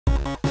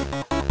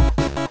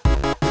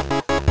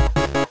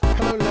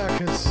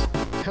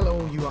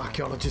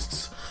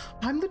archaeologists.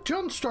 I'm the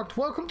John Struct.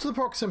 Welcome to the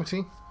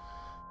proximity.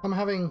 I'm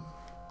having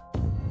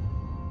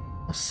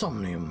a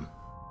Somnium.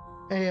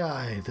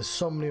 AI, the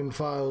Somnium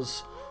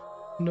Files,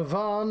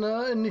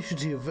 nirvanA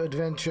Initiative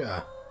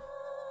Adventure.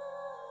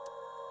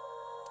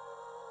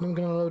 And I'm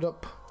going to load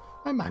up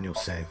my manual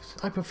saves.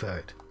 I prefer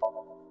it.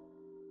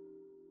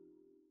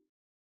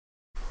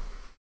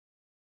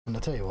 And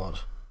I'll tell you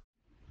what.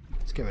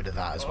 Let's get rid of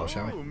that as well,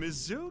 shall we? Oh,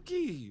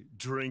 Mizuki!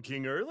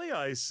 Drinking early,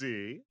 I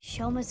see.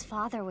 Shoma's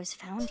father was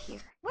found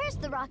here. Where's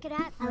the rocket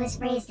at? I was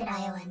raised at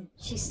Iowan.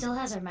 She still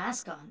has her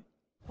mask on.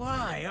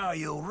 Why are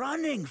you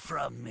running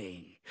from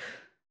me?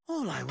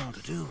 All I want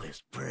to do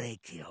is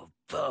break your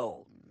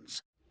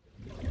bones.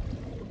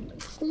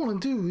 All I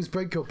want to do is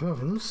break your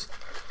bones.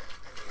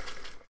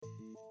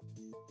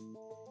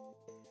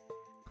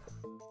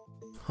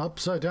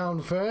 Upside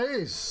down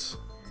face.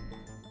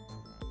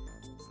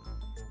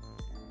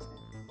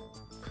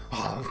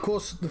 Of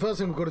course, the first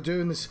thing we've got to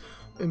do in this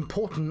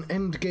important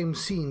end game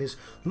scene is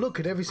look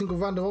at every single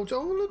random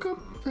object. Oh, look up,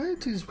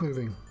 it is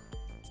moving.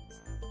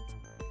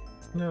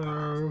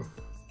 No.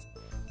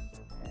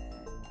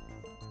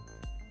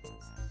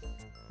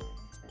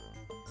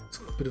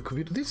 Bit of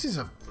computer. This is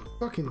a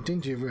fucking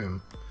dingy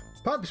room.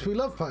 Pipes, we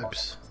love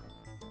pipes.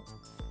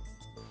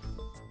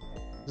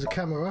 There's a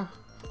camera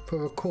for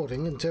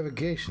recording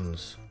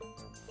interrogations.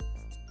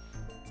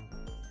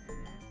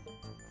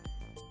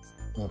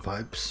 More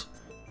pipes.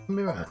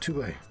 Mirror,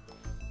 two-way.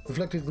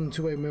 Reflected in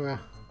two-way mirror.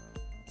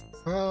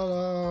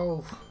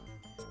 Hello.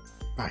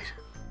 Right.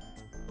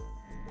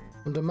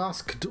 And a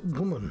masked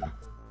woman.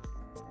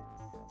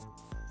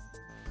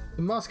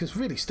 The mask is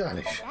really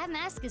stylish. That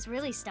mask is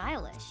really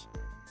stylish.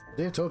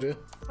 Yeah, told you.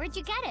 Where'd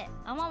you get it?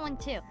 I want one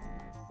too.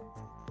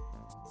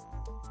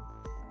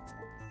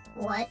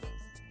 What?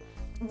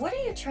 What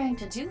are you trying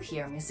to do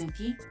here,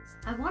 Mizuki?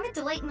 I wanted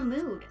to lighten the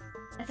mood.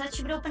 I thought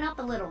she would open up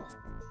a little.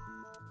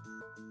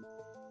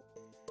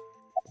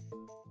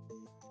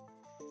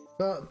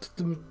 But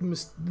the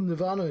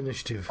nirvanA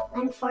Initiative.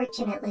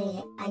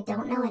 Unfortunately, I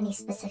don't know any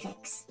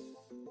specifics.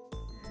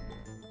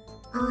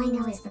 All I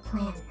know is the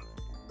plan.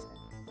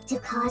 To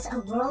cause a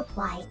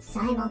worldwide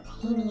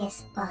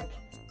simultaneous bug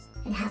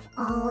and have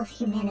all of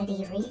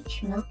humanity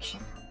reach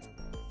moksha.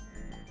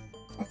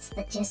 That's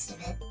the gist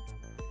of it.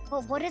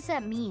 Well, what does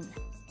that mean?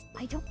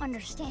 I don't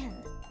understand.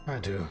 I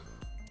do.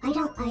 I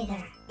don't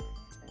either.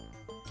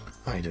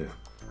 I do.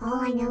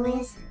 All I know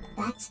is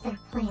that's their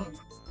plan.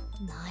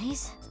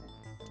 Nice?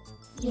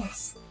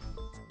 Yes.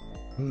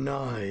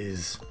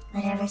 Nice.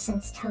 But ever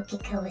since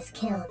Tokiko was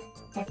killed,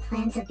 their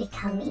plans have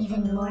become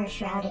even more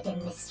shrouded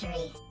in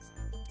mystery.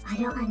 I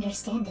don't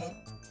understand it.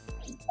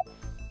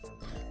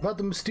 About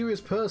the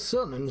mysterious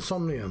person in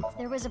Somnium.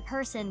 There was a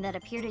person that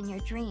appeared in your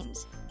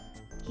dreams.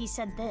 He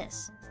said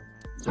this.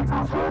 The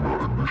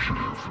nirvanA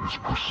Initiative is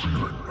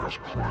proceeding as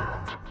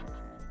planned.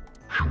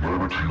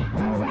 Humanity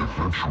will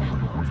eventually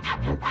reach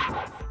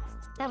moksha.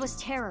 That was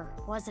Terror,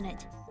 wasn't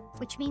it?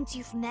 Which means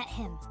you've met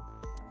him.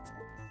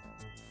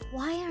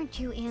 Why aren't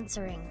you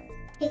answering?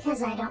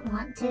 Because I don't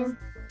want to.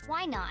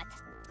 Why not?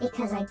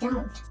 Because I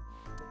don't.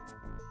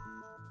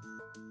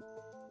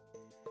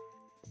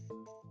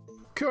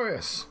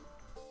 Curious.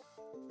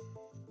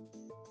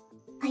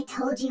 I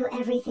told you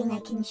everything I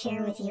can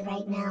share with you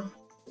right now.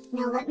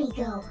 Now let me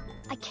go.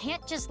 I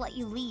can't just let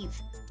you leave.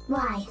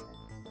 Why?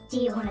 Do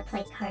you want to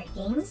play card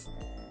games?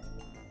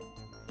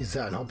 Is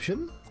that an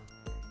option?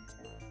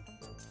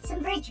 Some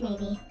bridge,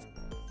 maybe.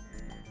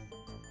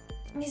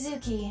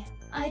 Mizuki,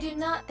 I do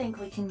not think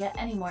we can get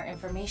any more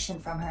information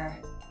from her.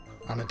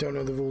 And I don't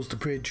know the rules to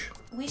bridge.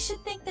 We should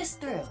think this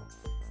through.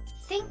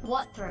 Think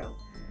what through?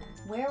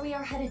 Where we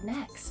are headed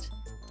next.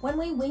 When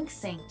we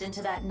wink-synced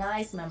into that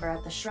Nai's member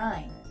at the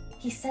shrine,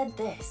 he said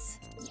this.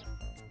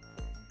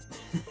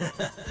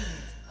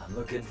 I'm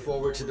looking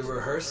forward to the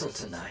rehearsal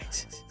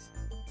tonight.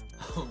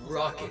 I'll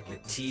rock it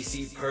with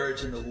TC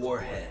Purge and the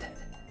Warhead.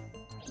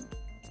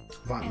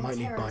 Right, And might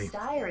need Terra's my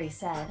diary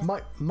said,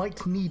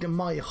 might need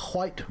my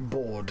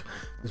whiteboard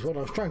is what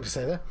I was trying to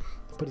say there,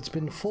 but it's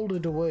been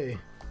folded away.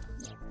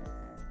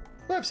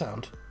 Do I have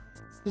sound?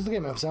 Does the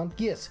game have sound?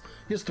 Yes,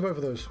 yes to both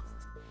of those.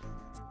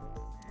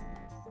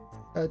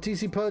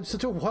 TC Purge,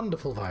 such a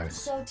wonderful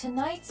virus. So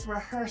tonight's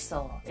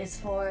rehearsal is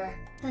for...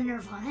 The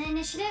nirvanA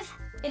Initiative?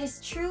 It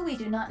is true we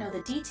do not know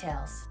the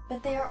details,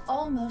 but they are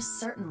almost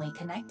certainly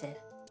connected.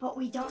 But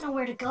we don't know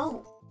where to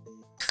go.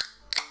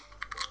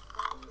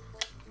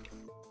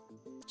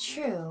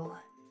 True.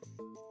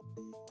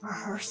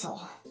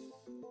 Rehearsal.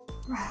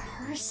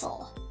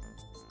 Rehearsal.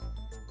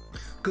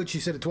 Good she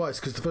said it twice,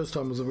 because the first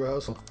time was a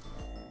rehearsal.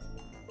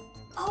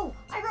 Oh,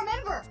 I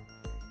remember!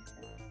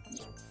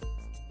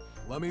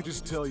 Let me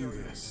just tell you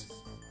this.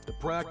 The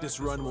practice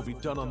run will be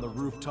done on the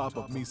rooftop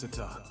of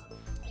Misatan.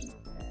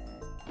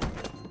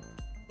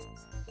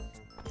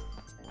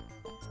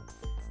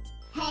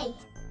 Hey,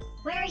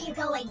 where are you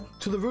going?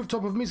 To the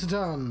rooftop of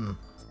Misatan.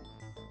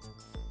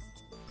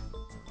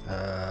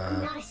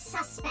 I'm not a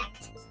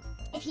suspect.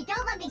 If you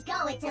don't let me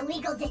go, it's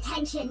illegal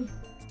detention.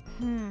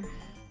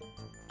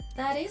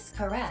 That is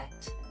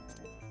correct.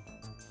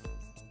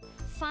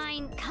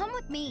 Fine, come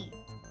with me.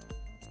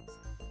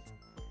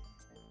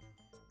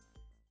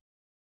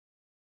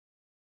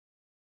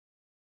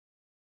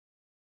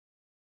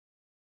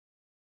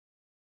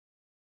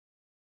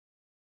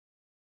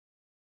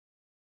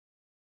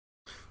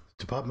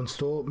 Department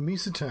store,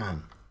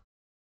 Misatan.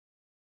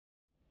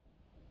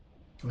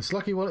 It's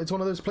lucky it's one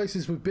of those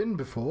places we've been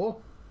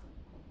before.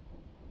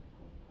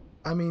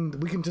 I mean,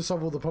 we can just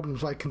solve all the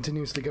problems by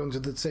continuously going to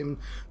the same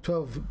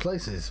 12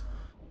 places.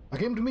 I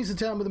came to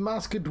Misatan with a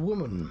masked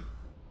woman.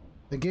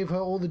 They gave her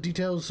all the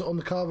details on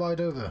the car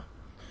ride over.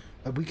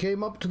 We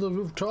came up to the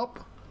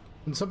rooftop,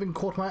 and something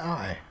caught my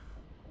eye.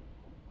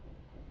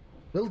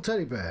 Little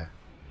teddy bear.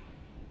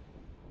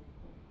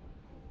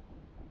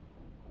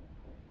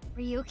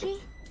 Ryuki?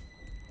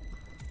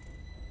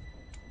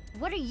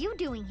 What are you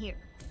doing here?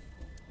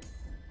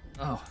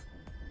 Oh,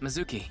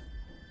 Mizuki.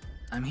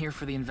 I'm here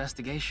for the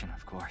investigation,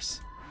 of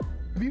course.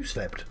 Have you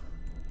slept?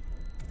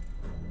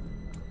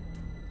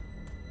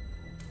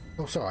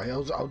 Oh, sorry. I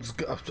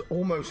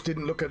almost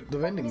didn't look at the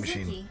vending Mizuki,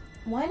 machine.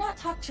 Why not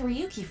talk to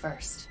Ryuki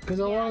first?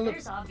 Because I want to look.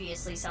 There's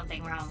obviously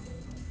something wrong.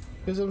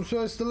 Because I'm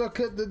supposed to look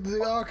at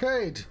the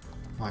arcade.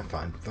 Alright,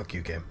 fine. Fuck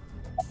you, game.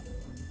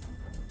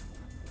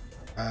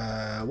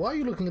 Why are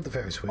you looking at the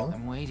Ferris wheel?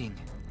 I'm waiting.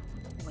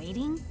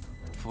 Waiting?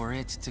 For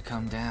it to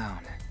come down.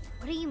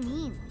 What do you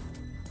mean?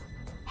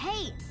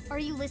 Hey, are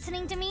you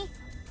listening to me?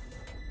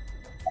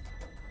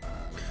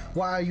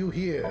 Why are you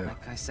here?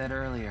 Like I said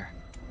earlier,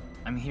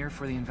 I'm here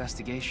for the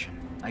investigation.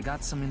 I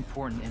got some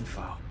important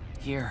info.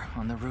 Here,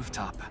 on the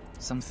rooftop,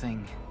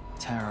 something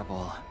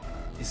terrible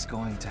is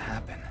going to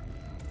happen.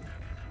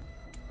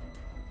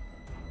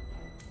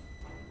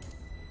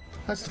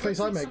 That's the face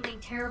I make. Something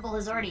terrible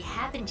has already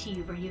happened to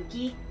you,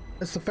 Ryuki.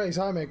 That's the face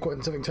I make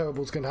when something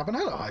terrible is going to happen.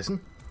 Hello,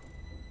 Eisen.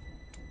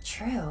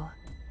 True.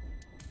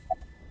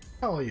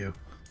 How are you?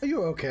 Are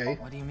you okay?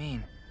 What do you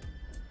mean?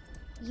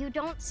 You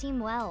don't seem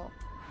well,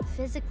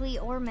 physically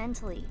or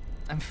mentally.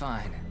 I'm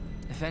fine.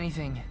 If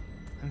anything,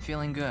 I'm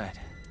feeling good.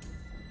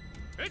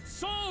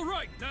 It's all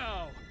right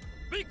now,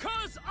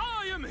 because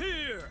I am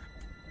here!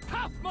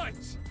 Half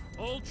might!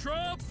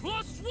 Ultra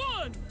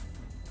 +1!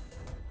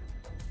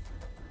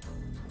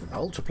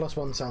 Ultra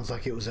 +1 sounds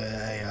like it was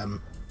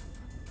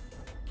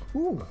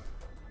Ooh.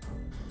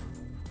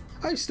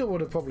 I still would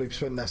have probably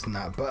spent less than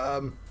that, but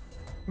I'm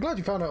glad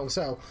you found out on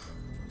sale.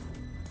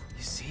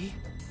 You see?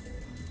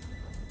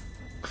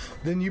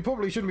 Then you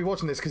probably shouldn't be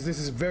watching this because this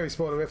is very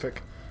spoilerific.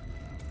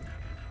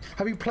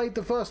 Have you played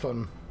the first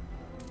one?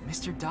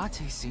 Mr.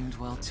 Date seemed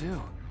well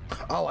too.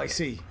 Oh, I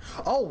see.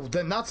 Oh,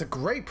 then that's a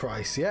great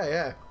price. Yeah,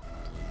 yeah.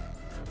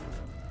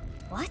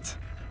 What?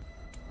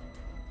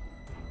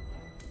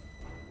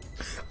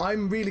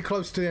 I'm really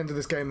close to the end of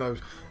this game though,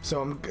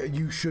 so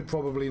you should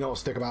probably not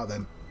stick about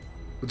then,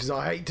 which is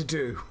I hate to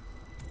do.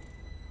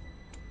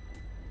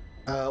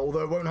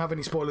 Although it won't have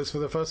any spoilers for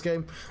the first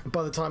game.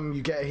 By the time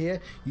you get here,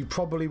 you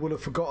probably will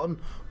have forgotten,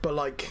 but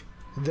like,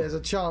 there's a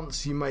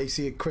chance you may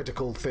see a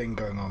critical thing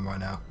going on right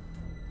now.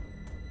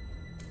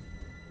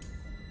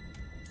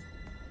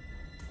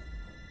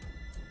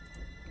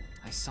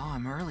 I saw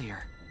him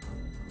earlier.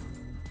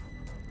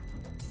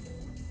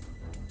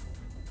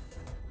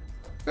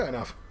 Fair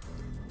enough.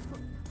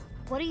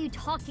 What are you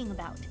talking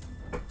about?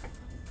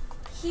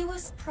 He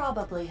was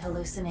probably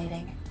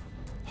hallucinating.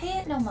 Pay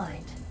it no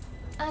mind.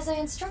 As I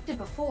instructed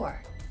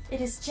before, it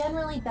is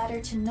generally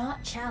better to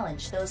not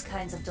challenge those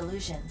kinds of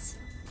delusions.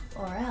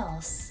 Or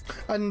else...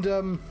 And,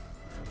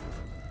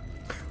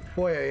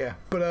 well, yeah.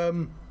 But,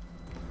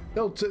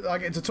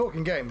 like, it's a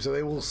talking game, so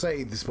they will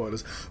say the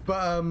spoilers.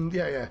 But,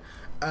 yeah.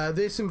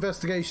 This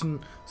investigation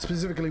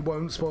specifically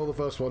won't spoil the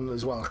first one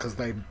as well, because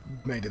they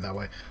made it that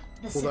way.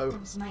 The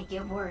symptoms might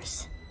get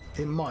worse.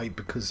 It might,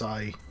 because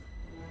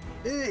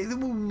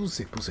we'll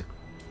see, we'll see.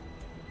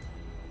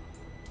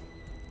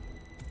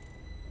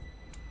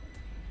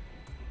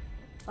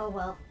 Oh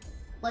well.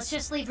 Let's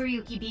just leave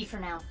Ryuki be for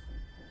now.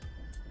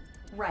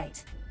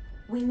 Right.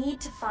 We need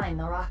to find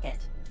the rocket.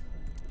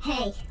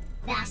 Hey,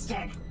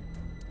 bastard.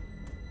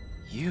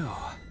 You...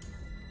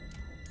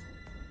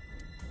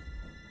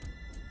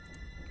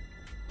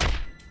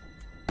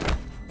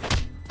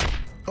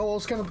 Oh, I'll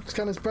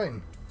scan his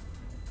brain.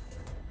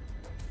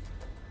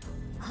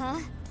 Huh?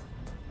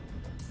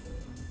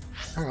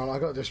 Hang on, I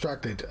got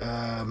distracted.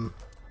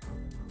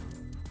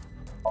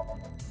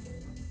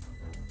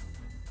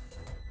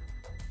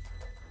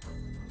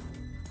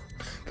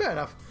 Fair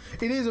enough.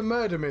 It is a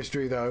murder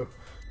mystery, though.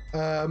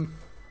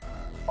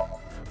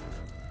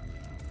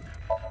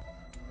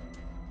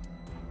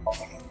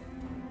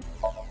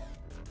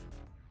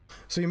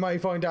 So you may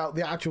find out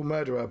the actual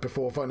murderer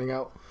before playing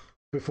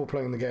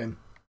the game.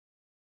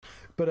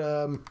 But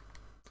I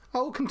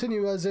will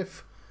continue as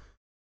if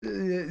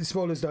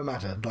spoilers don't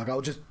matter. Like,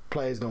 I'll just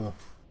play as normal.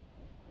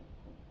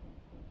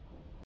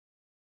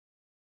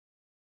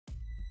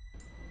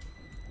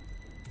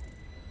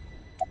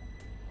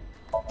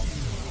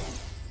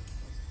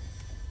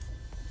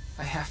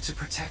 I have to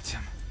protect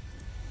him.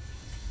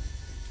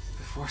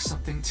 Before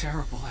something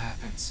terrible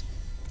happens.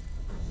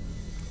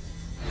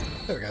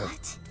 There we go.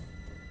 What?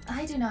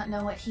 I do not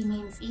know what he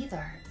means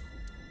either.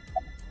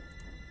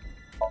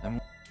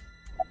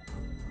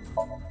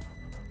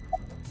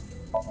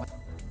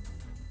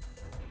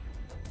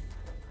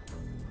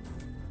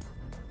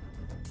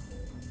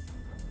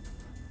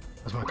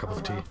 That's my cup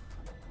of tea.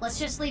 Let's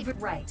just leave it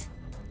right.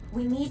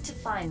 We need to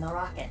find the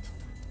rocket.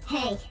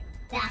 Hey,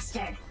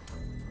 bastard.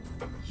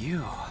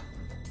 You.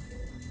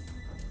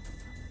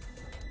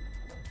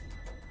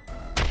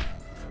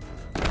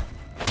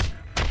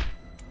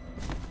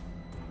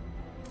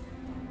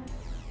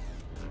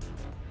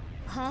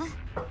 Huh?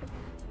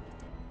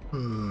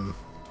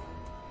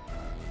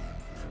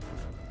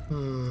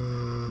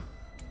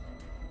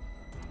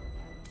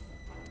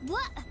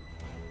 What?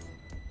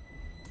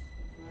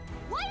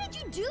 Why did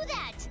you do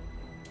that?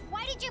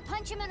 Why did you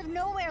punch him out of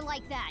nowhere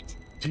like that?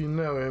 Do you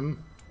know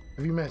him?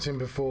 Have you met him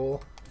before?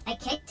 I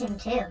kicked him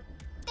too.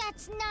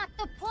 That's not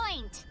the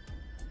point.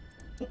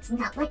 It's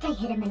not like I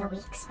hit him in a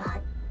weak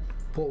spot.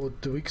 What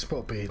would the weak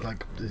spot be?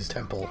 Like his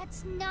temple?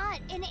 That's not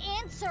an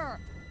answer.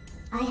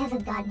 I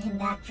haven't gotten him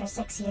back for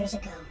 6 years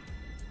ago.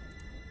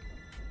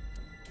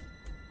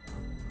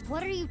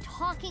 What are you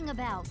talking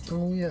about?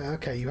 Oh yeah,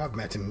 okay, you have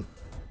met him.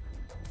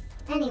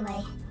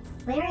 Anyway,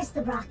 where is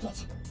the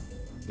rocket?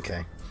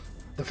 Okay.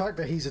 The fact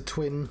that he's a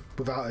twin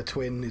without a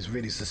twin is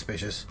really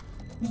suspicious.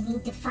 We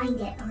need to find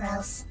it or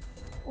else...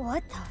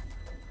 What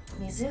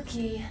the?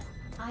 Mizuki.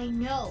 I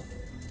know.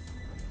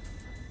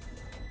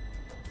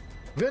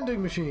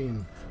 Vending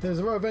machine! There's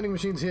a row of vending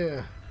machines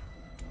here.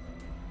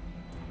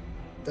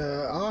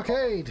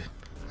 Arcade!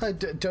 I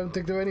don't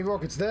think there are any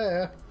rockets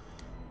there.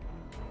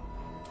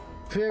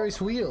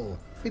 Ferris wheel.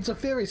 It's a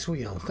Ferris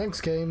wheel.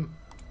 Thanks, game.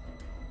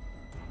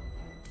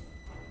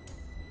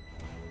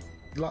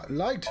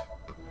 Light.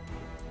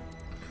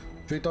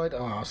 Street light.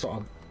 Ah,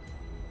 sort of.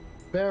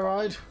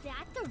 Bear-eyed. Is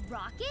that the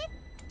rocket?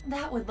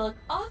 That would look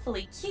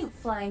awfully cute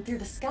flying through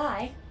the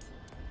sky.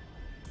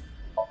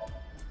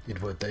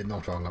 It would. They're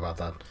not wrong about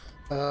that.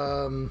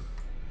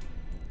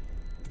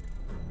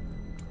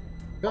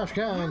 Gosh,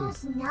 can.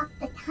 Now's not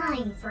the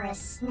time for a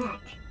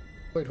snack.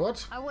 Wait,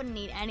 what? I wouldn't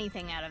eat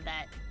anything out of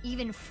that.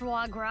 Even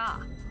foie gras.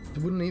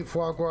 You wouldn't eat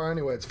foie gras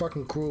anyway. It's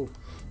fucking cruel.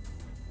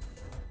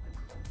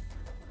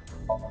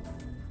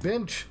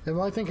 Bench. Am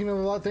I thinking of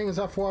the right thing? Is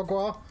that foie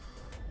gras?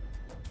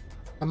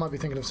 I might be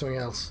thinking of something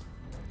else.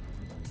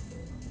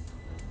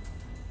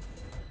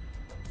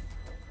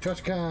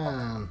 Trash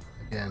can.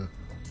 Again.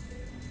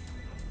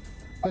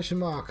 Question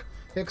mark.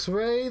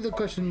 X-ray the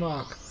question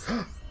mark.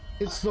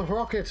 It's the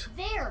rocket.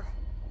 There.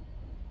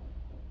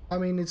 I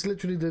mean, it's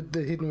literally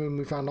the hidden room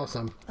we found last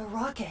time. The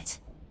rocket.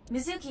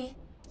 Mizuki.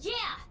 Yeah.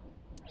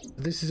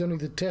 This is only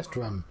the test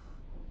run.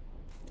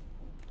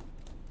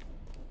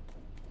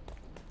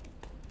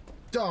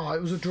 Ah,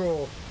 it was a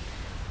draw.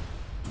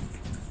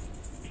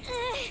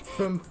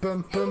 Bum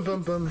bum bum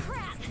bum bum.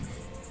 Crap.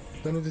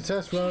 Only the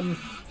test run.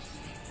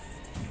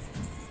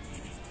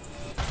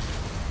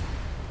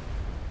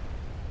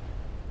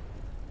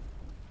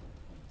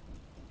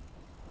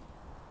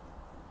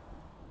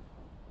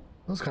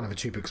 That was kind of a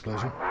cheap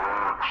explosion.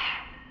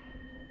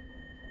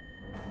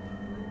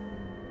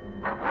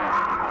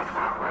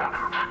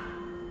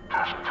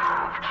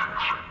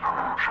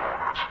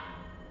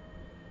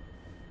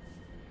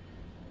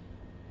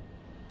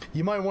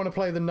 You might want to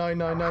play the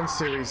 999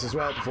 series as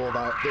well before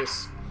that.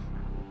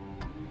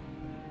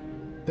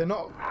 They're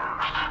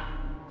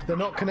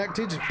not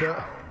connected,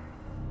 but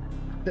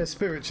they're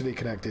spiritually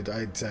connected,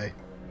 I'd say.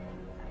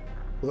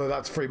 Although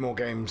that's 3 more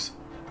games.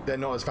 They're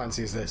not as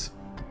fancy as this.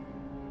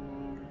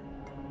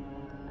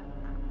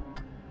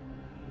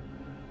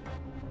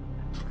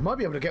 You might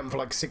be able to get them for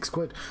like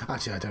 £6.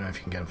 Actually, I don't know if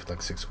you can get them for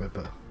like £6,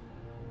 but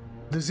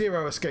the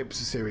Zero Escapes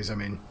series, I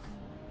mean.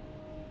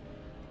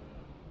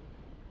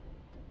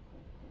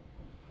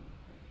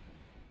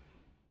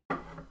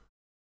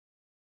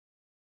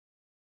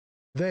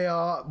 They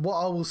are, what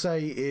I will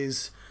say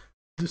is,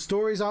 the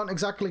stories aren't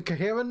exactly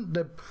coherent.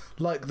 There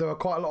are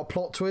quite a lot of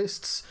plot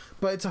twists,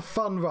 but it's a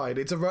fun ride.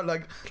 It's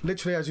like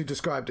literally as you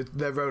described it.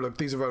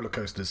 These are roller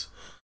coasters.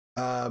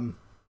 Your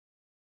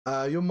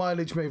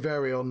mileage may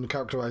vary on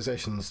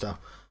characterization and stuff.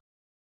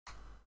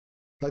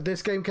 Like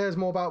this game cares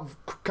more about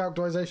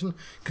characterization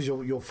because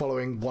you're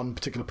following one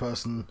particular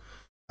person,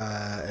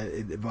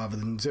 rather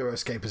than Zero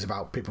Escape is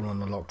about people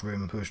in a locked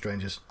room who are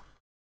strangers.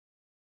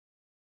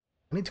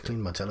 I need to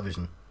clean my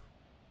television.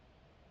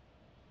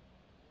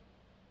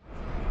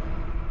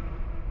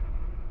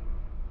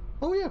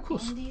 Oh yeah, of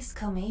course. Andes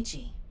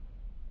Komeiji.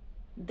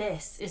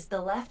 This is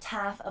the left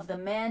half of the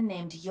man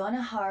named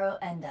Yonaharu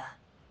Enda.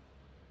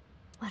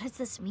 What does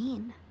this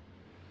mean?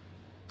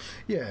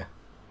 Yeah.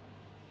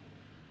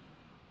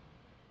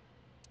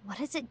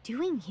 What is it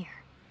doing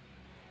here?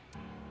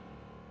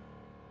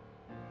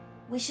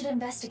 We should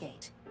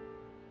investigate.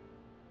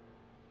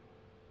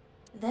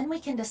 Then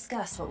we can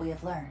discuss what we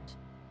have learned.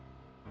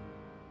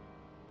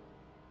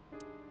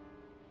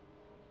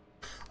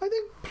 I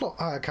think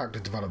character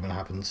development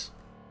happens.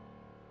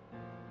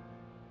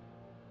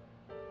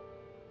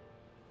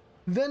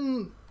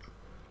 Then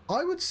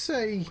I would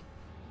say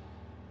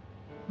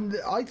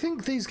I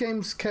think these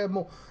games care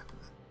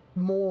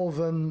more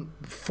than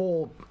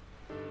for...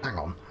 Hang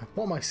on,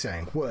 what am I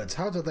saying? Words,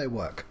 how do they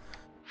work?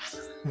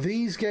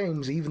 These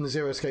games, even the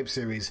Zero Escape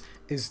series,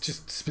 is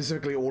just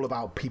specifically all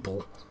about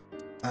people.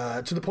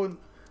 To the point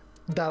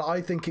that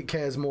I think it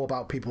cares more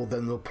about people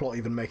than the plot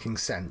even making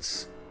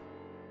sense.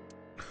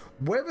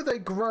 Whether they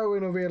grow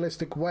in a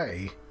realistic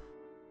way,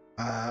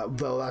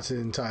 well, that's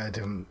an entirely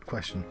different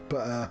question.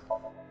 But,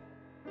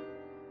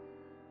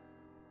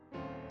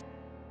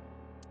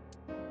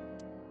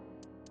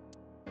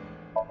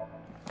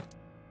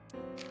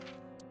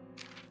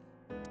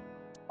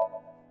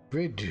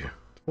 Bridge.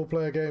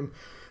 4-player game.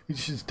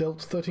 Each is dealt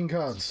 13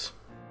 cards.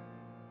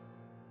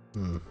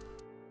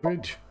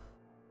 Bridge.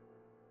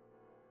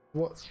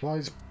 What?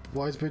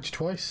 Why is Bridge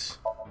twice?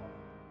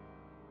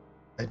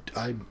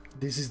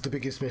 This is the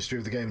biggest mystery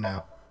of the game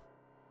now.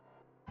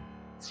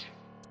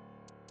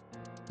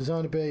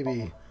 Design a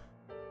baby.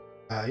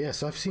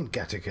 Yes, I've seen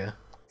Gattaca.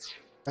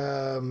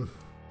 Eval?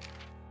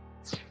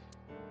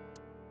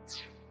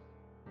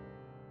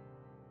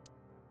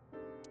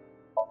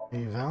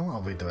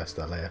 I'll read the rest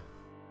of that later.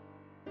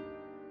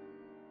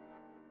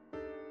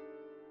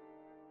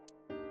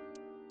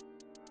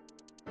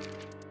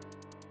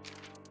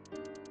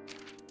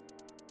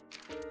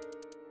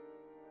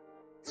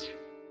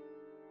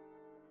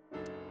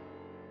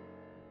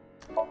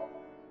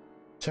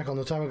 Check on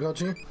the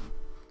Tamagotchi.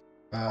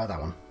 That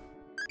one.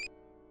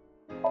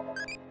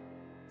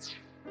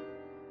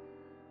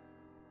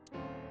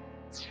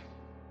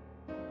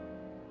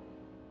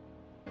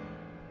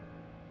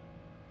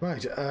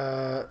 Right,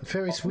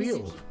 Ferris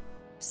wheel.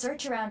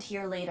 Search around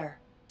here later.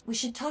 We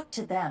should talk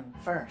to them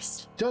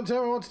first. Don't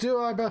tell me what to do,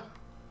 Iber.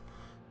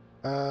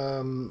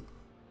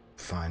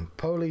 Fine.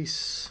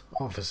 Police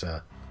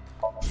officer.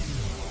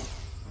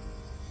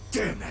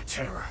 Damn that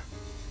terror.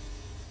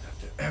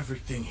 After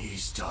everything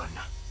he's done.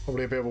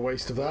 Probably a bit of a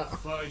waste of that. I'll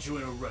find you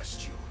and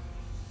arrest you.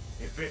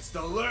 If it's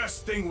the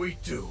last thing we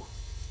do.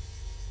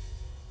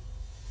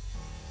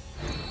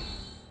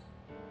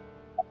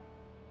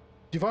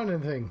 Did you find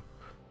anything?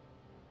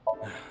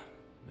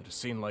 At a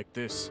scene like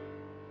this,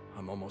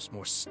 I'm almost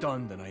more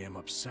stunned than I am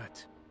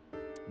upset.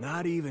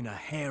 Not even a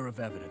hair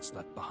of evidence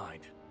left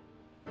behind.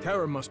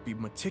 Terror must be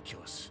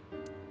meticulous.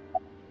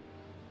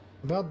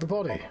 About the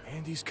body?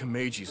 Andy's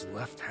Kamaji's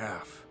left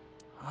half.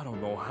 I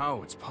don't know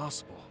how it's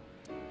possible.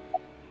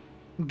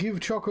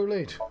 Give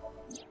chocolate.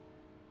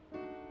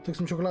 Took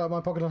some chocolate out of my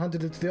pocket and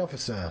handed it to the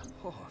officer.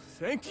 Oh,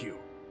 thank you.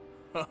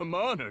 I'm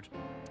honored.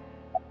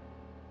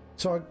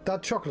 So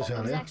that chocolate It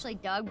was earlier. actually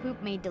dog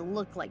poop made to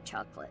look like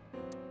chocolate.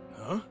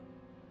 Huh?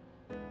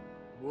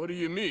 What do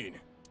you mean?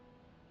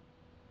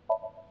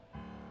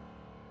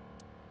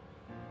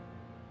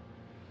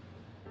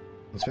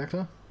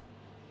 Inspector?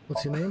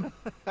 What's your name?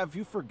 Have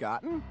you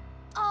forgotten?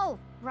 Oh,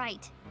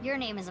 right. Your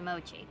name is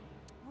Emochi.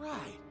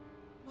 Right.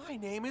 My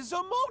name is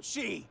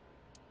Omochi.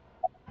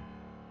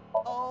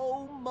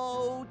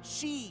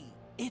 Omochi.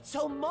 It's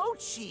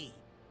Omochi.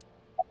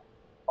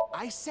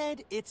 I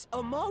said it's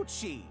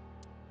Omochi.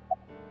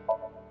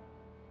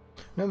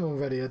 No more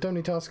ready. I don't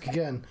need to ask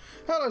again.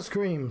 Hello,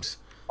 Screams.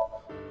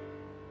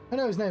 I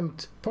know his name.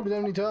 Probably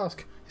don't need to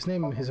ask. His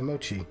name is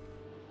Emochi.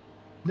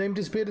 Name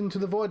disappeared into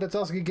the void. Let's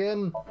ask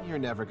again. You're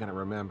never gonna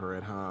remember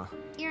it, huh?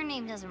 Your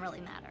name doesn't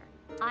really matter.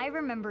 I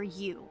remember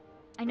you.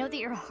 I know that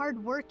you're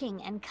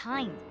hardworking and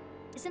kind.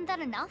 Isn't that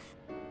enough?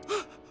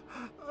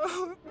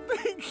 Oh,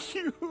 thank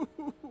you.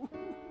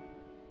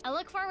 I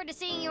look forward to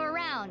seeing you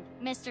around,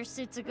 Mr.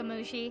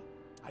 Sutsukamushi.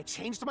 I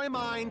changed my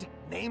mind.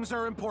 Names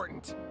are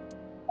important.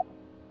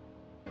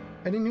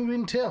 Any new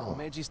intel?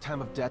 Meiji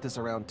time of death is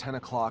around 10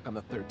 o'clock on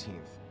the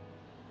 13th.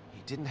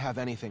 He didn't have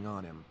anything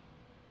on him.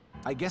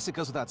 I guess it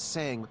goes without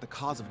saying, but the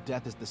cause of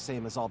death is the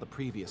same as all the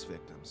previous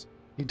victims.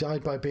 He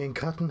died by being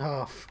cut in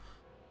half.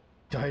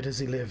 Died as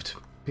he lived,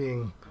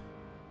 being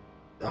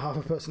half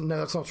a person. No,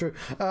 that's not true.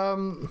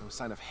 No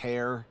sign of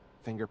hair,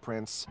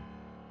 fingerprints,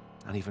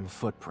 not even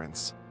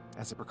footprints.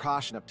 As a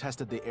precaution, I've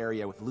tested the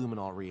area with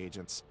luminol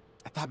reagents.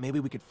 I thought maybe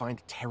we could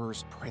find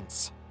Terror's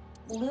prints.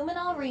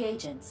 Luminol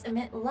reagents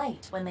emit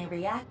light when they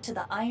react to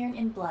the iron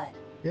in blood.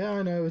 Yeah,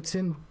 I know. It's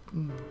in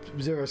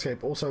Zero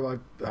Escape. Also,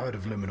 I've heard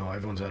of luminol.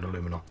 Everyone's heard of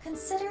luminol.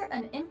 Consider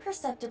an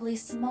imperceptibly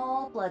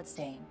small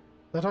bloodstain.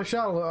 That I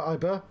shall,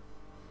 Iber.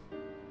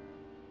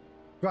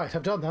 Right,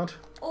 I've done that.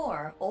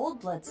 Or old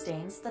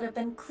bloodstains that have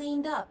been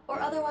cleaned up or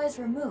otherwise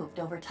removed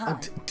over time.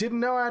 Didn't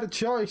know I had a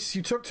choice.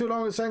 You took too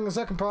long at saying the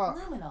second part.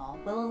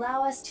 Luminol will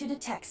allow us to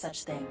detect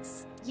such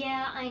things.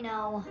 Yeah, I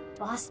know.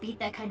 Boss beat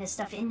that kind of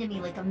stuff into me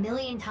like a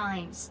million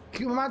times.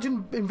 Can you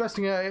imagine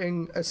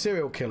investigating a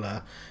serial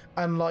killer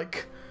and,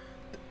 like,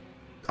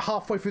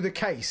 halfway through the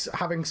case,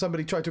 having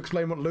somebody try to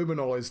explain what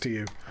luminol is to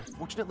you?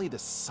 Unfortunately, the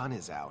sun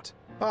is out.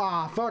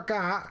 Ah, fuck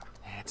that.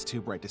 It's too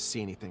bright to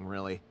see anything,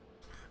 really.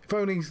 If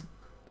only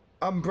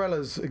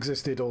umbrellas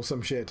existed or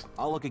some shit.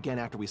 I'll look again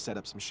after we set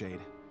up some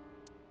shade.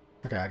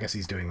 Okay, I guess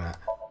he's doing that.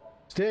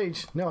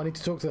 Stage? No, I need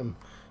to talk to them.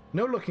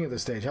 No looking at the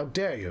stage. How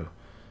dare you?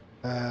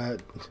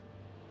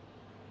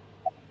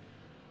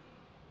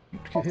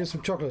 Here's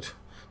some chocolate.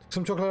 Took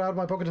some chocolate out of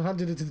my pocket and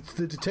handed it to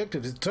the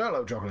detective. It's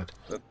Turlo chocolate.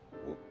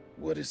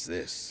 What is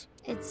this?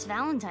 It's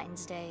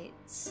Valentine's Day,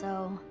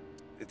 so...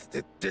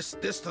 This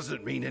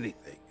doesn't mean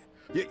anything.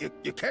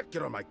 You can't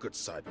get on my good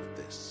side with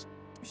this.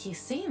 He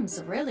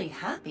seems really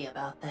happy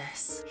about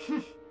this.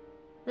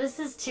 This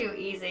is too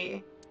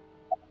easy.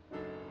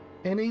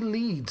 Any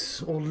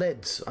leads or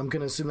leads? I'm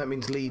gonna assume that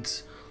means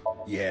leads.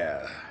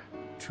 Yeah,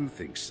 two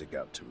things stick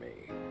out to me.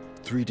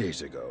 3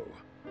 days ago,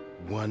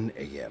 1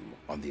 a.m.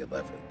 on the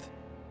 11th,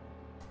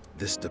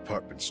 this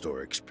department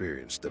store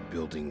experienced a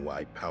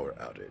building-wide power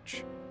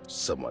outage.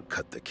 Someone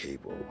cut the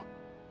cable.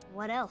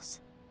 What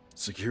else?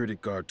 Security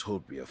guard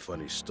told me a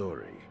funny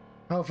story.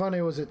 How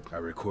funny was it? I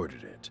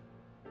recorded it.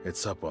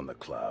 It's up on the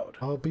cloud.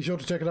 I'll be sure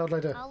to check it out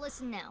later. I'll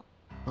listen now.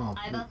 Oh,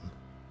 Iva?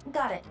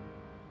 Got it.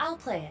 I'll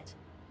play it.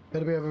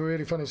 better be have a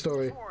really funny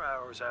story. 4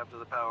 hours after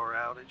the power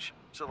outage,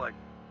 so like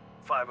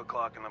 5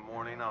 o'clock in the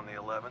morning on the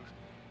 11th,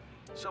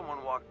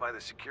 someone walked by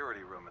the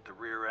security room at the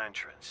rear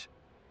entrance.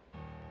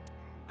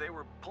 They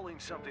were pulling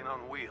something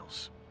on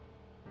wheels.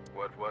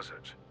 What was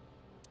it?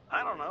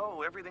 I don't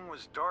know, everything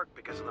was dark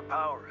because of the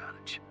power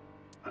outage.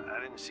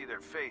 I didn't see their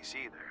face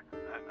either.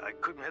 I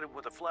couldn't hit them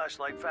with a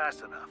flashlight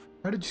fast enough.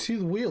 How did you see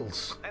the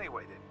wheels?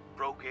 Anyway, they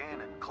broke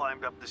in and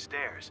climbed up the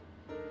stairs.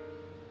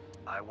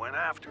 I went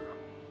after them,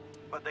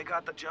 but they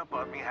got the jump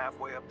on me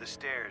halfway up the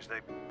stairs. They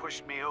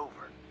pushed me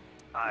over.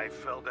 I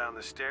fell down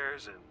the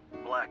stairs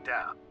and blacked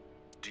out.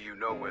 Do you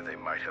know where they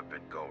might have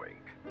been going?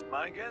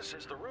 My guess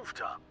is the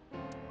rooftop.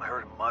 I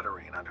heard them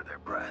muttering under their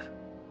breath.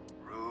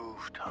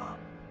 Rooftop.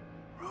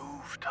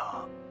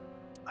 Rooftop.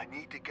 I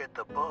need to get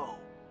the bow.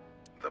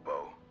 The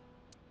bow?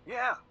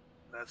 Yeah,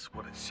 that's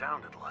what it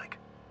sounded like.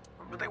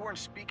 But they weren't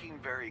speaking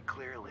very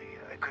clearly.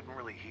 I couldn't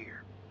really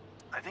hear.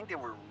 I think they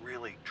were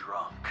really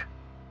drunk.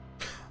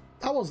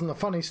 That wasn't a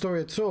funny story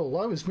at all.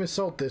 I was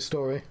missold this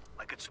story.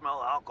 I could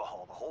smell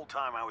alcohol the whole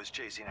time I was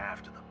chasing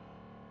after them.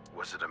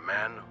 Was it a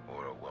man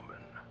or a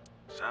woman?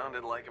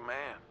 Sounded like a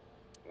man.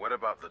 What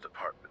about the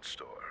department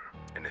store?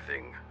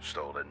 Anything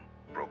stolen?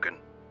 Broken?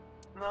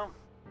 No,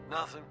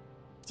 nothing.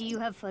 Do you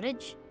have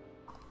footage?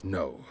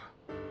 No.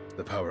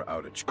 The power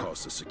outage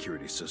caused the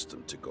security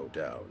system to go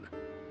down.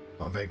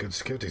 Not a very good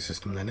security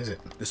system then, is it?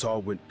 This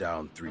all went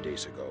down 3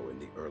 days ago in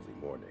the early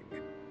morning.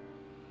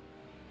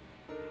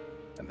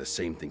 And the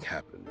same thing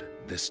happened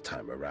this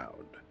time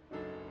around.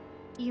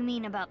 You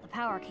mean about the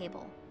power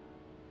cable?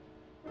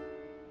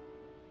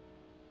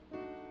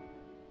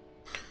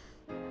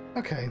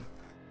 Okay.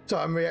 So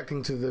I'm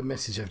reacting to the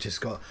message I've just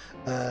got.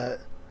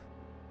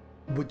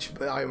 Which,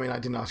 I mean, I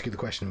didn't ask you the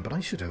question, but I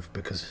should have,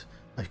 because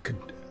I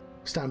could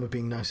stand with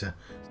being nicer.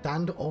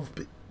 Stand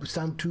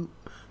to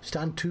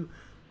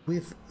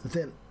with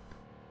them.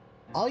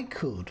 I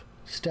could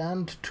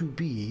stand to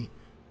be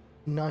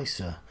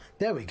nicer.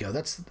 There we go.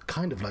 That's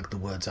kind of like the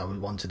words I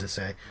wanted to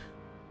say.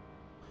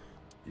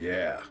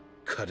 Yeah,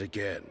 cut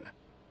again.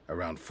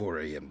 Around 4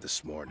 a.m.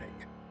 this morning.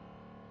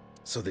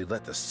 So they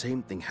let the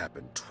same thing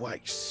happen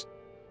twice.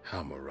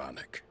 How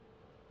moronic.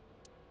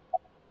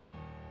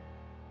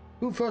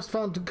 Who first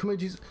found the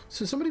comedies?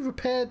 So somebody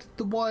repaired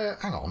the wire.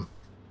 Hang on.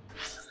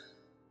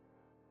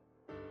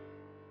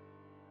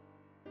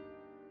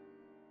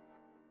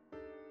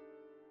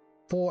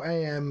 "4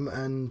 a.m.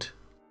 and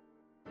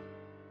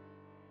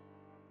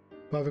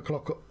 5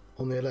 o'clock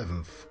on the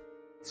 11th.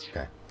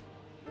 Okay.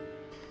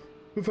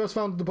 Who first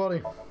found the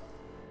body?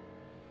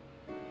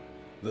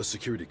 The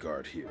security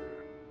guard here.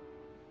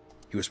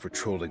 He was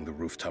patrolling the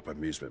rooftop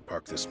amusement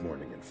park this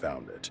morning and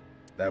found it.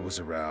 That was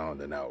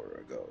around an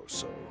hour ago,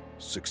 so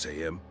 6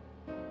 a.m.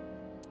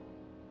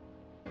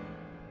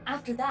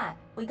 After that,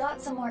 we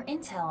got some more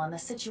intel on the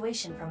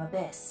situation from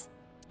Abyss.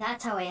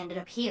 That's how I ended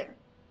up here.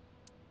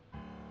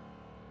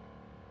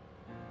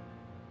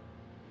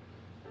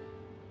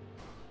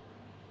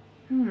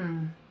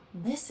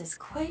 This is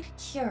quite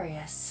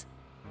curious.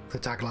 The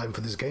tagline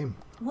for this game.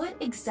 What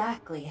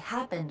exactly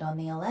happened on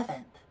the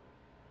 11th?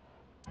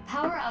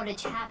 Power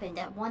outage happened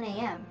at 1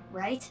 a.m.,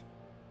 right?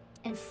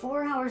 And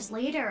 4 hours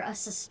later, a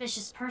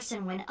suspicious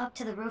person went up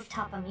to the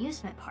rooftop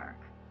amusement park.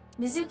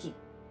 Mizuki,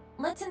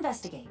 let's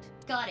investigate.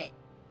 Got it.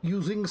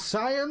 Using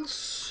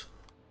science?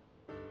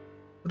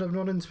 But I've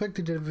not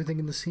inspected everything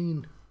in the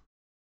scene.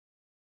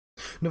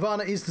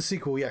 nirvanA is the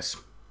sequel, yes.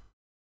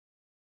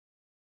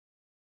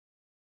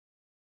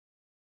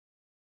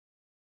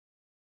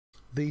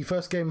 The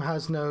first game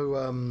has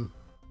no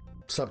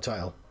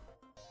subtitle.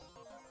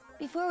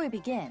 Before we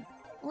begin,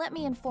 let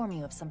me inform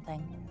you of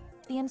something.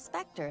 The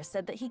inspector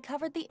said that he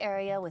covered the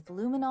area with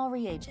luminol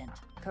reagent,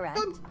 correct?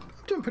 I'm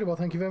doing pretty well,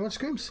 thank you very much,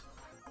 Scooms.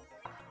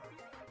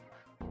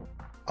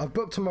 I've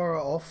booked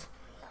tomorrow off.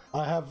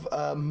 I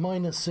have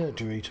minor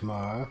surgery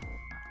tomorrow.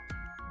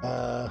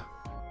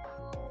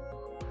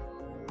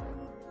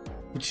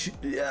 Which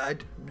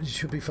it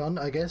should be fun,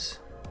 I guess.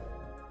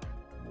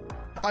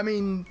 I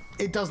mean,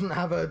 it doesn't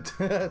have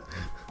a...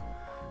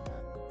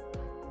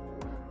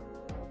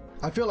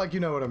 I feel like you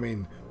know what I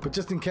mean, but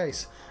just in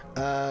case.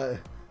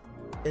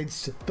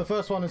 It's the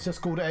first one is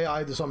just called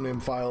AI, the Somnium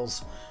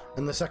Files,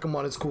 And the second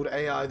one is called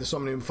AI, the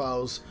Somnium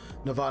Files,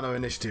 nirvanA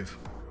Initiative.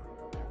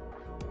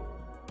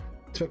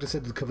 Inspector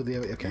said to cover the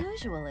area. Okay.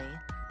 Usually,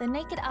 the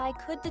naked eye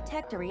could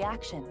detect a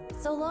reaction,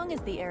 so long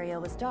as the area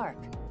was dark.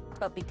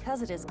 But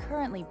because it is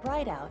currently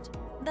bright out,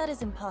 that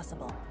is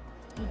impossible.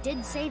 He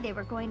did say they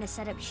were going to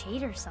set up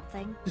shade or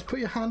something. Just put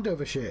your hand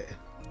over shit.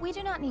 We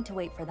do not need to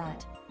wait for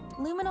that.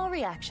 Luminol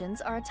reactions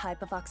are a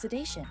type of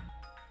oxidation.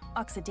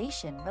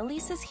 Oxidation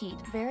releases heat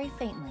very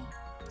faintly.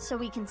 So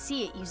we can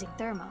see it using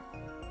thermo.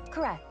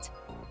 Correct.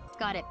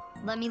 Got it.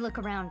 Let me look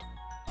around.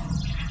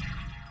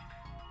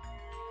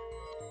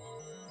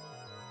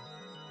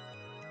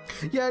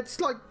 Yeah, it's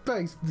like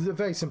a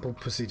very simple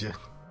procedure.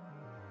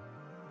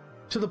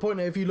 To the point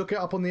that if you look it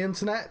up on the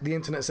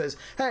internet says,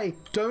 hey,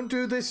 don't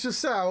do this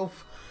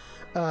yourself.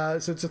 So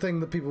it's a thing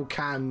that people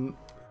can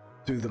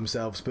do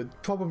themselves,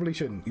 but probably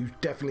shouldn't. You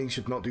definitely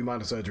should not do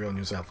minor surgery on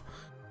yourself.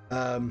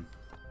 I'm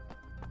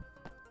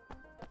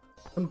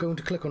going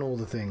to click on all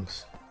the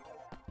things.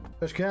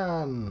 Trash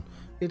can.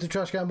 It's a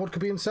trash can. What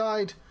could be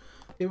inside?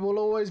 It will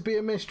always be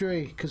a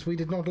mystery, because we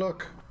did not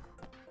look.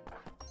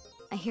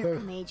 I hear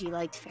Kumeiji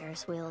liked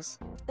Ferris wheels.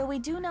 Though we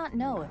do not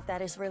know if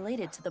that is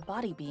related to the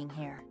body being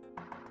here.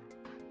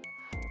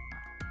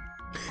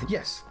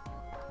 Yes.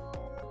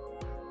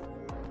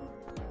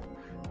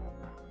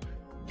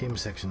 Game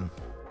section.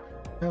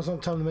 Now's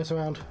not time to mess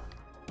around.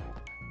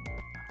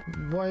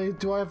 Why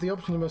do I have the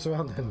option to mess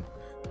around then?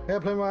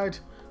 Airplane ride.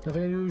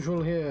 Nothing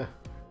unusual here.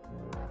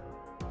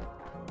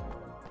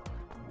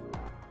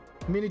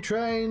 Mini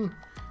train.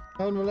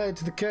 Unrelated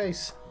to the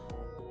case.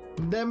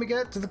 And then we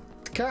get to the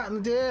cat and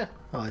the deer.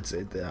 Oh, it's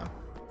it there.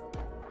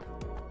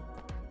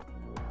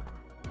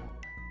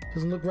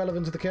 Doesn't look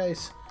relevant to the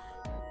case.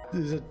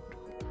 There's a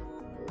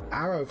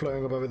arrow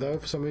floating above it though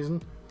for some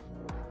reason.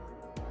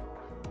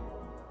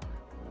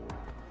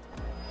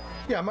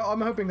 Yeah,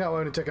 I'm hoping that will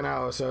only take an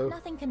hour or so.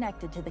 Nothing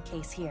connected to the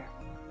case here.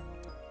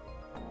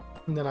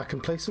 And then I can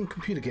play some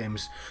computer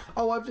games.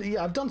 Oh,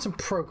 I've done some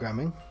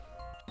programming.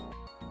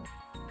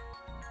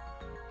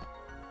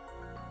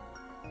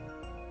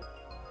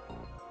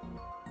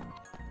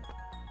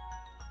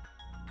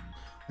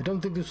 I don't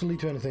think this will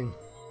lead to anything.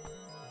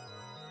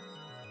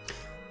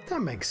 That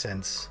makes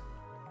sense.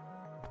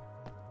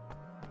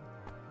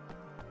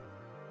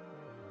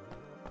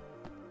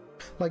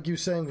 Like you were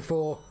saying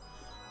before,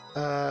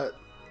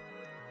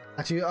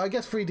 actually, I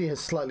guess 3D has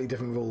slightly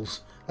different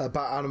rules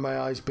about anime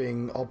eyes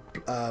being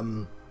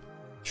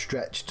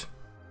stretched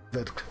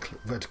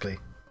vertically.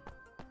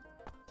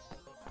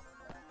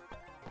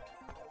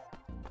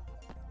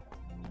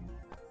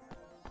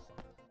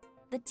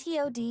 The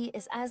TOD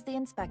is as the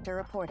inspector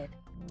reported.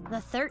 The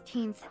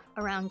 13th,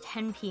 around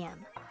 10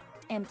 p.m.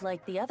 And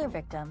like the other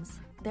victims,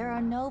 there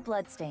are no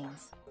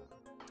bloodstains.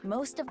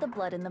 Most of the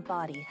blood in the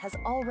body has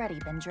already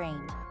been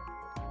drained.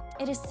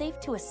 It is safe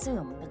to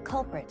assume the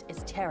culprit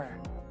is Terror.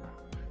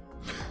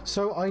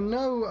 So I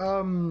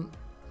know,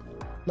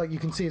 like you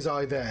can see his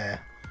eye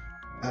there.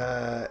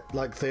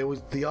 Like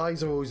the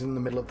eyes are always in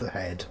the middle of the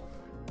head,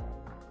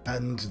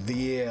 and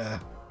the ear,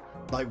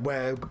 like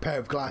where a pair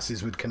of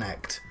glasses would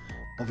connect.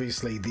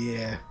 Obviously, the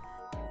ear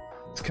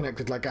is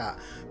connected like that.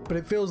 But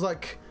it feels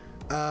like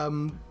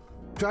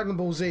Dragon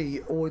Ball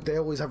Z, they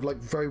always have like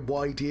very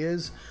wide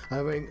ears.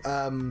 I think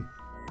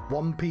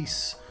One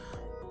Piece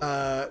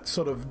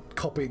sort of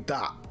copied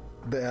that.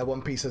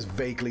 One Piece has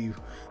vaguely,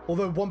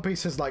 although One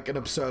Piece has like an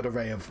absurd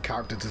array of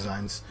character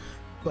designs,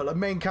 but the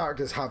main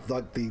characters have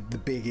like the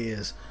big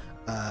ears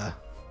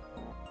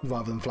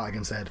rather than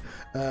Flagon's head.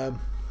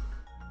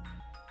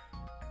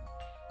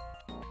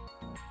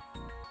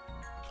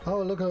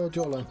 Oh, look at her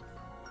jawline.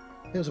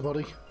 Here's a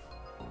body.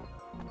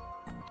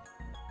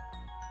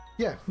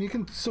 Yeah, you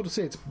can sort of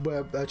see it's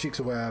where her cheeks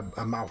are where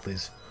her mouth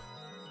is.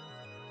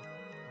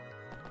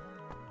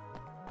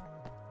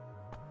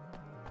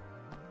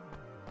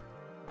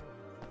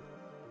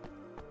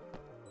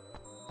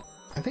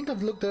 I think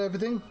I've looked at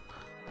everything.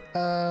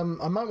 I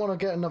might want to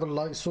get another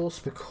light source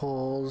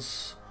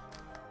because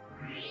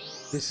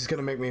this is going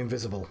to make me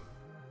invisible.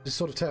 It's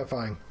sort of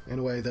terrifying in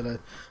a way that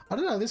I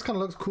don't know, this kind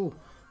of looks cool.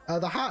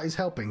 The hat is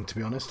helping, to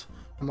be honest.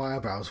 And my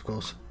eyebrows, of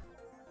course.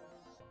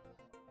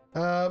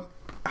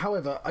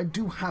 However, I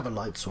do have a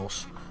light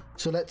source.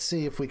 So let's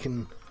see if we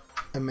can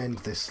amend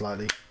this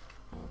slightly.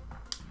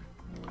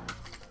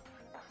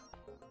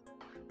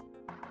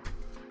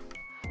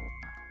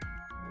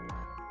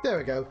 There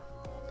we go.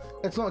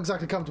 It's not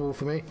exactly comfortable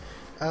for me,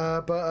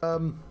 but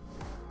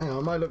hang on,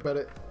 it might look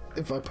better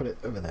if I put it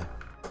over there.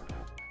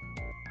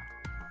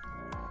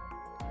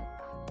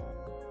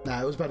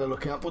 Nah, it was better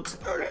looking upwards.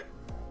 Okay.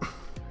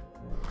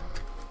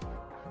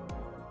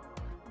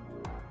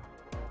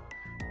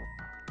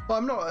 Well,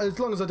 I'm not, as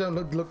long as I don't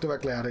look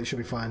directly at it, it should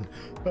be fine.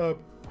 Oh,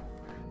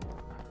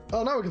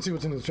 now we can see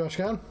what's in the trash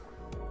can.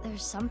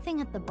 There's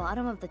something at the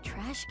bottom of the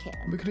trash can.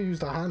 We could have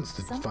used our hands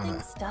to find Something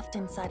that. stuffed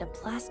inside a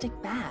plastic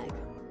bag.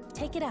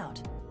 Take it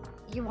out.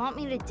 You want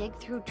me to dig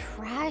through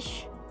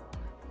trash?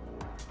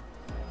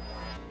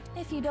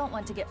 If you don't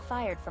want to get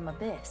fired from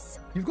Abyss.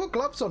 You've got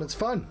gloves on, it's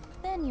fun.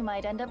 Then you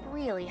might end up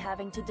really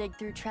having to dig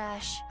through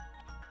trash.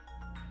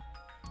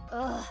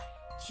 Ugh,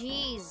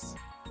 jeez.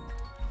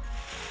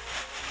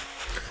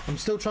 I'm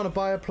still trying to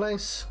buy a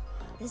place.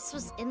 This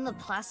was in the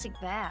plastic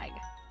bag.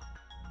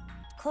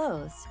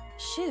 Clothes,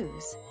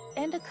 shoes,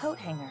 and a coat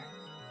hanger.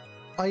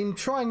 I'm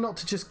trying not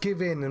to just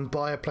give in and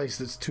buy a place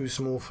that's too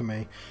small for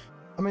me.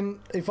 I mean,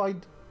 if I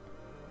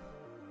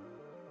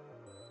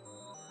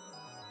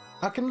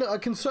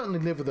can certainly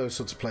live with those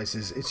sorts of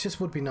places. It just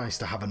would be nice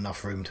to have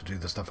enough room to do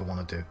the stuff I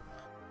want to do.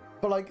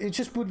 But like, it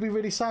just would be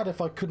really sad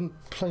if I couldn't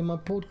play my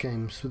board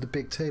games with a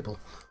big table.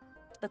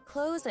 The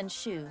clothes and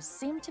shoes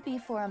seem to be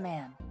for a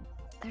man.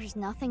 There's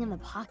nothing in the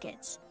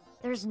pockets.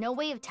 There's no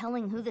way of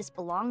telling who this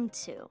belonged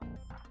to.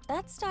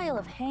 That style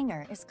of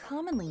hanger is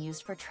commonly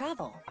used for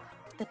travel.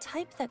 The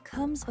type that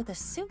comes with a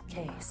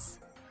suitcase.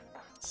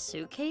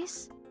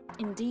 Suitcase?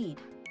 Indeed.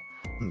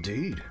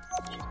 Indeed.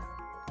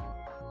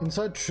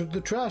 Inside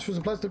the trash was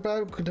a plastic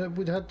bag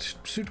which had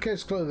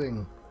suitcase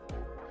clothing.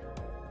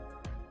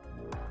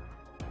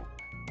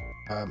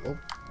 Oh,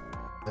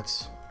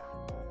 let's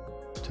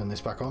turn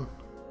this back on.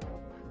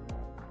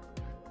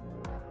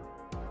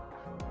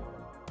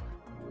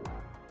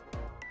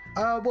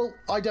 Well,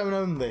 I don't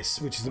own this,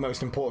 which is the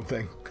most important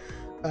thing.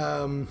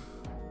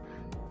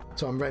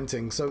 So I'm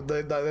renting. So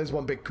there's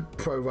one big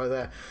pro right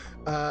there.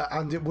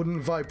 And it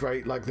wouldn't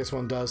vibrate like this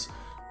one does.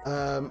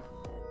 But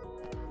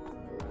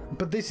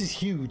this is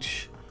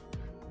huge.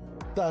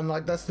 And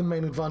like, that's the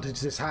main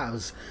advantage this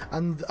has.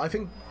 And I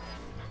think...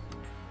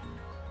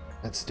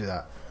 Let's do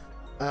that.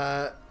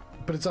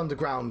 But it's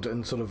underground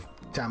and sort of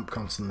damp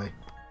constantly.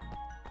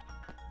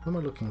 What am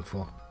I looking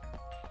for?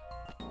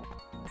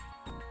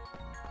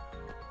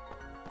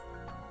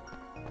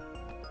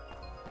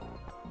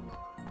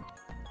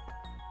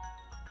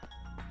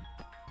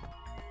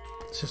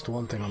 It's just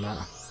one thing on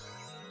that.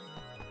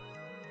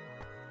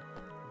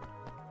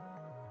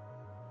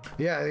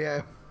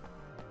 Yeah.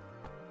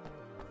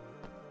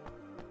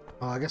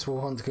 Oh, I guess we'll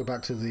want to go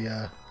back to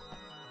the...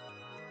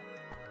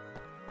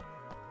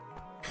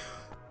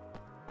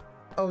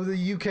 Oh,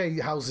 the UK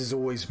house has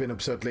always been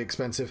absurdly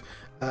expensive,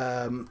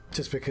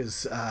 just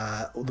because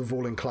the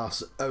ruling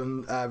class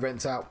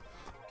rents out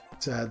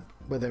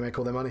where they make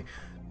all their money.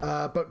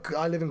 But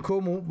I live in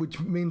Cornwall,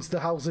 which means the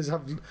houses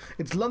have...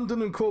 It's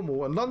London and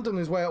Cornwall, and London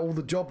is where all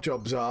the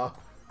jobs are.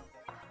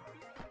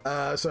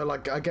 So,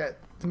 like, it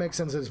makes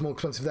sense that it's more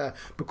expensive there.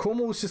 But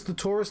Cornwall is just the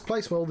tourist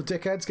place where all the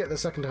dickheads get their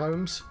second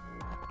homes.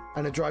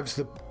 And it drives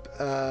the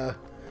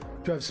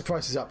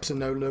prices up so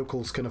no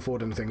locals can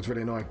afford anything. It's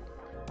really annoying.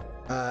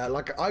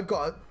 Like, I've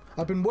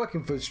been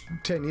working for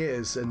 10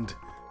 years, and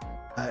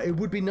it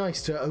would be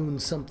nice to own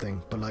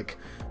something, but like,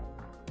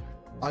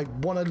 I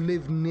want to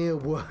live near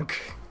work.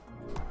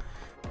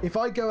 If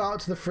I go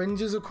out to the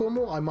fringes of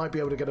Cornwall, I might be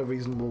able to get a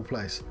reasonable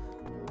place.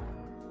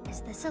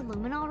 Is this a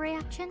luminol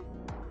reaction?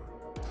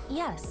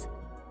 Yes.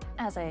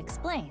 As I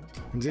explained,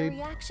 Indeed. The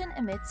reaction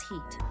emits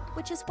heat,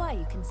 which is why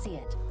you can see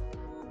it.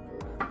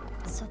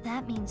 So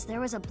that means there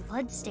was a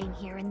blood stain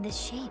here in this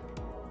shape.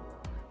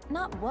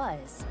 Not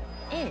was,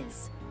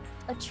 is.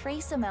 A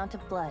trace amount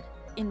of blood,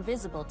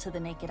 invisible to the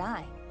naked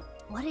eye.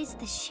 What is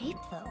the shape,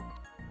 though?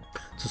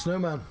 It's a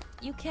snowman.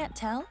 You can't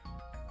tell?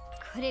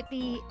 Could it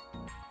be...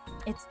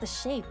 It's the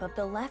shape of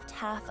the left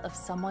half of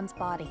someone's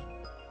body.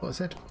 What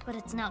is it? But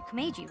it's not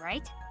Kameji,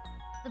 right?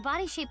 The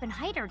body shape and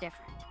height are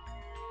different.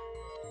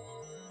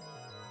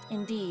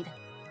 Indeed.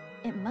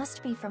 It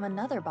must be from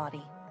another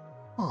body.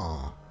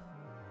 Aww.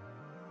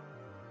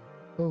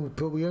 Oh,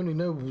 but we only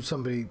know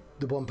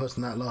the one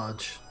person that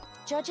large.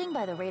 Judging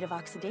by the rate of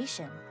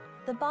oxidation,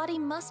 the body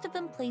must have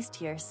been placed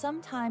here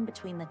sometime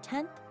between the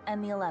 10th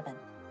and the 11th.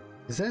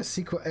 Is there a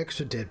secret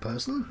extra dead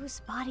person?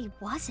 Whose body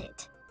was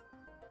it?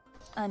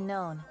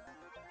 Unknown.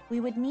 We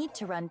would need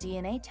to run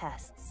DNA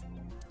tests.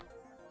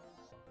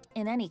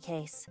 In any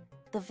case,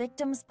 the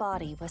victim's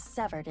body was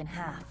severed in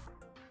half.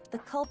 The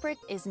culprit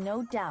is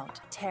no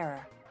doubt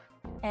terror,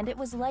 and it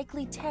was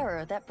likely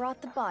terror that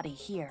brought the body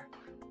here.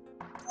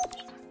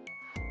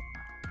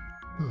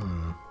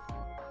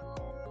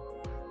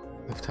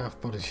 Left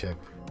half body shape.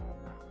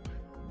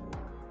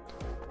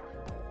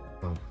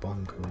 Well,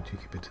 bongo, would you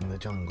keep it in the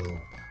jungle?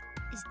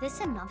 Is this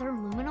another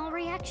luminol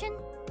reaction?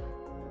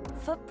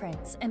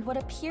 Footprints and what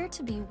appear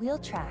to be wheel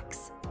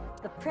tracks.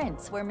 The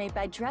prints were made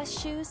by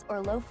dress shoes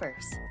or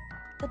loafers.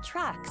 The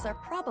tracks are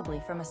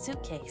probably from a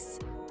suitcase.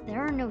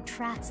 There are no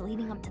tracks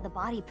leading up to the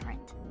body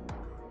print.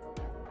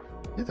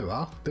 Yeah, there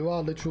are. There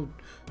are literal...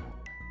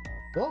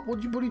 What? What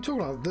are you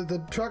talking about?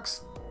 The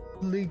tracks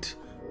lead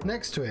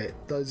next to it,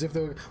 as if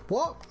they were...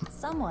 What?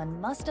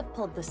 Someone must have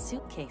pulled the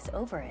suitcase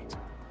over it.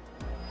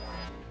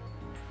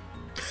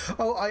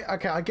 Oh,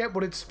 okay, I get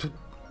what it's...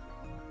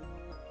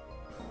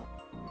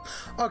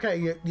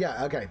 Okay,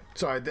 yeah, okay.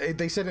 Sorry,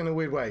 they said it in a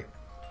weird way.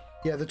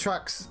 Yeah, the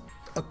tracks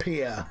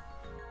appear.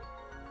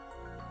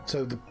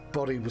 So the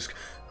body was...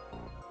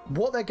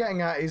 What they're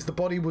getting at is the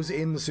body was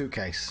in the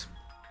suitcase.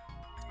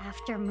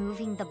 After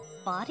moving the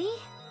body?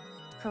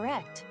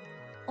 Correct.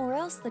 Or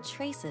else the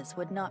traces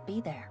would not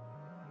be there.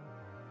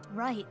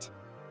 Right.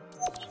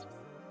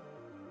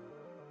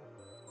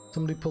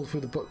 Somebody pulled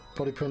through the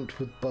body print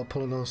by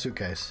pulling on a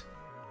suitcase.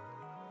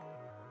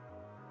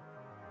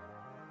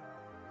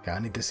 Okay, I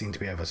need this scene to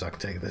be over so I can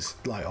take this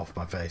light off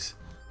my face.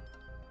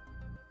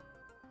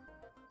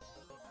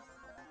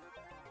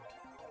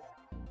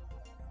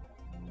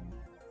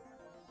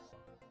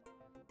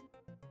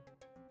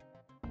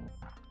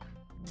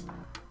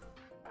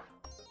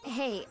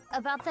 Hey,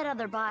 about that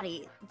other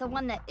body, the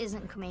one that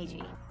isn't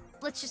Kumeiji.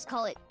 Let's just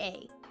call it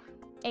A.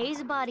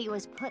 A's body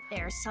was put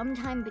there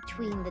sometime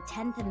between the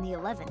 10th and the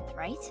 11th,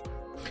 right?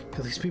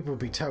 God, these people would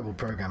be terrible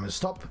programmers.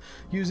 Stop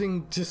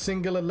using just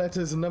singular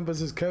letters and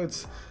numbers as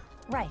codes.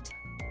 Right.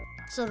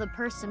 So the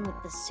person with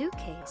the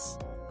suitcase.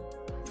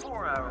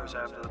 4 hours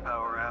after the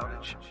power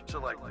outage, so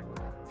like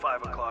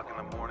 5 o'clock in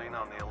the morning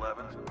on the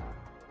 11th,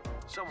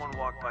 someone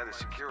walked by the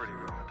security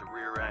room at the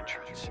rear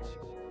entrance.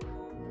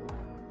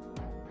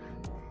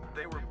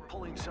 They were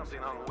pulling something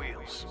on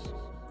wheels.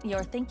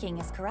 Your thinking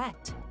is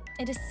correct.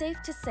 It is safe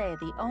to say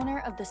the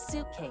owner of the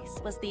suitcase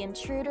was the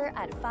intruder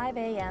at 5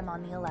 a.m.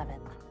 on the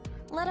 11th.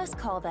 Let us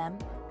call them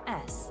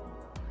S.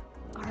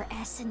 Are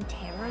S and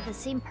Terror the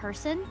same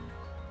person?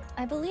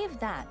 I believe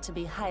that to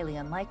be highly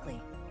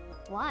unlikely.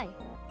 Why?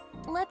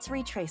 Let's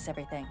retrace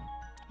everything.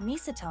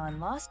 Misaton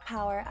lost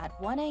power at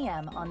 1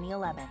 a.m. on the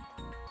 11th.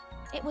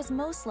 It was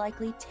most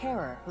likely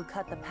Terror who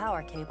cut the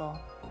power cable.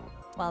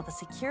 While the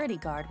security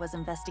guard was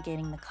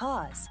investigating the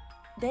cause,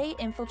 they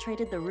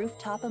infiltrated the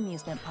rooftop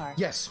amusement park.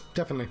 Yes,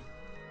 definitely.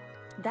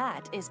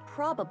 That is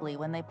probably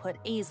when they put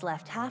A's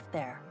left half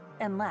there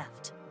and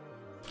left.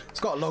 It's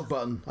got a log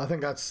button. I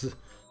think that's...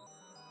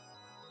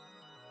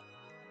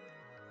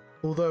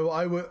 Although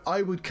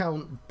I would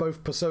count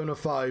both Persona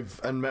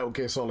 5 and Metal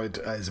Gear Solid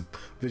as a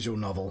visual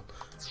novel.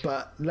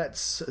 But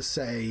let's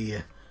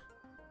say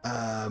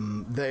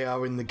they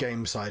are in the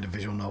game side of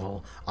visual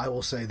novel. I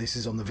will say this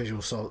is on the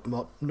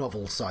visual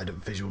novel side of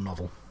visual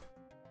novel.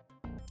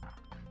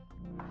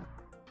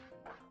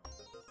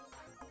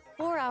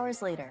 4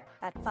 hours later,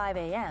 at 5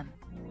 a.m.,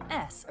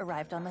 S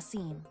arrived on the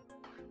scene.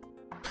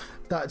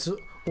 That's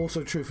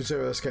also true for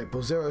Zero Escape,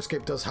 but Zero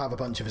Escape does have a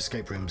bunch of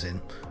escape rooms in,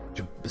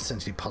 which are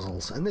essentially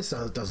puzzles, and this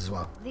does as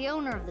well. The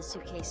owner of the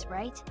suitcase,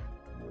 right?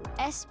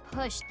 S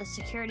pushed the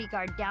security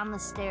guard down the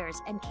stairs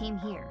and came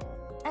here.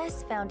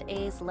 S found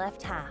A's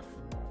left half.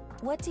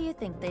 What do you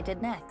think they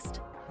did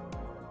next?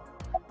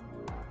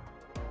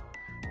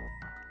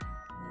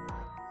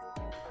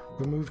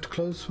 Removed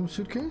clothes from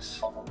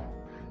suitcase?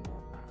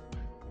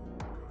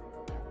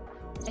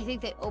 I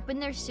think they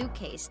opened their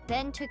suitcase,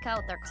 then took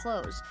out their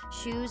clothes,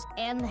 shoes,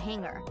 and the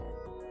hanger.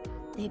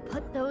 They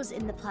put those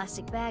in the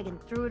plastic bag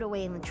and threw it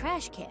away in the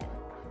trash can.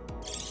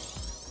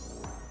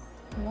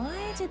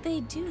 Why did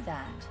they do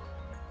that?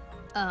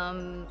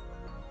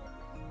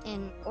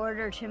 In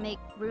order to make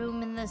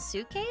room in the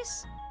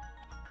suitcase?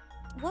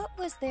 What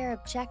was their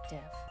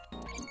objective?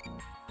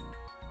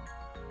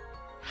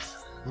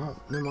 Oh,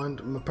 never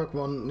mind. My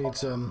Pokemon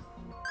needs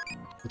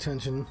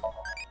attention.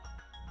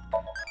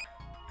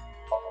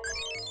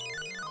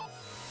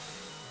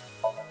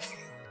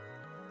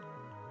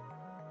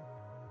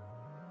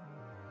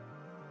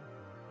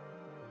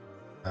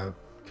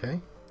 Okay.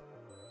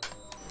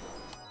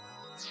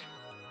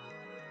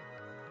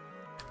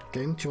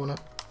 Game, do you wanna?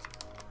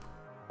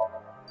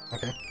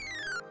 Okay.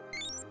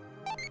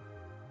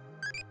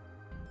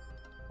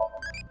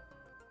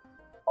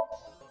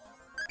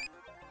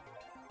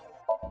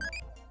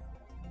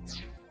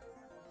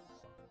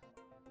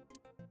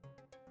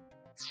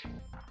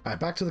 Alright,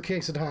 back to the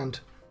case at hand.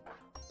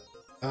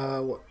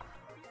 What?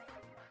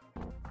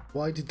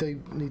 Why did they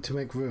need to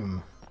make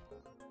room?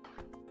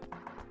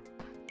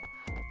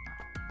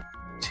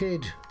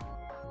 Tid.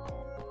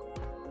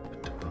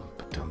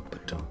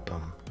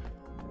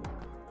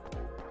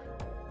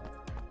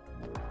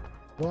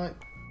 What?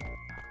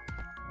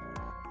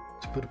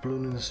 To put a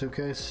balloon in the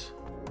suitcase?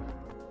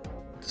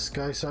 The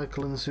sky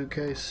cycle in the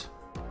suitcase?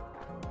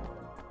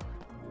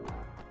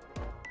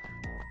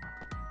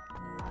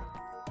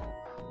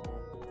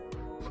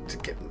 To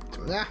get...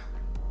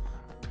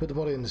 To put the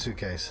body in the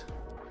suitcase.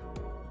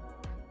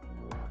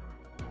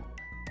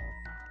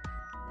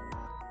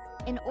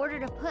 In order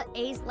to put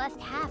A's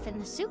left half in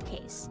the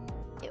suitcase.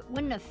 It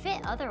wouldn't have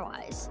fit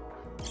otherwise.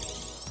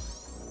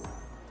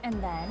 And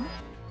then?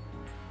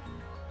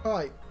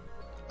 Alright.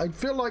 I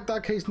feel like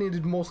that case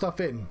needed more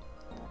stuff in.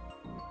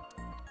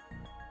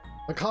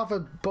 Like half a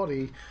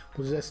body.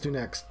 What does this do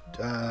next?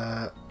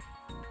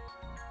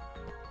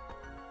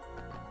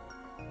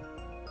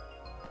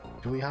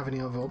 Do we have any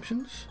other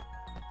options?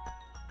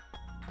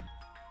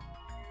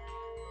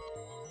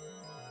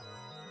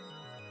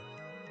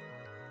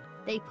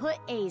 They put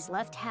A's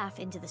left half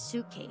into the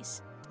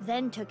suitcase,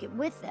 then took it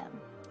with them.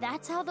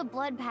 That's how the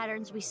blood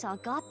patterns we saw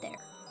got there.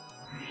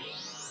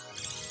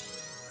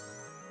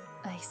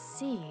 I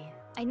see.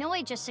 I know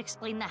I just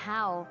explained the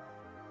how,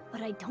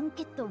 but I don't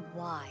get the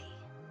why.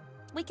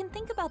 We can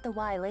think about the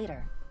why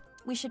later.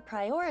 We should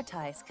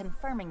prioritize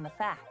confirming the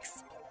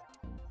facts.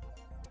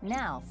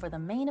 Now for the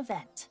main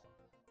event.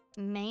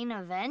 Main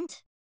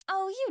event?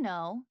 Oh, you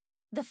know,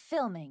 the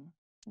filming.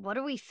 What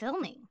are we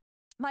filming?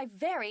 My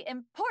very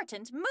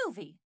important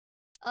movie!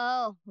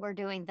 Oh, we're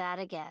doing that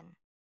again.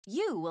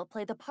 You will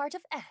play the part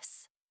of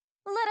S.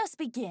 Let us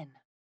begin.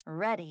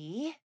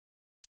 Ready?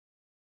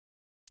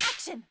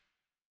 Action!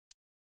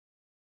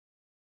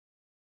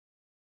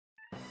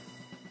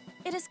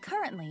 It is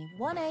currently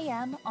 1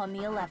 a.m. on the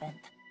 11th.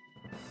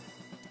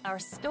 Our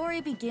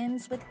story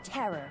begins with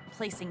Terror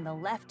placing the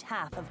left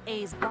half of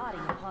A's body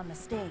upon the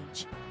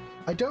stage.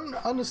 I don't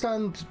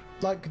understand,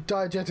 like,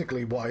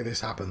 diegetically why this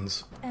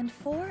happens. And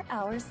 4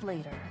 hours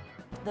later,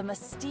 the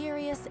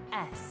mysterious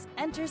S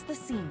enters the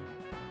scene,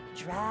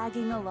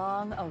 dragging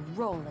along a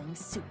rolling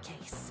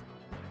suitcase.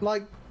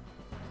 Like,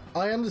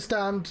 I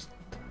understand.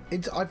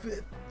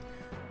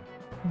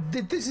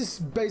 This is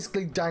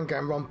basically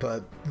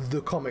Danganronpa,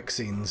 the comic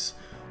scenes,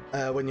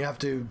 when you have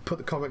to put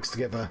the comics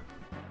together.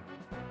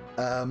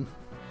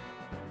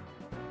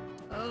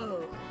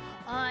 Oh,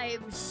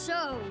 I'm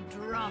so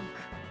drunk.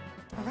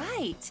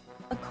 Right.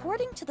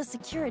 According to the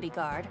security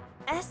guard,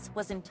 S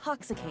was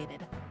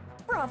intoxicated.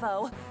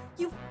 Bravo!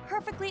 You've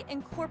perfectly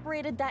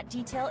incorporated that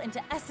detail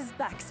into S's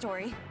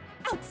backstory.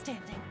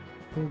 Outstanding.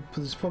 Well,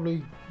 there's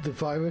probably the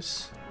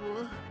virus.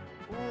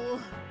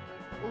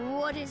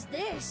 What is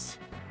this?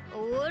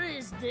 What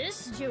is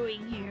this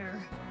doing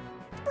here?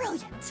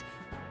 Brilliant!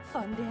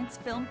 Fundance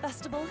Film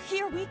Festival,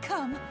 here we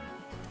come!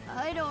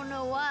 I don't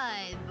know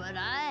why, but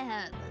I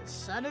had the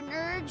sudden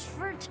urge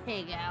for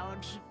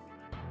takeout.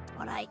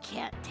 But I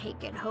can't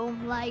take it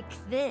home like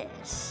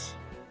this.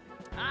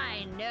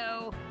 I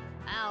know.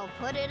 I'll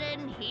put it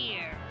in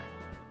here.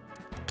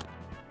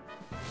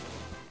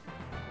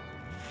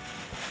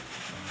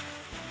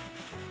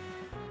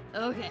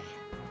 Okay,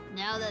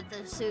 now that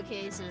the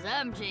suitcase is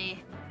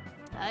empty,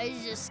 I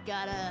just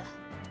gotta...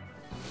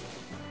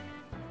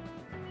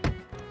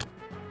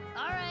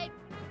 Alright,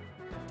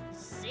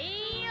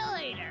 see you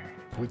later.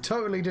 We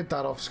totally did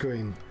that off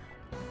screen.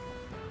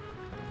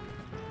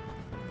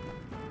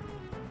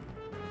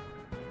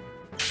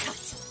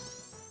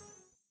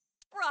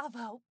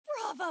 Bravo,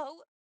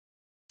 bravo!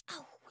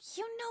 Oh,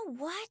 you know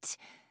what?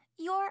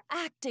 Your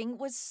acting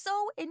was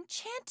so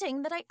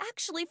enchanting that I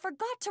actually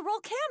forgot to roll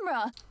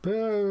camera.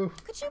 Boo.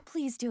 Could you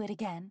please do it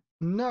again?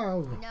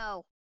 No.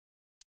 No.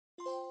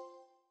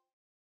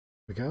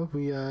 There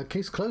we go.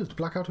 Case closed.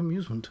 Blackout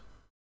amusement.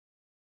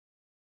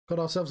 Got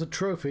ourselves a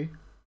trophy.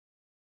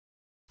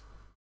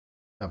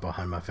 That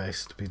behind my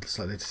face to be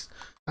slightly.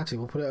 Actually,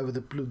 we'll put it over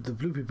the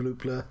bloopy bloop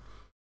blur.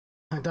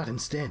 Like that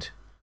instead.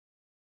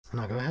 And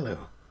I go, hello.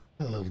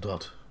 Hello, little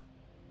dot.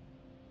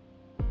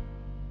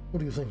 What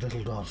do you think,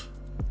 little dot?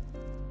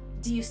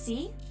 Do you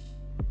see?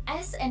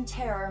 S and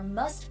Terror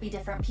must be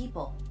different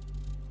people.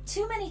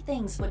 Too many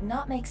things would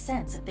not make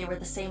sense if they were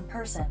the same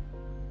person.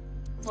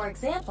 For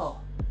example,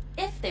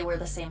 if they were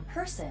the same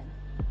person,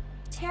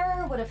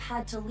 Terror would have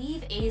had to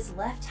leave A's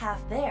left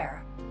half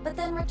there, but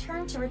then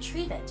return to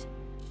retrieve it.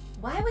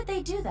 Why would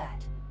they do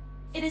that?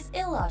 It is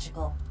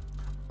illogical.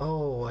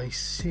 Oh, I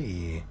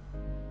see.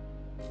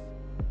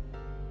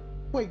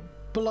 Wait,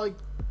 but like...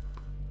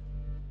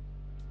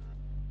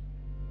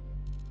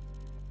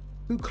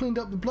 Who cleaned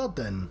up the blood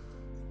then?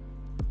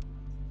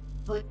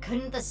 But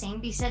couldn't the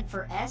same be said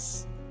for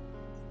S?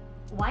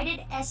 Why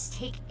did S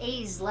take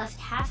A's left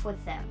half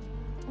with them?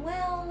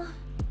 Well...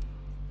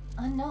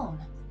 unknown.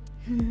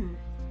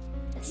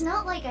 It's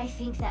not like I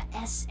think that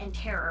S and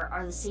Terror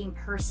are the same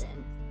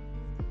person.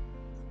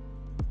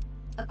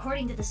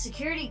 According to the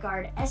security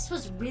guard, S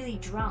was really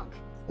drunk.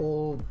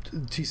 Or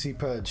TC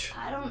Purge.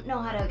 I don't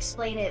know how to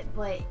explain it,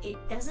 but it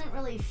doesn't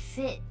really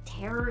fit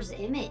Terror's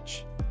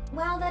image.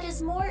 While that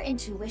is more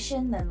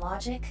intuition than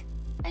logic,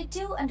 I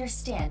do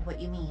understand what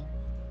you mean.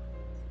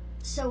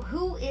 So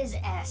who is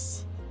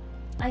S?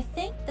 I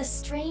think the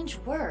strange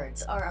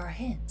words are our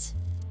hint.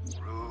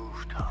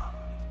 Rooftop.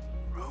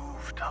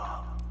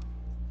 Rooftop.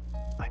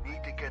 I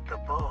need to get the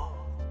bow.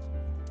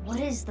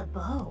 What is the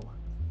bow?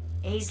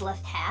 A's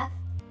left half?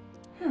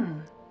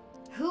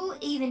 Who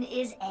even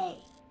is A?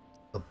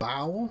 The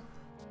bow?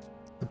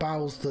 The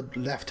bow's the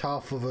left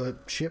half of a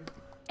ship?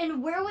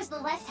 And where was the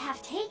left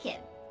half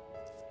taken?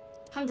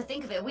 Come to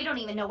think of it, we don't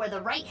even know where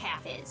the right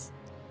half is.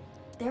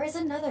 There is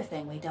another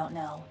thing we don't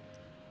know.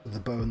 The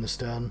bow in the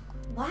stern.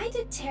 Why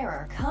did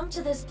Terror come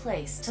to this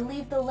place to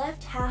leave the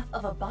left half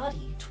of a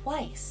body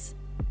twice?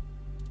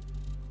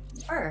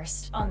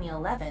 First, on the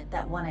 11th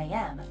at 1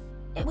 a.m.,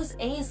 it was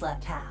A's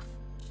left half.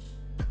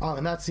 Oh,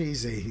 and that's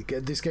easy.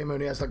 This game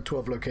only has like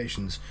 12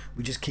 locations.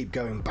 We just keep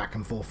going back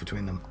and forth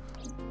between them.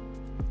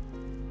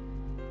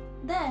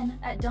 Then,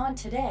 at dawn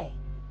today,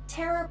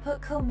 Terror put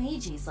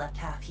Komeiji's left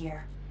half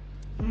here.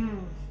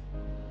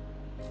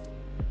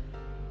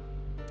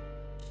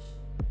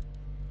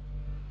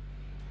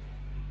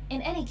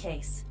 In any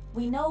case,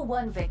 we know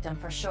one victim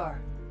for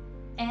sure.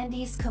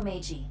 Andy's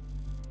Komeiji.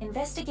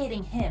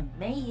 Investigating him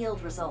may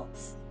yield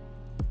results.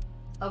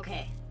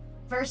 Okay,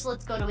 first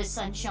let's go to his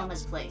son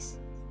Shoma's place.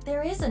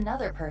 There is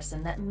another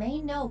person that may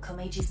know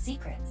Komeiji's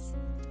secrets.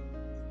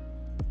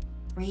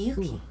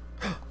 Ryuki.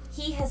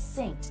 He has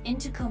synced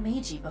into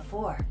Komeiji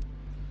before.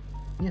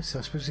 Yes,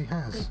 I suppose he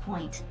has. Good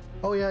point.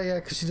 Oh yeah,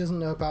 because she doesn't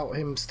know about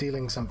him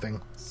stealing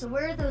something. So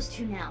where are those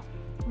two now?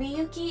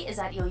 Ryuki is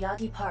at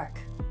Yoyagi Park.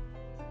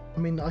 I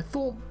mean, I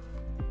thought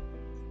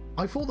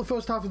I thought the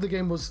first half of the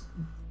game was...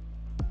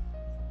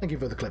 Thank you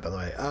for the clip, by the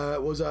way.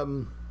 Was,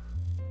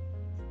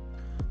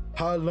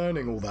 her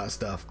learning all that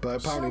stuff,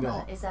 but apparently Shoma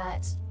not. is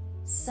at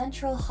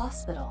Central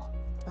Hospital.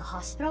 The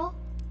hospital?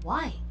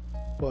 Why?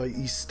 Well,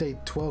 he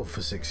stayed 12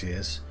 for 6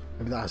 years.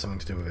 Maybe that has something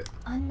to do with it.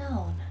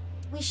 Unknown.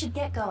 We should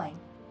get going.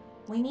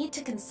 We need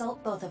to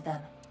consult both of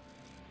them.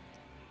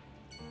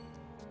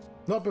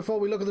 Not before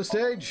we look at the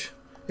stage.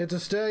 It's a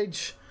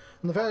stage.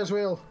 And the Ferris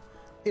wheel.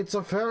 It's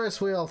a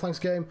Ferris wheel. Thanks,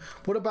 game.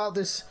 What about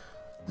this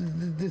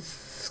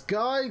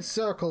sky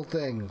circle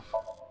thing?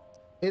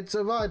 It's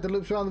a ride that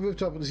loops around the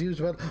rooftop and is used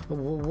about...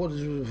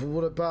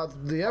 What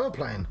about the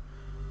aeroplane?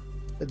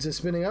 It's a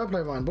spinning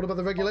aeroplane line. What about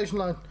the regulation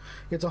line?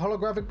 It's a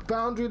holographic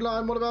boundary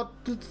line. What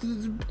about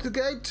the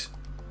gate?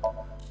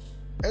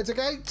 It's a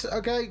gate.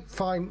 Okay,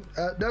 fine.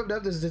 No,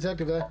 there's a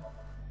detective there.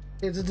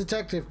 It's a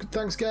detective.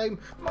 Thanks, game.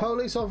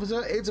 Police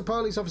officer. It's a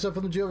police officer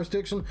from the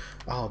jurisdiction.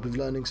 Oh, we're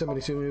learning so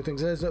many new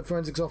things. There's a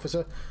forensics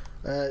officer.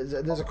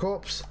 There's a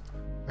corpse.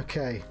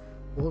 Okay.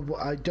 Well,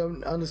 I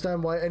don't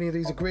understand why any of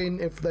these are green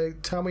if they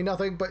tell me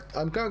nothing, but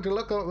I'm going to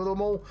look at them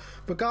all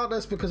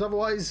regardless, because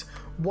otherwise,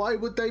 why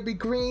would they be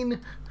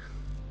green?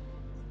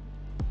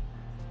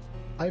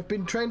 I've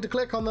been trained to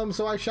click on them,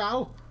 so I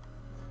shall.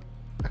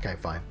 Okay,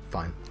 fine.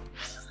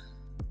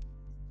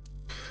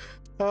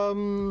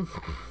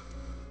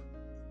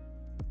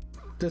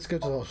 Let's go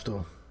to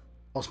the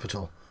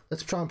hospital.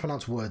 Let's try and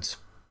pronounce words.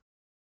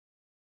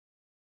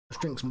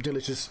 Let's drink some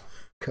delicious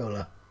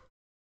cola.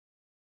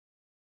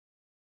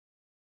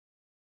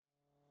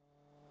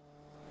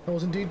 That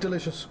was indeed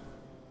delicious.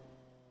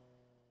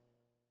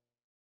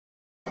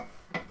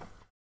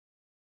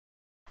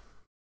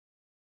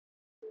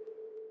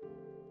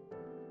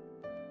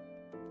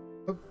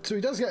 Oh, so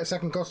he does get a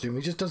second costume,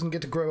 he just doesn't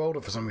get to grow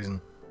older for some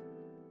reason.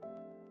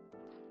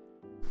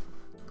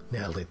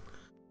 Nailed it.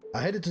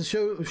 I headed to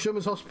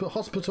Shoma's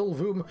hospital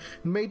room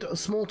and made a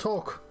small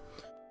talk.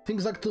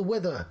 Things like the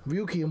weather,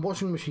 Ryuki and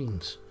washing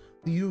machines.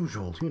 The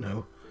usual, you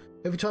know.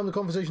 Every time the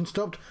conversation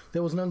stopped,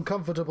 there was an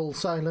uncomfortable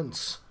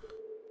silence.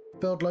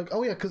 Felt like,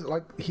 oh yeah, because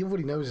like he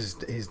already knows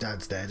his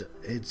dad's dead.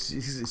 It's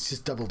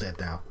just double dead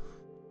now.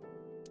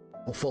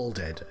 Or full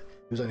dead.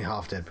 He was only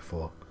half dead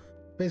before.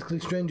 Basically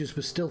strangers,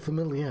 but still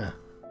familiar.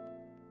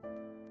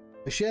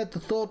 I shared the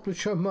thought with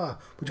Shoma,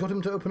 which got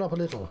him to open up a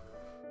little.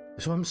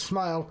 I saw him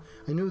smile.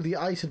 I knew the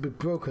ice had been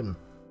broken.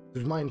 It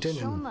was my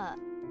intention. Shoma,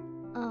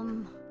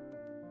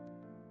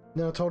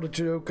 Then I told a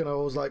joke and I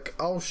was like,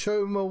 I'll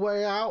show him a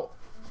way out.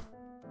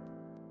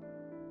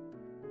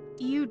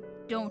 You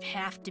don't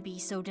have to be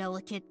so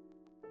delicate.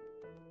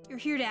 You're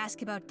here to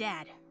ask about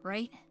Dad,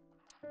 right?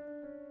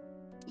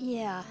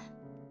 Yeah.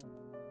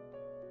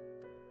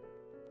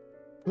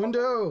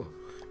 Window!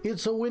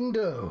 It's a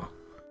window!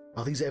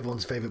 Oh, these are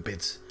everyone's favourite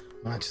bits.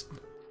 When I just...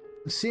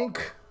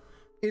 Sink!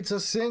 It's a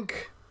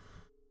sink!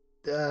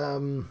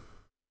 Gonna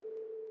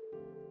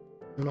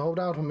hold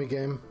out on me,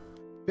 game.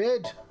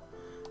 Bed!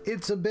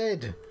 It's a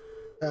bed!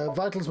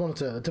 Vitals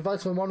monitor. A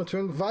device for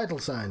monitoring vital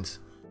signs.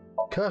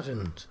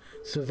 Curtains.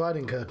 It's a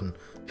dividing curtain.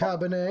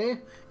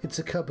 Cabinet. It's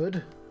a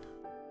cupboard.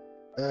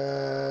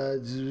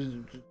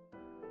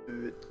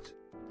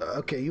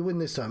 Okay, you win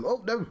this time.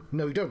 Oh,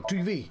 no, you don't.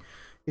 TV.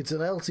 It's an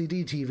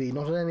LCD TV,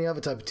 not any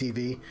other type of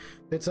TV.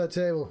 Bedside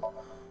table.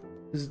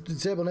 There's a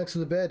table next to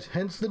the bed,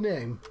 hence the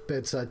name,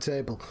 bedside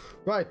table.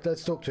 Right,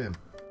 let's talk to him.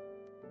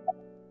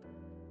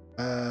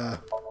 Dad.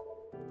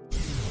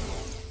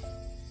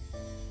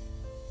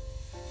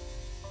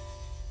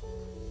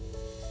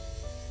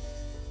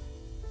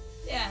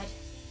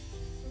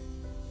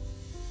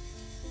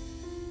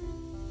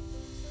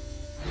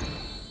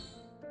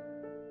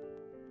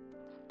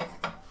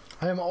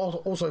 I am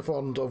also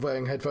fond of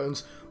wearing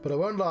headphones, but I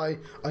won't lie,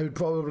 I would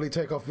probably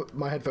take off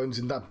my headphones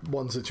in that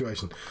one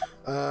situation.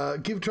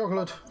 Give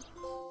chocolate.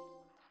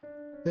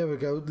 There we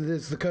go.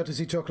 There's the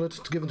courtesy chocolate.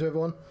 It's given to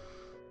everyone.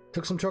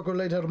 Took some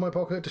chocolate out of my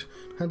pocket,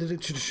 handed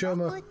it to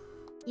Shoma. Chocolate?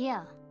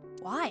 Yeah.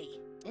 Why?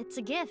 It's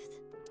a gift.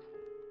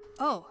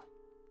 Oh,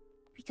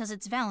 because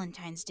it's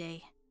Valentine's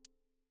Day.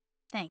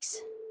 Thanks.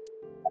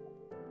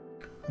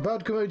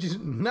 About Komoji's...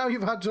 Now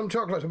you've had some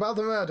chocolate about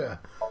the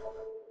murder.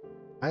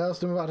 I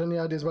asked him about any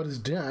ideas about his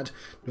dad.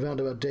 We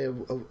found about a day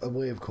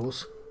away, of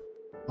course.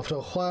 After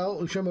a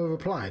while, Shoma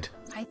replied.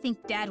 I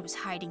think Dad was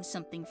hiding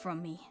something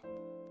from me.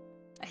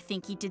 I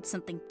think he did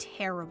something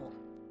terrible.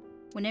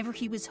 Whenever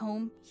he was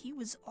home, he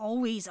was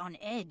always on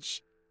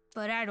edge.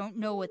 But I don't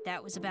know what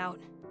that was about.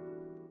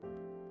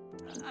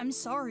 I'm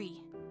sorry.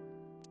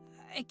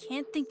 I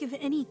can't think of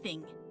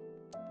anything.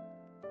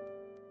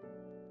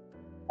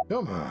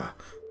 Shoma,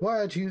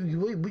 why are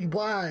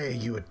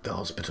you at the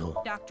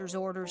hospital? Doctor's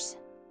orders.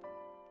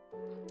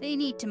 They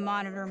need to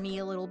monitor me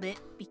a little bit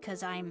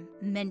because I'm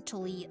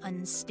mentally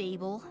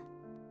unstable.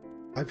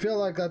 I feel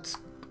like that's...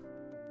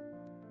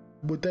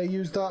 Would they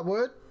use that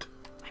word?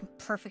 I'm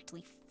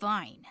perfectly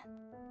fine.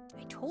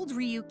 I told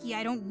Ryuki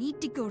I don't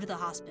need to go to the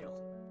hospital.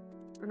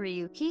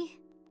 Ryuki?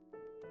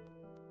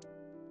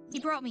 He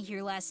brought me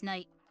here last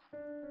night,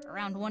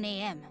 around 1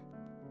 a.m.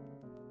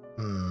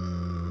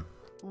 Hmm.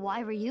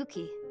 Why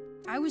Ryuki?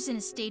 I was in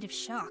a state of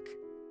shock.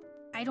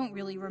 I don't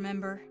really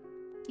remember.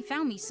 He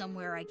found me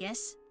somewhere, I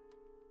guess.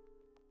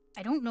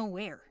 I don't know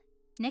where.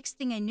 Next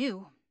thing I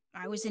knew,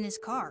 I was in his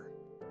car.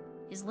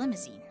 His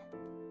limousine.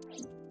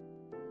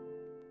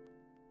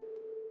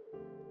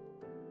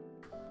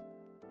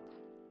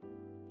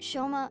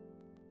 Shoma,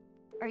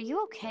 are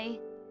you okay?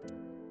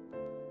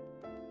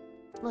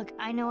 Look,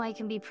 I know I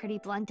can be pretty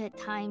blunt at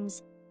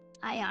times.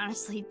 I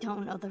honestly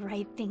don't know the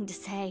right thing to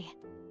say.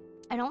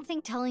 I don't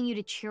think telling you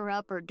to cheer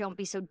up or don't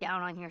be so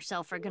down on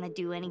yourself are gonna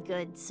do any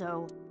good,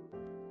 so...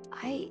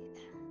 I...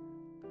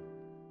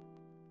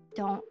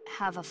 don't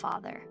have a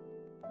father.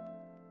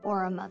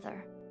 Or a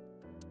mother.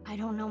 I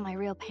don't know my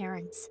real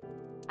parents.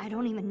 I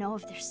don't even know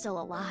if they're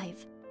still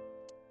alive.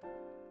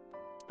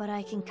 But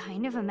I can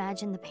kind of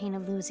imagine the pain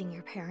of losing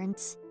your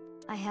parents.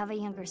 I have a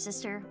younger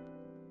sister.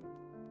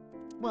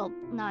 Well,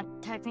 not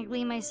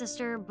technically my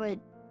sister, but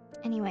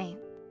anyway,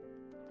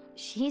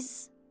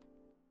 she's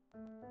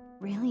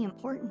really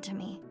important to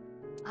me.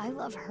 I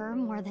love her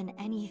more than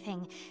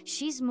anything.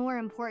 She's more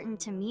important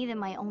to me than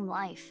my own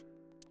life.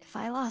 If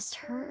I lost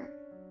her,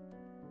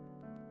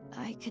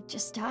 I could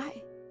just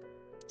die.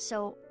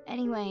 So,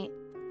 anyway,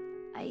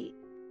 I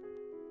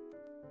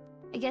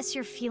guess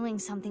you're feeling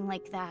something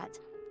like that.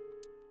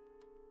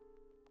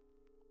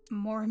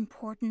 More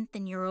important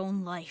than your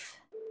own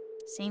life.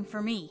 Same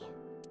for me.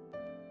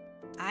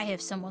 I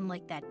have someone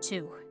like that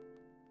too.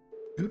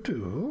 You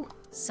do?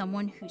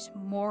 Someone who's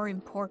more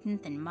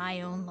important than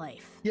my own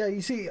life. Yeah,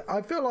 you see,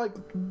 I feel like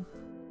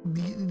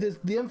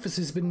the emphasis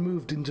has been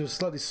moved into a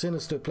slightly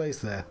sinister place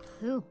there.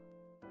 Who?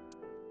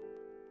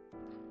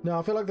 No,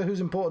 I feel like the who's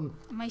important.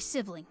 My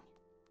sibling.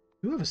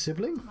 You have a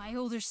sibling? My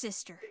older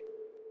sister.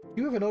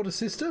 You have an older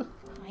sister?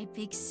 My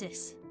big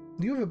sis.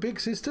 You have a big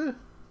sister?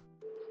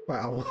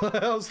 Wow,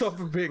 I'll stop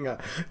repeating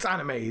that. It's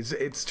anime.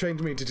 It's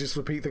trained me to just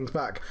repeat things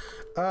back.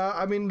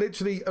 I mean,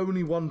 literally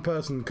only one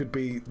person could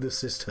be the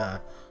sister.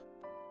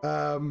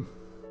 And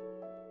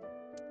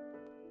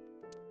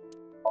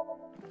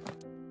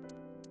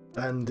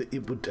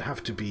it would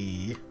have to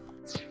be...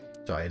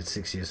 Sorry, it's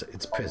 6 years.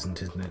 It's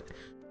present, isn't it?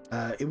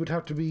 It would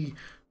have to be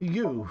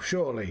you,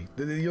 surely.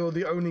 You're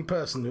the only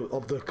person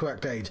of the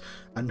correct age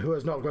and who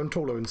has not grown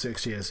taller in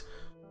 6 years.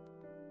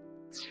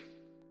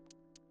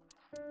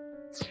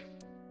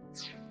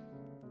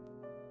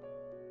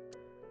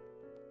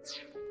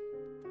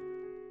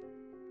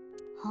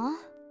 Huh?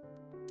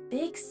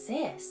 Big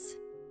sis.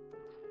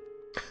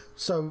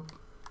 So,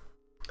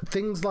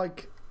 things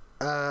like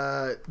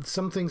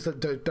some things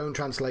that don't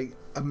translate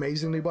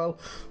amazingly well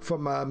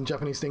from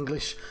Japanese to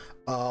English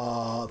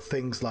are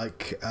things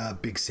like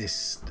big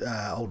sis,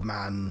 old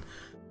man,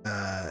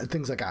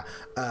 things like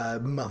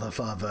that, mother,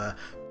 father,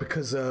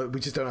 because we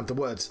just don't have the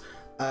words.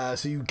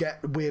 So you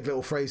get weird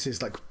little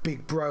phrases like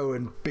big bro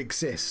and big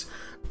sis.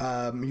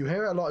 You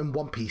hear it a lot in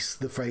One Piece,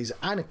 the phrase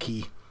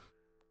anarchy.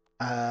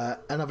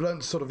 And I've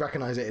learned to sort of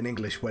recognize it in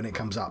English when it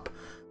comes up.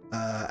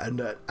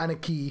 And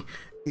anarchy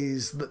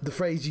is the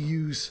phrase you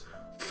use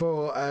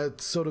for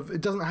sort of,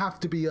 it doesn't have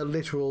to be a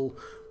literal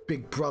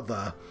big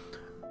brother,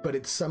 but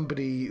it's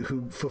somebody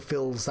who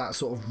fulfills that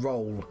sort of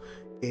role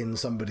in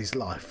somebody's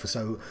life.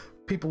 So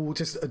people will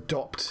just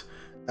adopt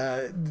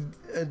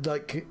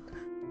like...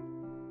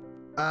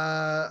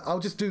 I'll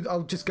just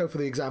go for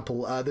the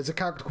example. There's a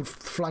character called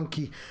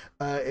Flanky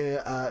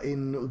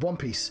in One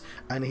Piece,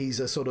 and he's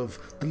a sort of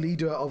the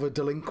leader of a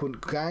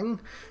delinquent gang.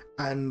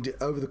 And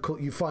over the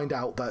you find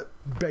out that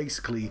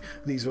basically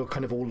these were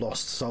kind of all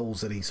lost souls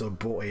that he sort of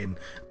brought in.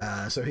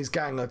 So his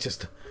gang are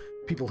just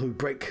people who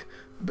break.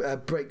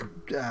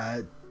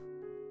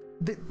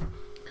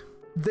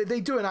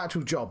 They do an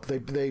actual job.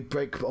 They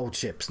break old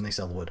ships and they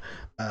sell the wood.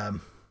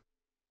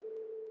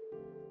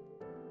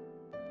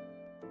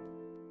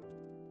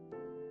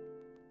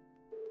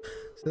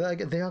 So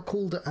they are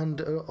called an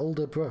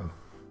older bro.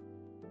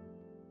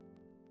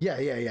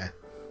 Yeah.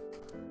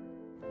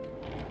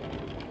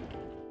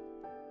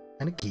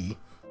 And a key.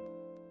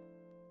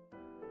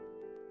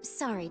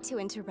 Sorry to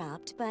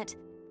interrupt, but...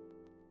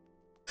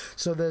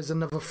 So there's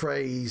another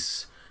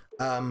phrase,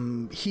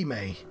 hime,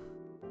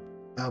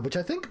 which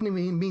I think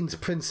means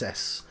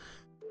princess.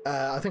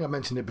 I think I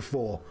mentioned it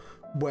before,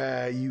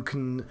 where you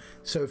can...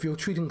 So if you're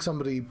treating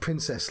somebody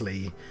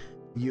princessly,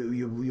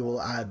 you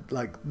will add,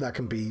 like, that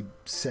can be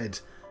said...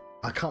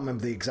 I can't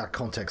remember the exact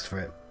context for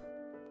it.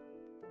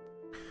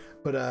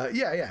 But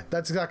yeah,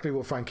 that's exactly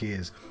what Frankie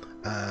is.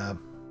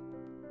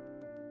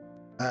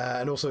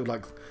 And also,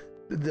 like,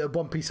 the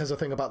One Piece has a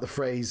thing about the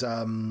phrase,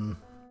 I've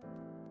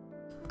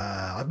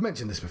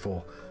mentioned this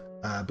before,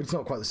 but it's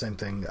not quite the same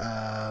thing.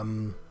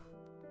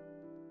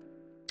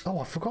 Oh,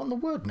 I've forgotten the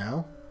word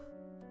now.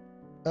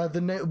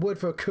 The word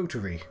for a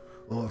coterie,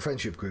 or a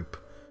friendship group.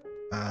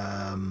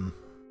 I've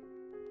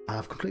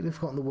completely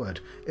forgotten the word.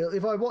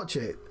 If I watch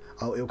it,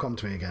 it'll come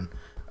to me again.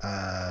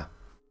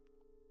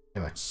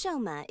 Anyway.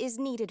 Shoma is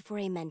needed for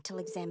a mental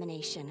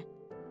examination.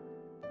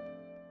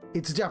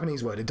 It's a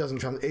Japanese word. It doesn't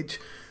translate.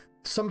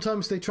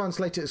 Sometimes they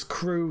translate it as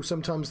crew.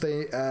 Sometimes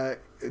they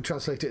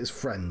translate it as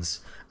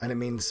friends, and it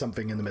means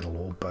something in the middle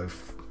or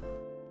both.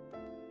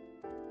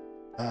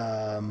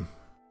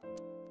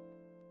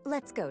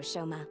 Let's go,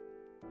 Shoma.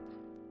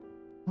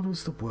 What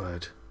was the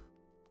word?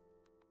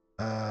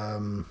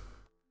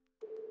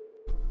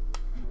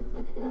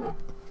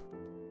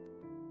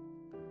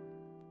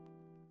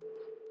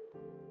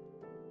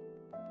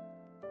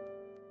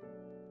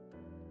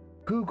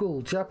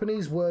 Google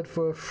Japanese word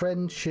for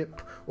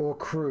friendship or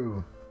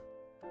crew.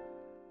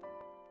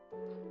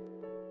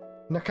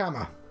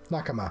 Nakama.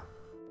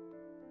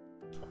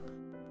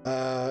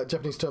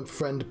 Japanese term for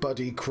friend,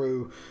 buddy,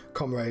 crew,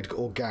 comrade,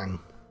 or gang.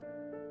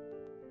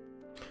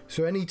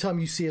 So anytime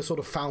you see a sort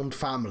of found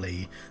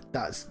family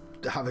that's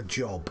have a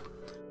job,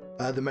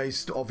 the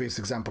most obvious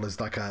example is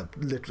like a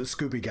little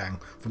Scooby Gang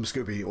from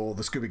Scooby, or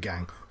the Scooby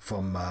Gang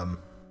from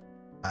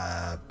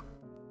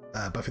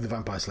Buffy the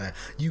Vampire Slayer.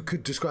 You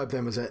could describe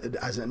them as a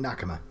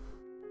nakama.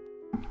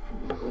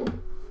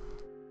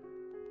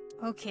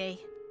 Okay.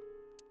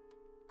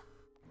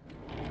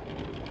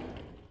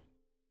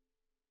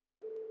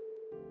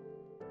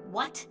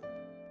 What?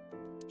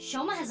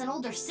 Shoma has an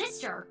older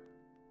sister?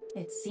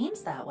 It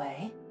seems that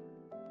way.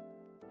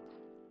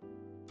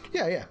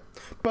 Yeah.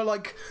 But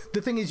like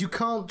the thing is, you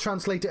can't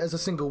translate it as a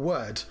single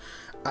word,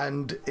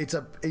 and it's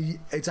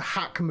a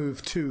hack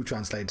move to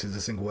translate it as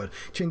a single word.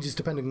 Changes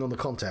depending on the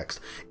context.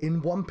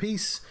 In One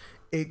Piece,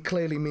 it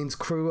clearly means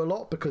crew a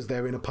lot because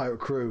they're in a pirate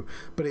crew,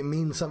 but it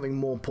means something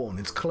more important.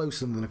 It's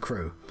closer than a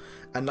crew,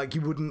 and like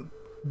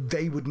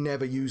they would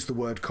never use the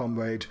word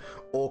comrade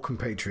or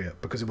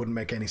compatriot because it wouldn't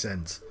make any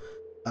sense.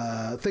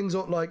 Things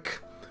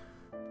like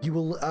you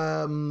will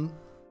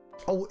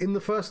in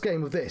the first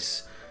game of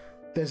this,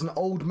 there's an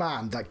old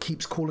man that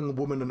keeps calling a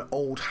woman an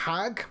old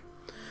hag,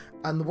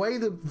 and the way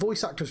the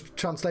voice actors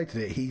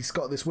translated it, he's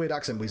got this weird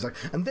accent where he's like,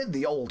 and then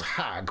the old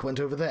hag went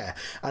over there,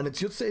 and it's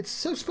so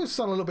supposed to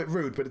sound a little bit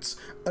rude, but it's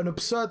an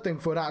absurd thing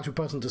for an actual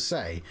person to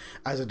say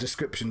as a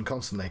description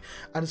constantly,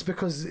 and it's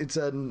because it's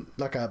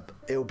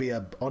it'll be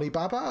a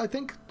Onibaba, I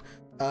think,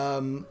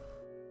 and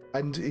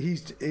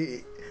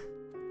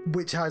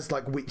which has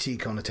like witchy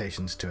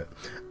connotations to it,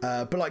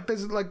 but like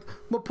there's like,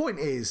 my point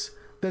is,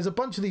 there's a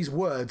bunch of these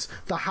words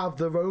that have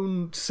their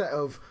own set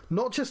of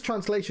not just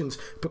translations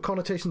but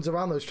connotations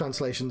around those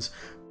translations,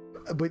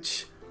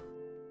 which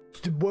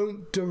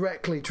won't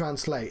directly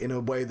translate in a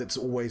way that's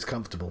always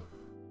comfortable.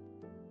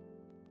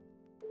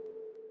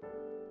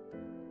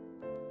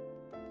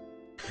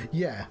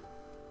 Yeah,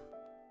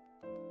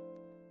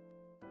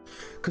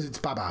 because it's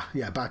Baba,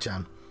 yeah,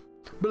 Bachan.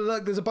 But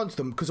like, there's a bunch of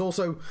them, because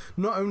also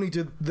not only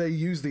do they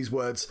use these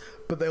words,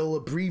 but they'll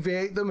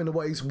abbreviate them in the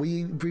ways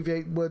we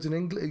abbreviate words in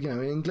English.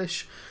 In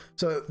English,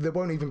 so there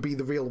won't even be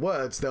the real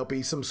words. There'll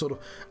be some sort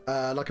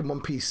of like in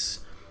One Piece.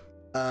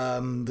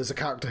 There's a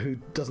character who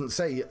doesn't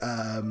say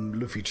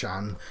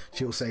Luffy-chan.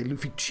 She'll say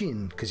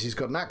Luffy-chin because she's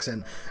got an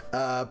accent,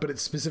 but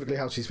it's specifically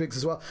how she speaks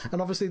as well.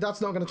 And obviously,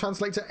 that's not going to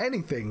translate to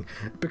anything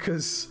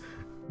because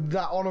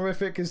that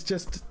honorific is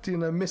just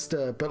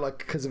Mister, but like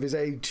because of his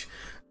age.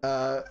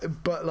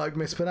 But like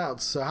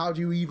mispronounced. So how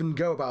do you even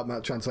go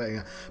about translating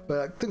it?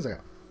 But things like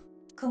that.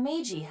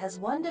 Komeiji has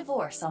one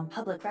divorce on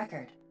public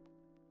record.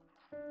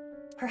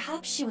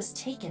 Perhaps she was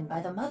taken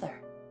by the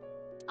mother.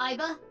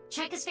 Aiba,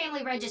 check his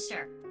family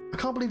register. I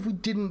can't believe we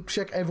didn't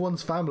check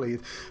everyone's family.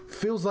 It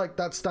feels like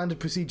that's standard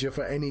procedure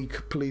for any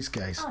police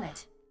case. On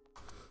it.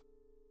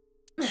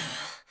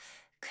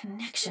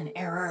 Connection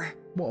error.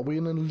 What, are we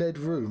in a lead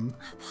room?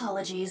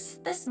 Apologies,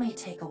 this may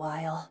take a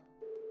while.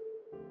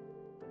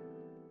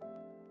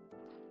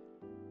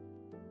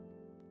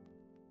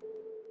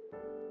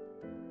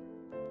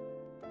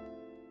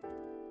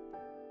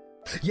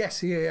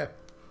 Yes, yeah.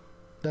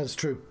 That's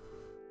true.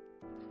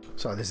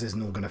 Sorry, this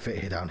isn't all going to fit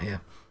here down here.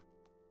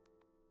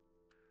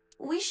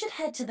 We should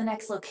head to the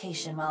next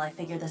location while I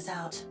figure this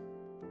out.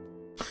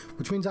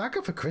 Which means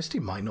Agatha Christie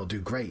might not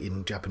do great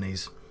in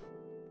Japanese.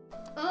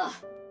 Ugh,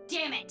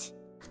 damn it.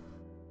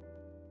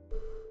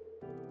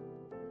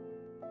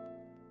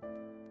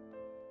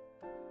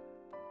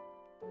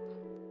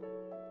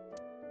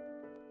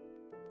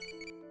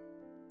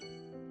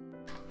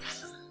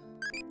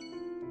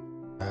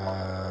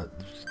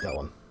 That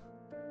one.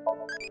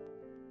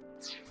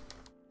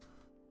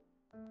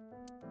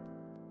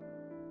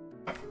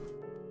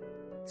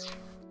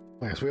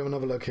 Yes, we have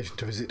another location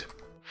to visit.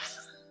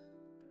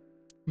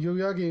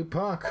 Yoyagi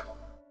Park.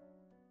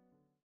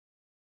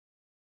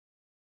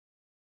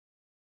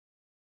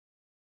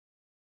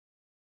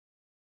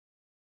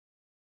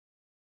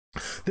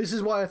 This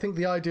is why I think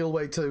the ideal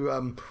way to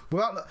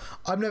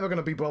I'm never going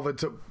to be bothered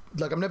to,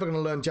 like, I'm never going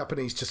to learn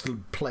Japanese just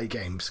to play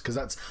games because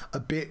that's a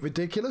bit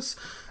ridiculous.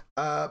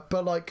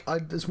 But like,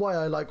 that's why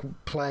I like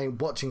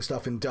watching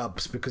stuff in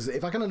dubs, because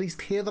if I can at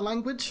least hear the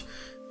language,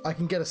 I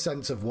can get a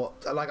sense of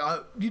what, like,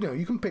 you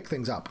can pick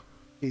things up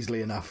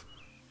easily enough.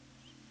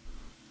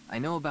 I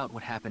know about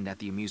what happened at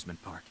the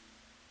amusement park.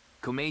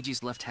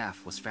 Komeiji's left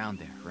half was found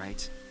there,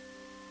 right?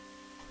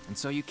 And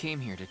so you came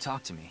here to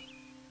talk to me.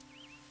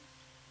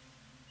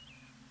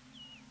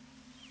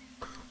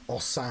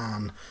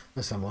 Osan,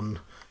 that's that one.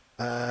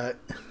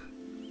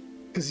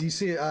 Because you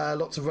see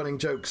lots of running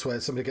jokes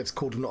where somebody gets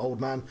called an old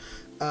man.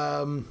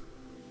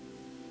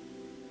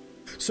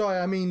 Sorry,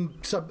 I mean,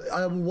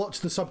 I will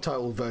watch the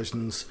subtitle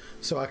versions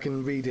so I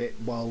can read it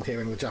while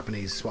hearing the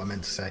Japanese, is what I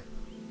meant to say.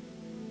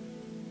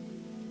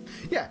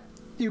 Yeah,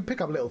 you pick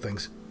up little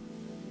things.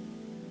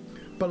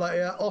 But like,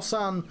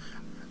 Osan,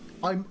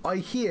 I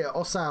hear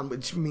Osan,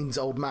 which means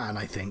old man,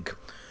 I think.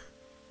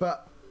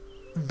 But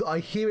I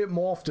hear it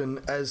more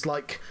often as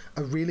like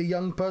a really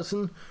young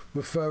person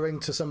referring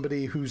to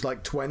somebody who's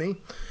like 20,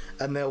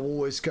 and they'll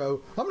always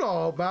go, I'm not an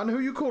old man, who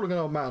are you calling an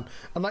old man?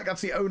 And like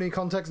that's the only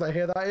context I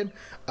hear that in,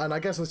 and I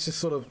guess that's just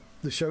sort of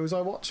the shows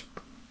I watch.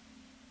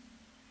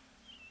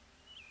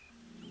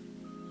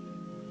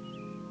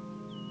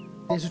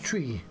 There's a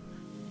tree.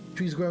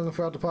 Trees growing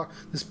throughout the park.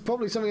 There's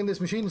probably something in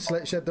this machine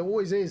shed. There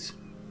always is.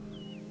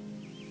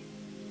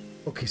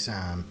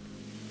 Okay-san.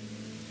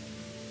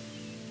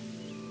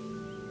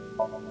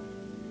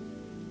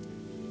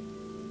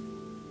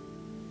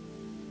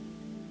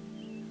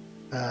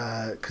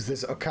 Because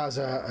there's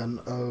Okaza and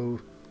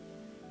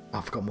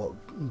I've forgotten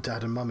what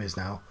Dad and Mum is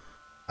now.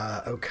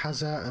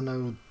 Okaza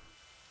and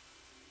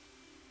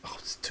oh,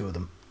 it's two of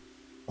them.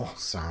 Oh,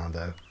 San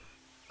though.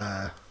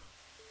 I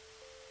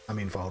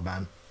mean for old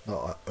man,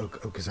 not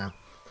Okasan.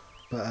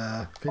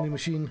 But vending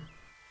machine.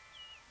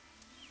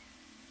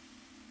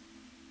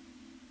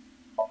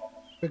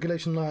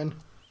 Regulation line.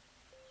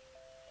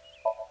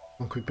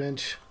 Concrete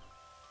bench.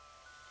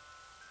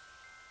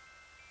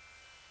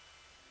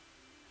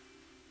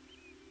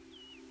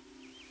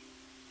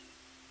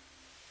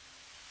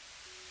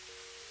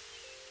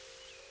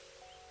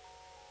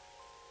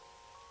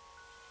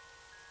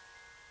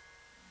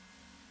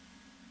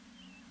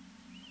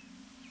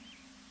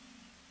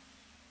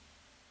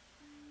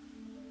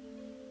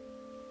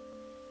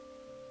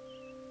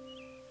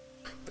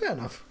 Fair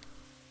enough.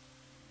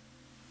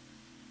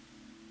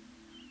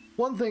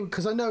 One thing,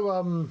 because I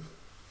know,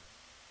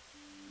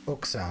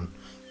 Oksan.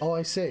 Oh,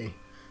 I see.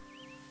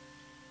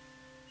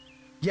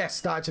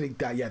 Yes, that actually,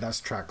 yeah, that's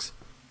tracks.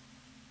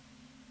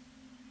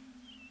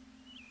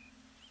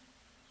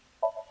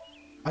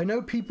 I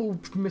know people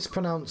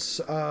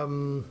mispronounce,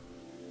 Kojima,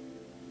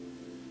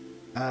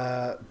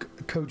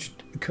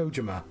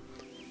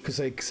 because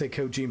they say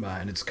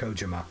Kojima and it's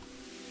Kojima.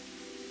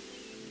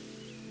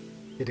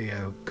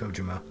 Hideo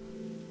Kojima.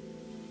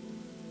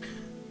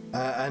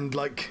 And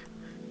like,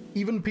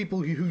 even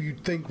people who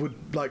you'd think would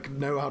like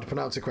know how to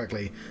pronounce it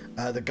correctly,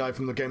 the guy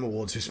from the Game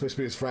Awards who's supposed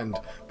to be his friend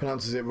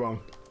pronounces it wrong.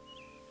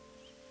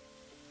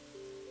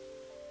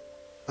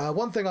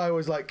 One thing I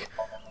always like,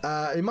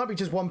 it might be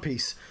just One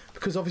Piece,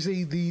 because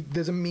obviously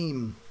there's a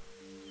meme,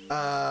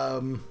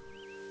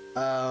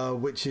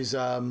 which is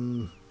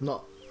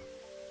not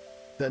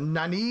the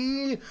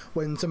nani.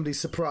 When somebody's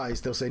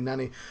surprised, they'll say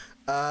nani.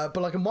 But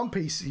like in One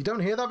Piece, you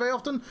don't hear that very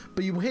often,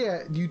 but you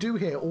do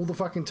hear all the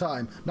fucking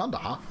time,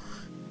 Nanda,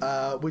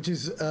 which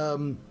is,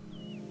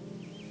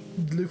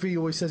 Luffy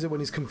always says it when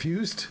he's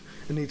confused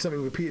and needs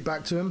something repeated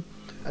back to him,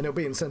 and it'll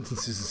be in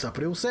sentences and stuff,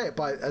 but he'll say it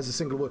as a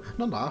single word,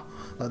 Nanda,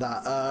 like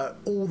that,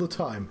 all the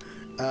time,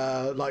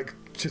 like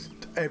just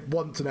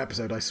once an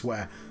episode, I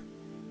swear.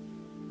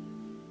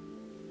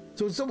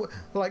 So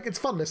like, it's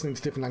fun listening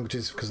to different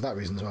languages because of that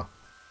reason as well.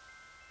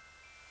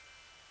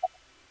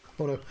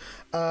 Oh no.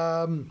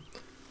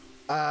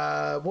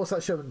 What's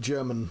that show in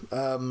German?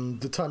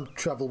 The time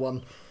travel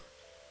one.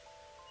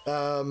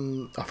 I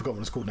forgot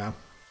what it's called now.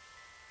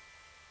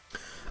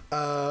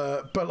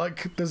 But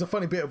like, there's a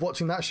funny bit of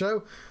watching that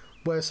show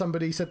where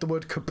somebody said the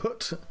word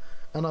kaputt,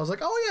 and I was like,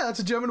 oh yeah, that's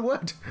a German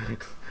word.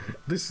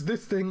 this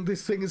thing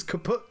is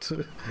kaputt.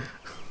 I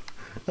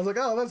was like,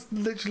 oh, that's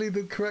literally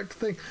the correct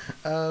thing.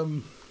 I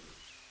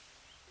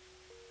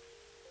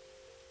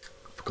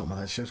forgot what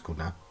that show's called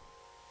now.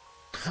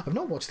 I've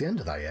not watched the end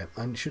of that yet.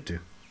 I should do.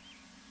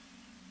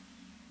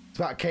 It's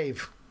about a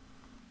cave.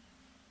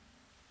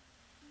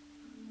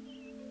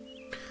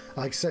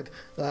 Like I said,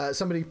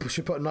 somebody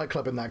should put a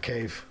nightclub in that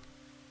cave.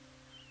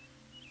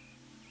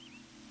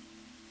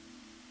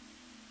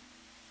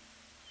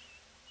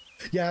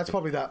 Yeah, that's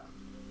probably that.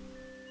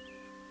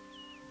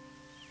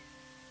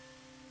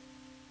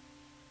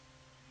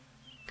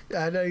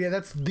 No,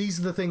 yeah, these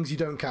are the things you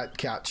don't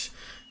catch.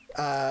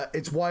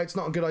 It's why it's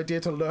not a good idea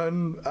to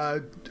learn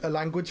a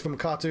language from a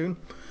cartoon,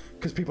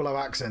 because people have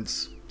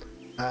accents.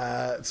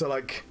 So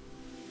like,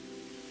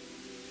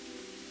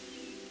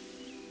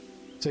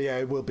 so yeah,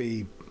 it will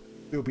be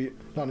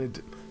not in,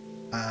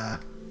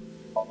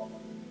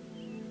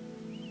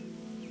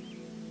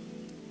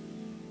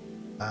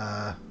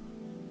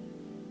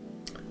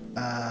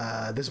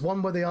 there's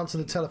one where they answer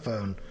the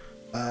telephone.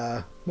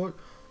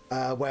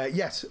 Where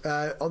yes,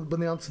 when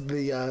they answer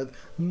the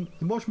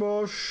mosh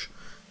mosh.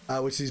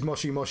 Which is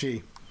Moshi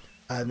Moshi,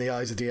 and the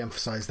eyes are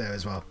de-emphasized there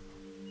as well.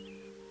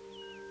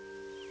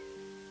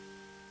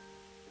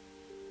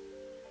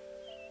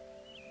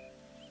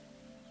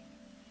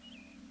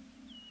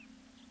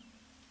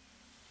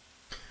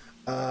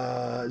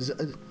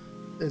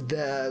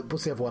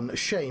 What's the other one?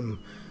 Shame.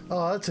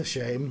 Oh, that's a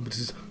shame. Which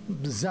is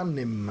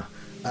Somnium.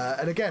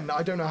 And again,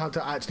 I don't know how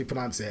to actually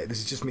pronounce it. This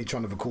is just me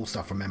trying to recall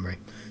stuff from memory.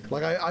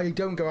 Like, I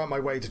don't go out my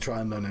way to try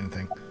and learn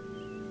anything.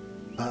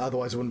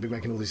 Otherwise I wouldn't be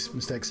making all these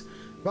mistakes.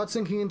 About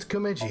sinking into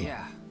Komeiji.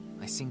 Yeah,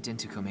 I synced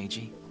into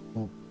Komeiji.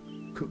 Or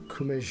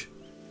Komeiji.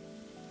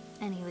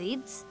 Any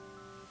leads?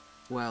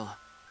 Well,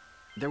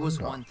 there was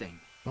one thing.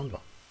 Manga.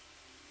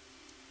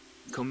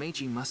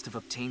 Komeiji must have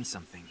obtained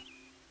something.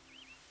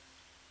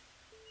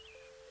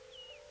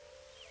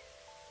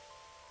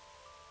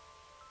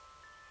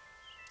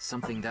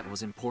 Something that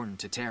was important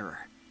to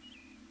Terror.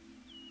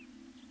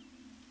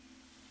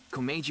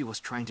 Komeiji was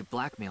trying to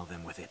blackmail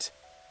them with it.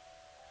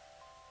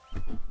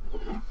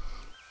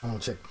 I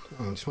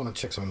just want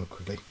to check something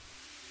quickly.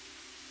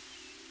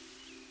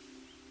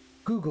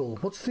 Google,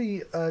 what's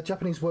the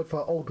Japanese word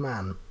for old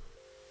man?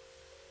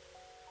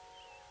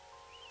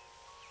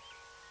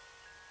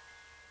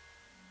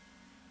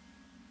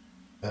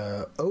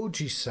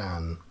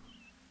 Oji-san.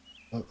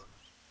 Oh.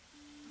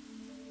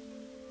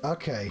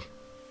 Okay.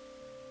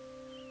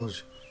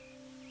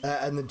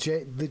 And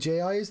the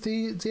JI is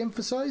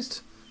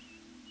de-emphasized?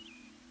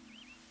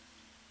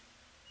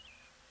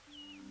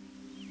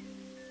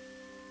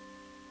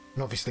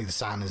 And obviously the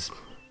san is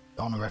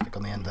honorific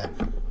on the end there.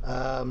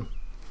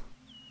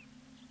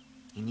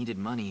 He needed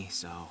money,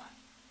 so...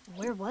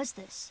 Where was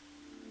this?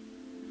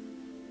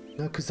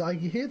 No, because I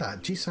hear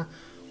that. G-san...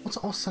 What's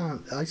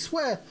Osan? I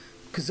swear...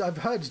 Because I've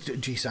heard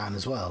G-san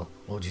as well.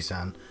 Or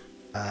G-san.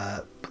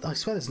 But I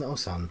swear there's no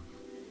Osan.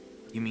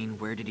 You mean,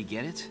 where did he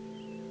get it?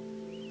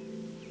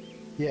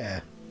 Yeah.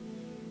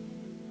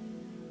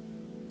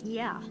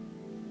 Yeah.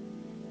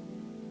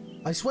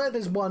 I swear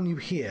there's one you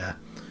hear,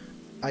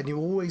 and you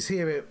always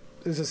hear it,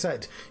 as I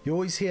said, you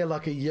always hear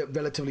like a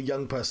relatively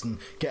young person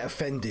get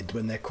offended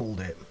when they're called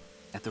it.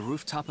 At the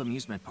rooftop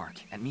amusement park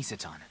at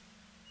Miseton.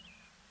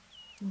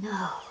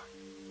 No.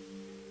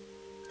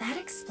 That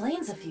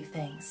explains a few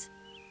things.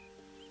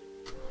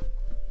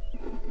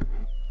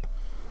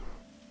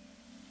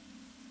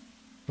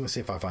 Let me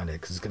see if I find it,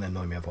 because it's going to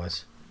annoy me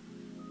otherwise.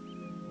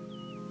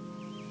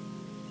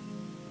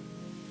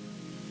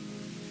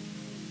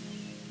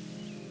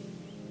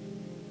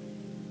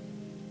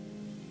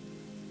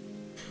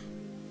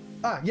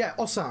 Ah, yeah,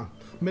 Osan.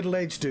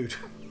 Middle-aged dude.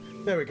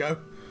 There we go.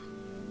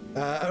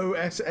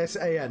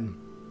 O-S-S-A-N.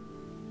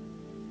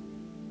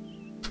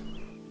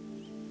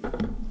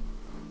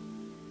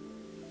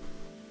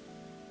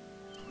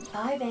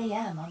 "5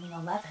 a.m. on the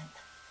 11th.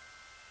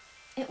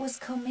 It was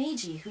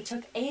Komeiji who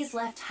took A's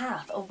left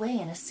half away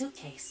in a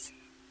suitcase.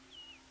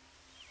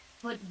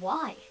 But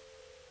why?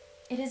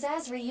 It is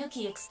as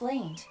Ryuki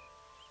explained.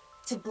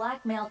 To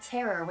blackmail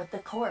Terror with the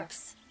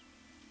corpse.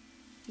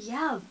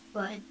 Yeah,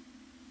 but...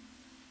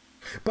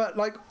 But,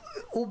 like,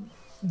 all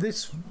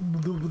this...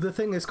 The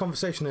thing this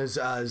conversation has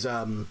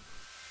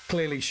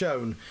clearly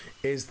shown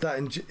is that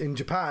in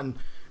Japan,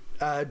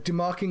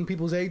 demarking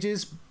people's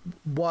ages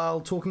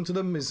while talking to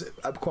them is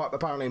quite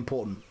apparently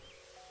important.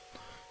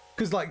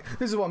 Because, like,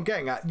 this is what I'm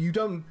getting at. You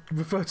don't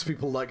refer to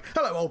people like,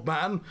 hello, old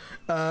man,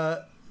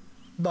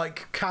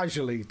 like,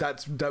 casually.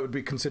 That would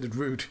be considered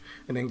rude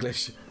in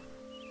English.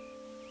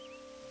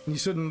 You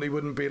certainly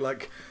wouldn't be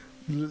like,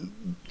 you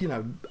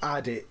know,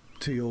 add it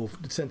to your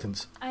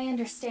sentence. I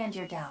understand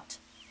your doubt.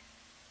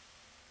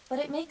 But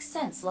it makes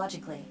sense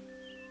logically.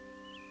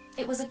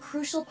 It was a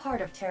crucial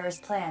part of Terror's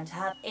plan to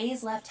have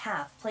A's left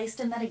half placed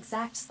in that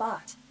exact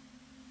spot.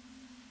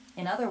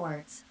 In other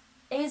words,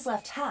 A's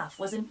left half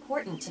was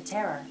important to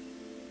Terror.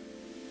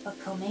 But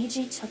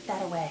Komeiji took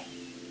that away.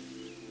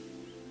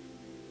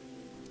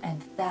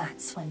 And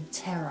that's when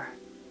Terror...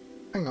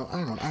 Hang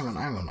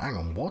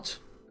on, what?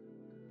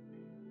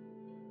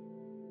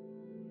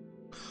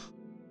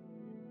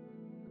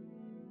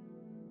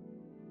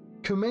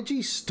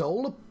 Komeiji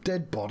stole a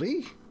dead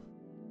body?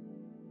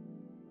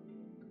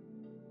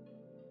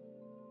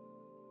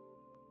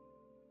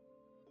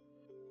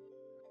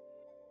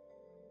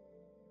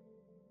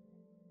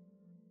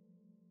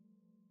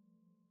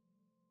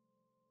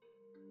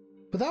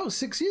 But that was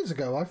 6 years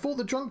ago. I thought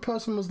the drunk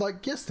person was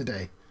like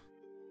yesterday.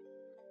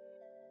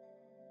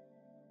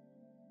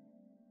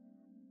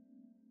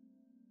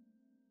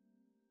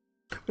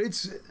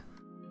 It's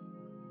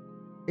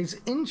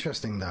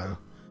interesting though.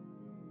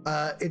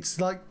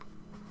 It's like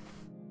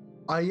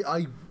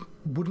I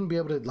wouldn't be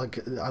able to,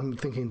 like, I'm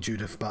thinking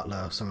Judith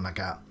Butler or something like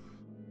that.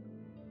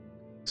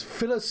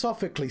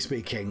 Philosophically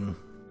speaking,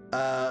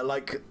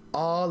 like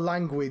our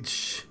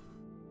language,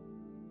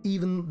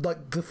 even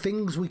like the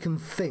things we can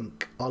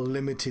think are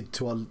limited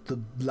to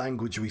the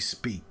language we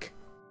speak.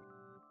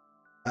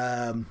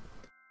 And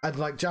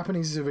like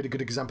Japanese is a really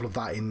good example of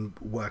that in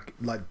work,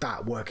 like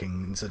that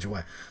working in such a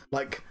way.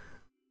 Like,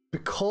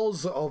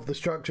 because of the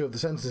structure of the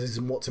sentences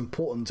and what's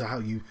important to how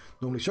you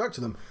normally structure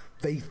them,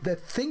 they're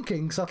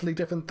thinking subtly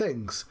different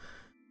things,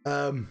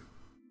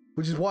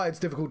 which is why it's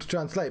difficult to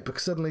translate,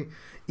 because suddenly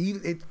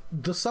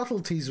the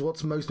subtlety is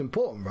what's most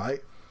important, right?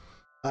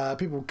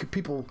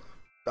 People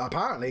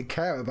apparently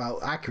care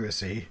about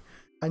accuracy,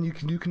 and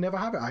you can never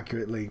have it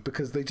accurately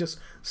because they're just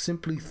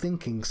simply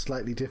thinking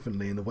slightly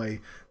differently in the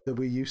way that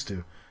we're used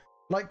to.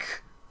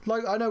 Like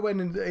I know when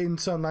in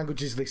some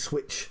languages they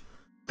switch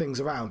things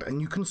around,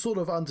 and you can sort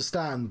of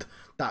understand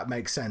that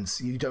makes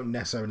sense. You don't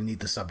necessarily need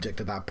the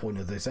subject at that point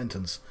of the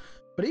sentence,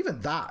 but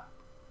even that,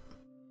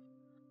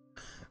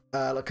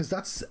 because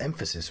that's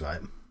emphasis,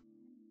 right?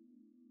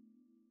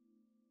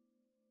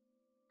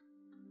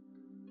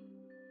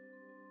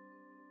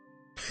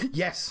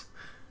 Yes.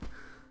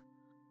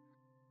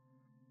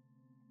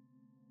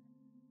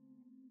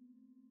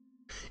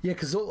 Yeah,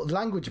 because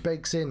language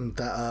bakes in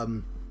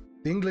that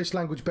the English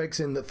language bakes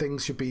in that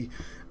things should be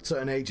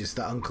certain ages,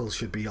 that uncles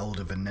should be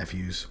older than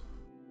nephews.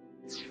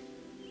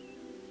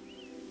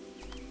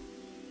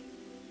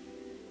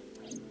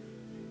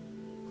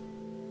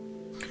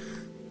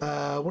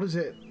 What is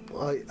it?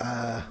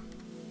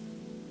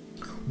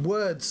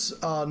 Words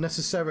are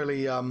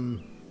necessarily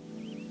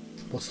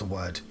what's the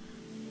word?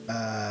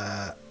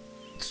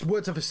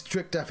 Words have a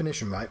strict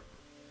definition, right?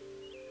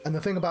 And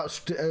the thing about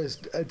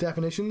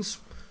definitions,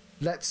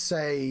 let's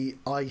say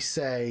I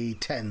say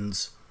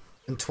 10s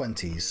and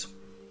 20s.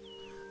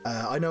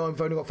 I know I've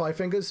only got 5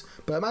 fingers,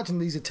 but imagine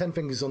these are 10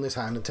 fingers on this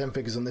hand and 10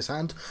 fingers on this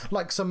hand,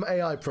 like some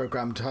AI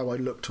programmed how I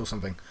looked or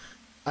something.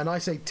 And I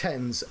say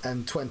 10s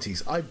and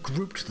 20s. I've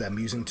grouped them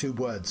using 2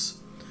 words.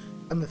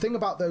 And the thing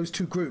about those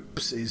 2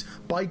 groups is,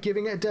 by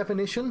giving it a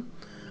definition,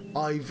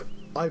 I've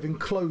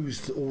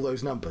enclosed all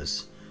those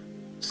numbers.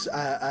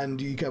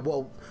 And you go,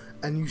 well,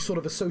 and you sort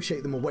of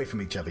associate them away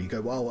from each other. You go,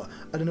 well,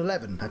 at an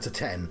 11, that's a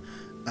 10.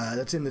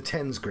 That's in the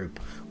 10s group,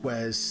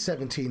 whereas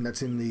 17,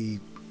 that's in the...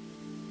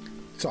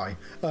 Sorry.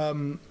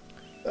 11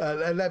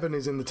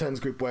 is in the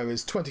 10s group,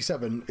 whereas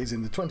 27 is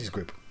in the 20s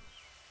group.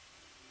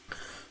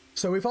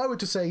 So if I were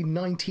to say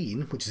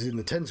 19, which is in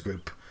the 10s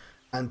group,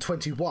 and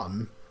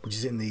 21, which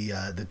is in the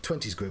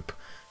 20s group,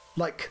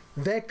 like,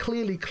 they're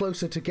clearly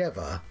closer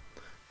together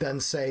than,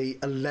 say,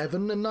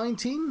 11 and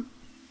 19.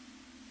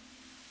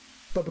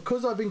 But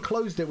because I've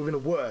enclosed it within a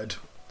word,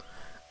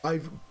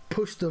 I've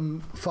pushed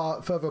them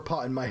further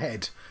apart in my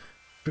head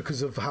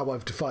because of how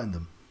I've defined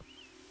them.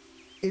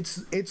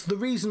 It's the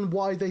reason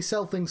why they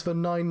sell things for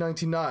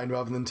 $9.99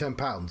 rather than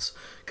 £10.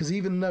 Because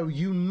even though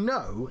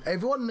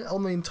everyone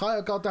on the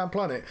entire goddamn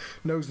planet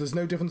knows there's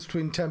no difference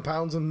between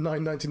 £10 and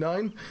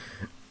 $9.99,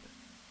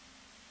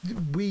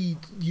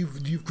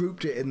 you've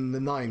grouped it in the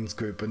 9s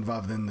group and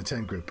rather than the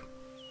 10 group,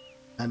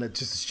 and it's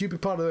just a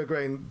stupid part of their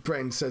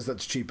brain says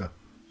that's cheaper.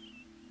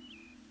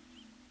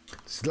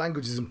 This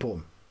language is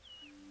important.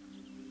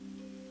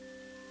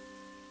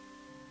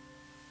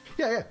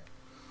 Yeah.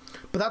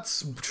 But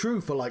that's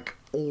true for, like,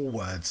 all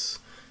words.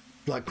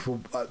 Like, for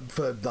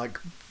like,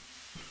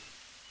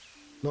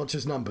 not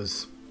just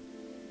numbers.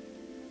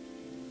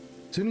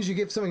 As soon as you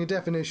give something a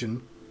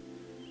definition,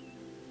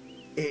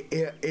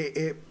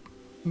 it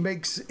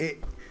makes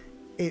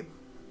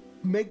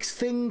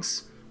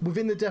things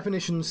within the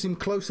definition seem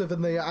closer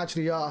than they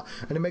actually are,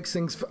 and it makes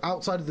things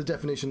outside of the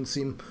definition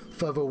seem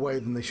further away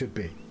than they should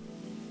be.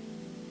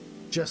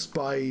 Just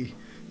by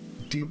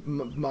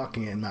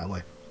marking it in that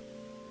way.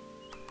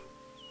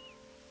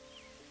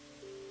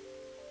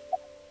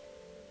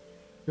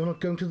 You're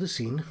not going to the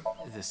scene?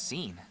 The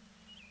scene?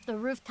 The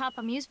rooftop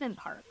amusement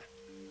park.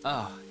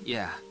 Oh,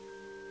 yeah.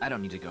 I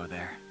don't need to go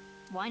there.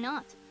 Why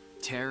not?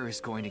 Terror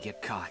is going to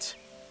get caught.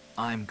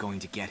 I'm going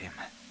to get him.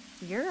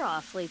 You're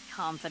awfully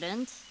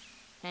confident.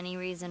 Any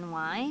reason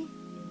why?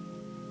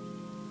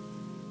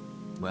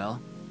 Well,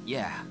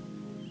 yeah.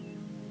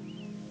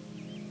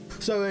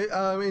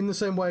 So, in the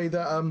same way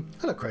that,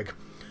 hello Craig,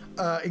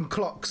 in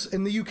clocks,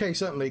 in the UK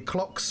certainly,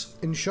 clocks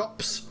in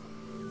shops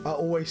are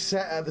always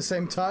set at the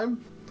same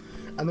time.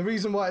 And the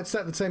reason why it's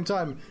set at the same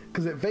time,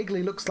 because it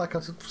vaguely looks like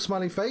a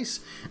smiley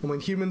face, and when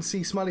humans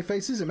see smiley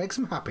faces, it makes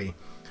them happy.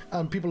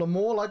 And people are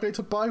more likely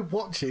to buy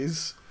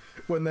watches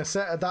when they're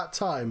set at that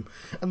time.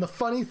 And the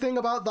funny thing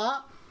about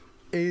that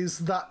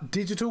is that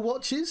digital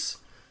watches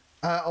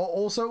are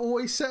also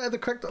always set at the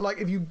correct... Like,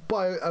 if you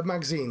buy a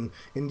magazine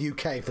in the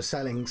UK for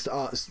selling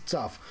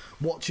stuff,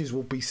 watches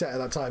will be set at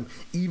that time,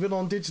 even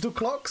on digital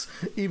clocks,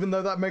 even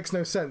though that makes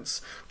no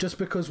sense. Just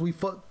because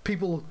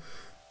people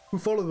who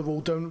follow the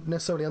rule don't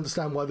necessarily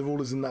understand why the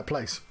rule is in that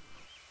place.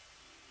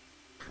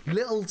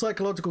 Little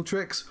psychological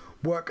tricks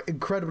work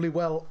incredibly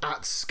well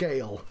at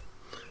scale.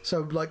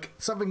 So, like,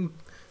 something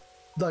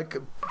like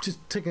just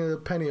taking a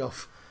penny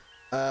off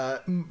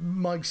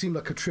might seem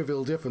like a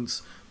trivial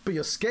difference, but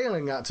you're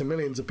scaling that to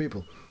millions of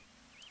people.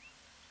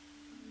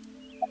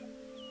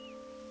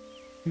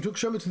 You took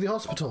Shoma to the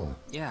hospital.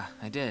 Yeah,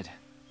 I did.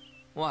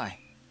 Why?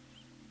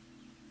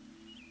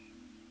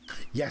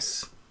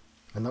 Yes,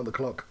 and not the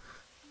clock.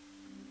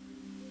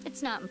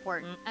 It's not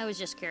important. I was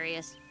just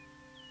curious.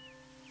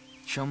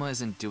 Shoma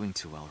isn't doing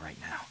too well right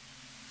now.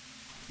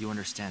 You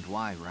understand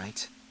why,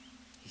 right?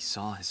 He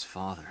saw his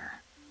father.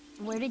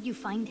 Where did you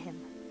find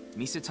him?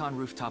 Misatan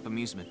Rooftop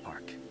Amusement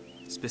Park.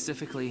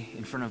 Specifically,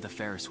 in front of the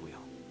Ferris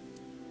wheel.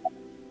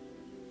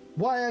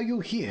 Why are you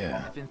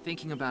here? I've been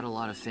thinking about a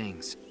lot of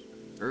things.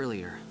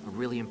 Earlier, a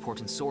really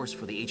important source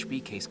for the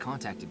HB case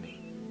contacted me.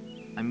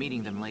 I'm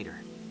meeting them later.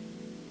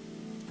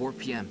 4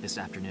 p.m. this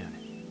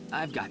afternoon.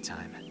 I've got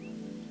time.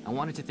 I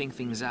wanted to think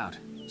things out,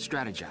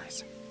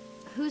 strategize.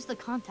 Who's the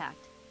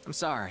contact? I'm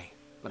sorry.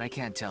 but I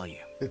can't tell you.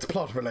 It's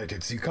plot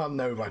related, so you can't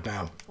know right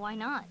now. Why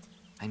not?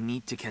 I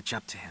need to catch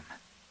up to him.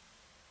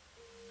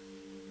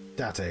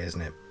 Date,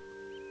 isn't it?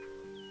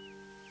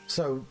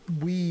 So,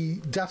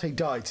 Date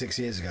died 6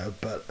 years ago,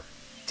 but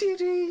did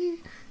he?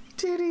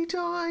 Did he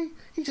die?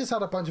 He just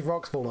had a bunch of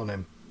rocks fall on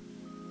him.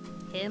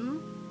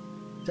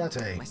 Him?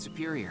 Date. My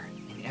superior,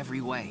 in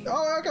every way.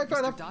 Oh, okay, fair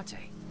enough.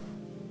 Date.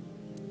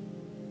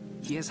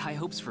 He has high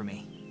hopes for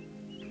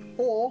me.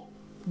 Or,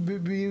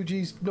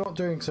 Ryuji's not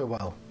doing so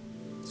well.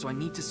 So I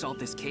need to solve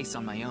this case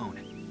on my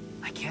own.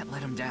 I can't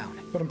let him down.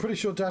 But I'm pretty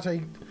sure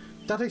Date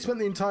spent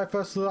the entire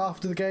first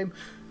half of the game.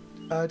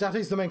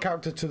 Date's the main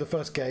character to the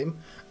first game.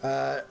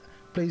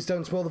 Please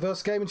don't spoil the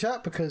first game in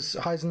chat because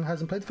Heisen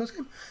hasn't played the first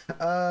game.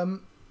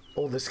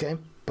 Or this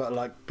game, but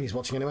like he's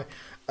watching anyway.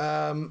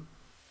 But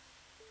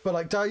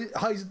like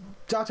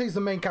Date's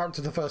the main character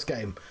of the first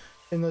game.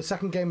 In the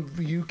second game,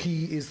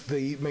 Ryuki is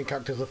the main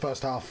character of the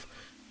first half,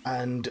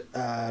 and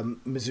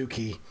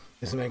Mizuki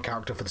is the main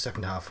character for the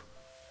second half.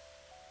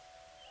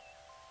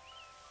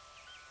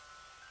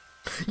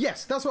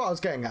 Yes, that's what I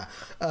was getting at.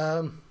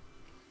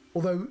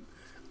 Although,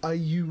 are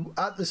you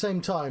at the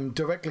same time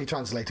directly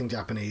translating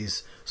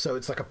Japanese, so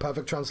it's like a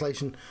perfect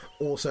translation,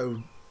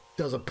 also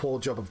does a poor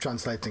job of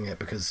translating it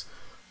because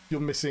you're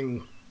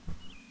missing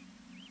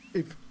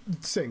if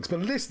things, but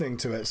listening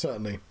to it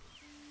certainly.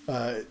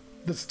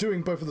 That's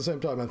doing both at the same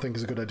time, I think,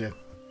 is a good idea.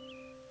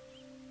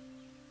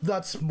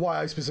 That's why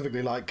I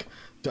specifically like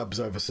dubs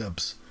over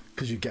subs,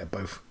 because you get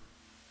both.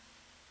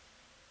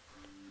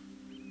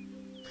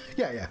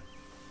 Yeah.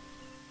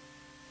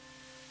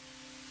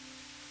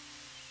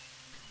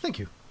 Thank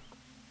you.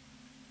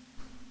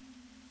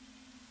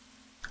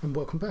 And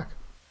welcome back.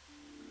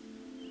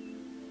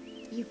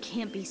 You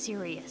can't be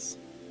serious.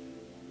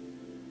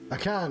 I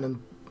can, and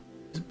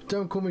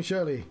don't call me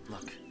Shirley.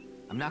 Look,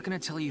 I'm not gonna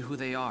tell you who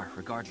they are,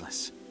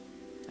 regardless.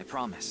 I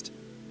promised.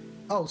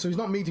 Oh, so he's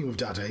not meeting with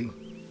Date.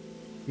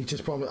 He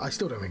just promised. I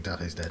still don't think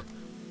Date's dead.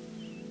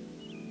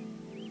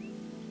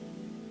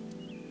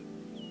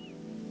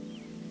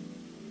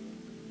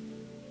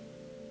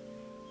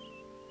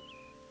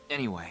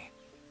 Anyway,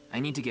 I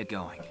need to get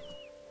going.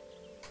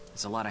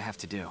 There's a lot I have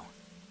to do.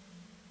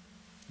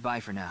 Bye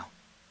for now.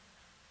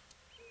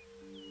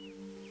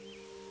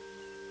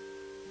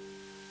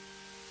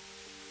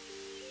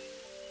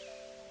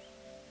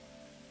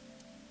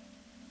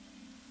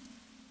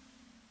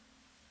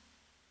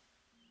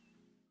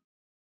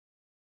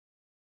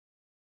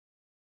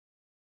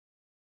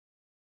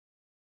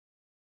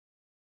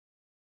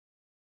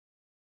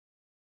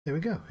 There we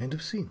go. End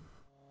of scene.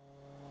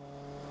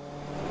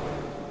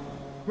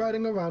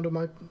 Riding around on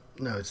my...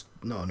 No, it's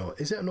not.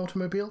 Is it an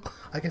automobile?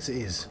 I guess it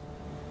is.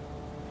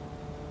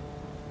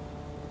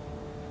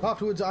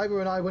 Afterwards, Ira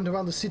and I went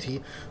around the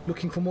city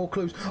looking for more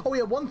clues. Oh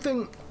yeah, one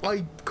thing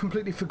I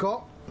completely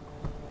forgot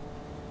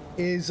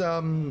is...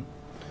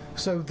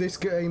 So this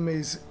game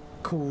is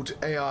called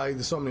AI,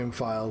 the Somnium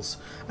Files,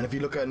 and if you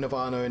look at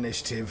nirvanA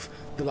Initiative,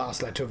 the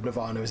last letter of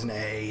nirvanA is an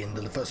A, and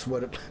the first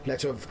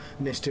letter of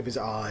Initiative is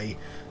I.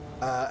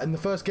 And the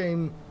first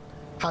game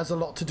has a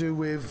lot to do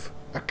with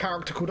a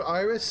character called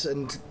Iris,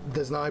 and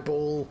there's an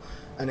eyeball,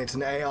 and it's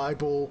an AI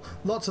ball.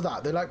 Lots of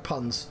that. They like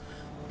puns.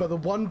 But the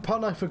one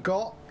pun I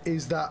forgot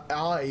is that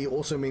I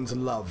also means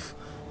love.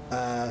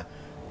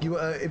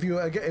 If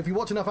you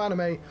watch enough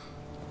anime,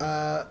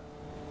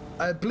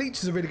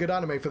 Bleach is a really good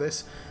anime for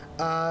this.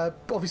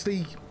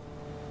 Obviously,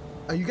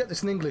 you get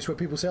this in English where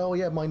people say, "Oh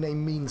yeah, my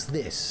name means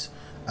this."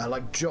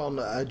 Like John.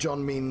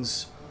 John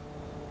means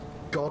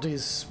God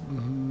is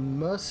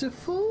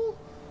merciful,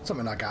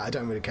 something like that. I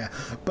don't really care.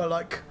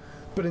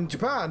 But in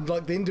Japan,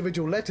 like the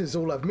individual letters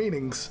all have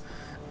meanings.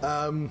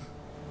 And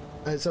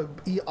so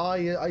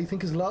I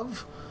think is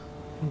love.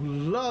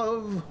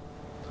 Love.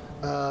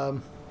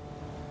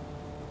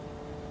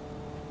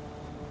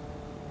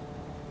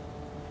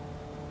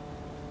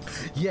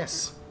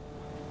 Yes.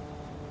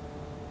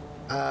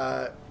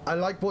 I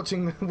like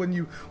watching when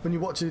you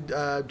watch one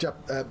of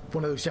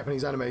those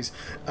Japanese animes,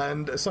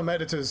 and some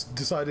editors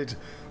decided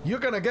you're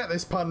gonna get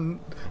this pun.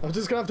 I'm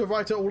just gonna have to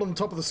write it all on the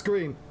top of the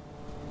screen.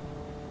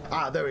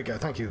 Ah, there we go.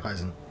 Thank you,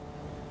 Heisen.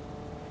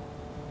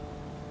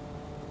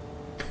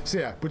 So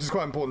yeah, which is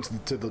quite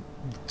important to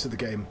the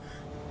game.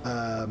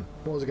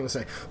 What was I gonna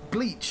say?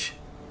 Bleach.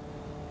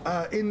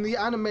 In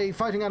the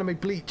fighting anime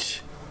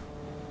Bleach,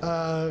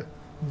 the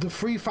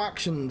three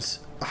factions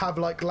have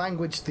like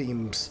language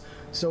themes.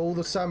 So all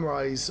the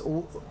samurais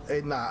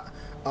in that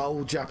are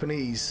all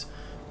Japanese.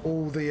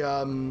 All the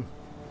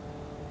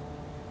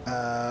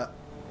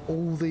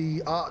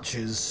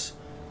archers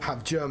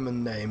have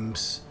German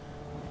names,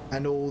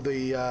 and all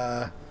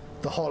the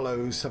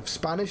hollows have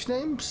Spanish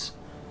names.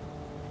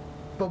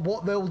 But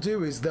what they'll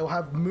do is they'll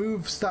have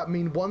moves that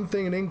mean one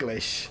thing in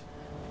English,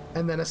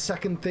 and then a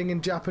second thing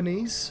in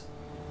Japanese,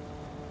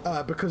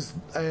 because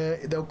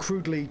they'll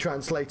crudely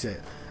translate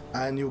it.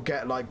 And you'll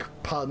get like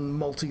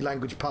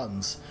multi-language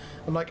puns,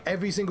 and like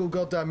every single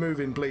goddamn move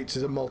in Bleach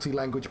is a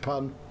multi-language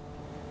pun.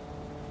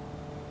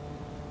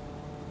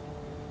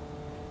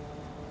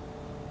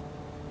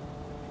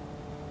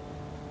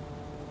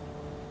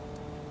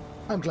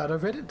 I'm glad I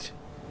read it.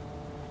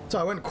 So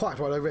I went quiet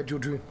while I read your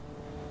dream.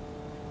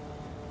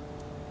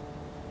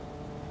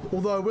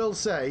 Although I will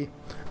say,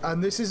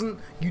 and this isn't,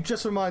 you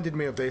just reminded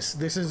me of this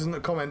isn't a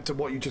comment to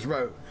what you just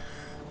wrote,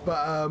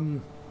 but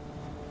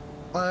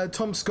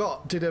Tom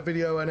Scott did a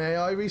video on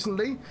AI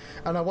recently,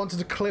 and I wanted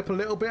to clip a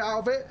little bit out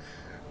of it,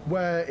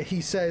 where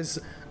he says,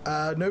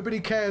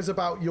 nobody cares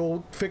about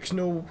your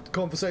fictional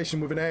conversation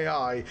with an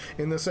AI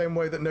in the same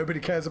way that nobody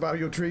cares about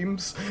your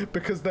dreams,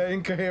 because they're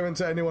incoherent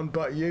to anyone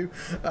but you.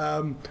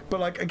 But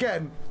like,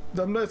 again,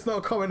 that's not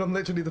a comment on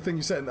literally the thing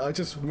you sent. I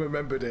just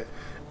remembered it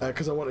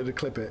because I wanted to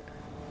clip it.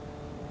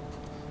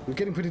 We're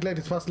getting pretty late.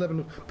 It's past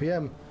 11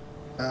 p.m.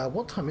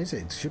 What time is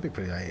it? It should be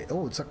pretty late.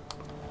 Oh, it's like...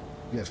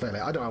 Yeah, it's very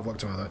late. I don't have work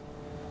tomorrow,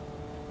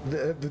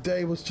 though. The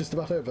day was just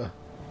about over.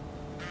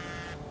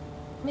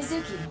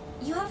 Mizuki,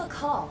 you have a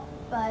call,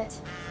 but...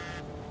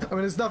 I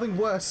mean, there's nothing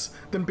worse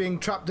than being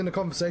trapped in a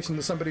conversation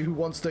with somebody who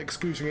wants to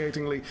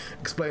excruciatingly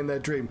explain their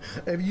dream.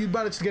 If you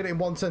manage to get it in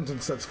one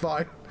sentence, that's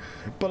fine.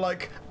 But,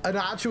 like, an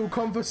actual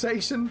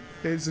conversation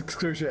is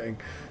excruciating.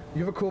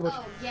 You have a call, but...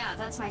 Oh, yeah,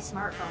 that's my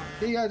smartphone.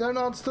 Yeah, don't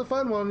answer the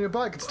phone while on your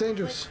bike. It's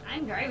dangerous. But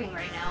I'm driving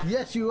right now.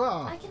 Yes, you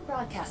are. I can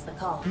broadcast the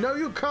call. No,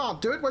 you can't.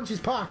 Do it when she's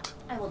parked.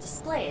 I will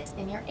display it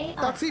in your AI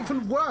That's sight.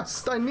 even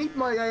worse. I need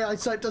my AI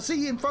sight to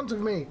see in front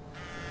of me.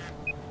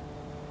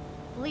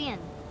 Leon,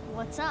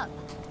 what's up?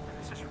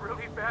 This is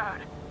really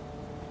bad.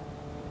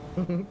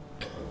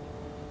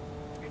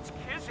 It's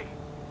Kizzy.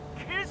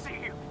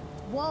 Kizzy!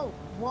 Whoa,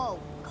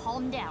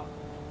 calm down.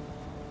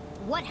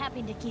 What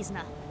happened to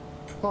Kizna?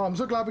 Oh, I'm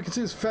so glad we can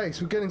see his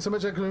face. We're getting so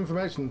much extra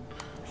information.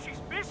 She's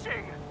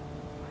missing!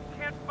 I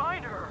can't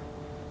find her!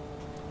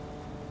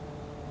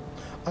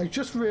 I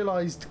just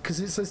realised, because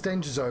it says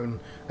danger zone,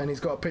 and he's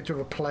got a picture of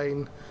a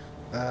plane,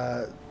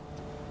 I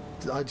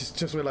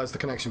just realised the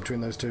connection between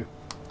those two.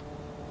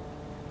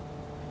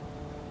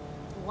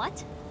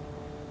 What?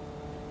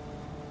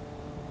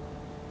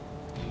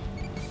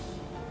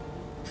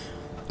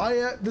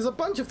 There's a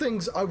bunch of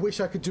things I wish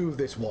I could do with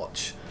this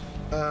watch.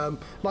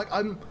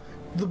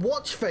 The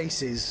watch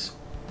faces,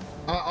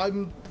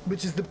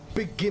 which is the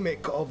big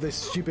gimmick of this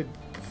stupid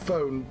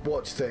phone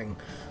watch thing,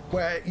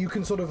 where you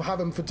can sort of have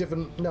them for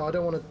different... No, I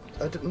don't want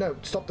to... No,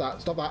 stop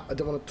that. I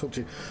don't want to talk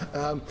to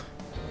you.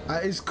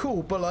 It's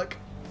cool, but like,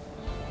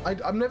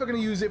 I'm never going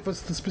to use it for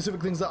the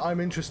specific things that I'm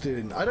interested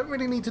in. I don't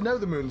really need to know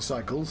the moon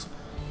cycles,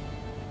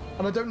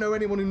 and I don't know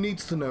anyone who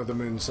needs to know the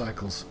moon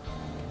cycles.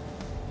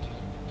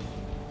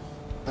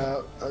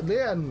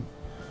 Leanne,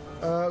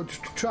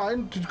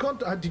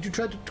 did you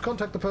try to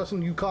contact the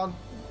person you can't...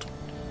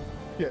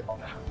 Yeah.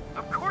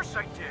 Of course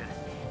I did.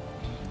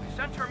 I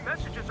sent her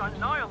messages on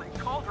Nile and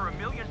called her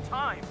 1,000,000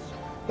 times.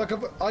 Like,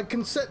 I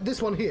can set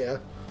this one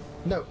here.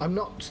 No, I'm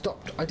not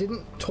stopped. I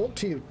didn't talk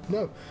to you.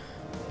 No.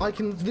 I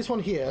can... This one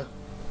here,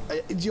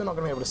 you're not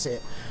going to be able to see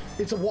it.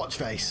 It's a watch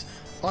face.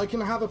 I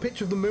can have a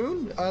picture of the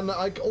moon, and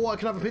or I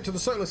can have a picture of the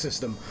solar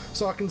system,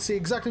 so I can see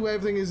exactly where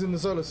everything is in the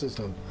solar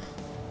system.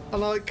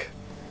 And like...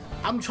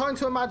 I'm trying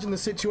to imagine the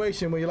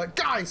situation where you're like,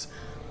 guys,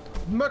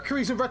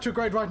 Mercury's in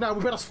retrograde right now.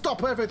 We better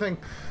stop everything.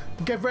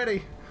 Get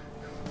ready.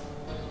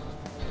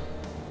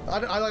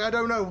 I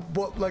don't know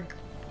what, like...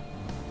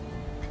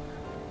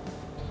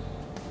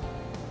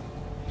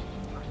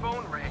 The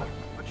phone rang,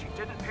 but she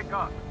didn't pick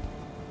up.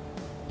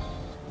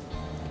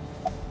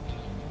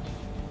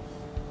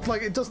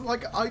 Like, it doesn't,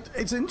 like,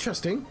 it's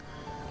interesting.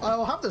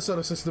 I'll have the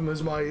solar system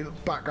as my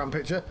background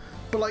picture,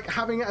 but like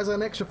having it as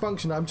an extra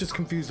function, I'm just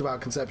confused about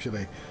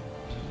conceptually.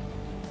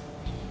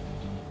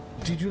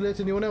 Did you let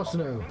anyone else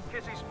know?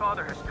 Kizzy's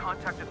father has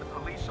contacted the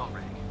police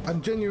already.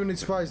 I'm genuinely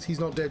surprised he's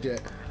not dead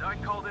yet. And I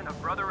called in a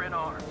brother in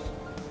arms.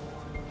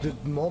 The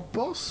mob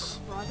boss?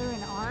 Brother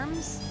in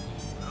arms?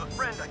 A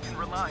friend I can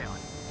rely on.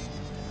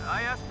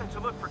 I asked him to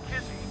look for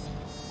Kizzy.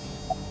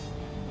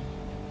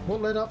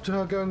 What led up to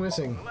her going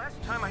missing? The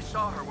last time I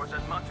saw her was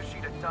at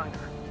Matsushita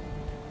Diner.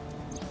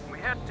 We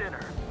had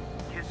dinner.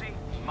 Kizzy,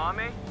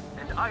 Mame,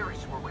 and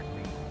Iris were with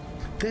me.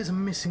 There's a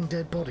missing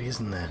dead body,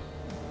 isn't there?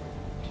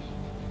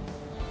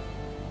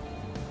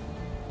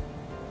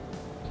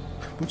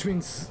 Which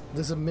means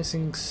there's a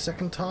missing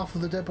second half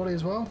of the dead body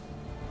as well?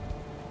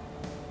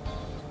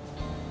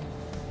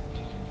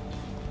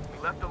 We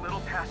left a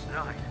little past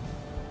 9.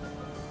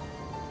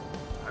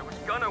 I was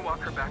gonna walk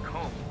her back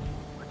home,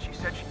 but she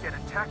said she'd get a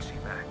taxi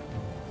back.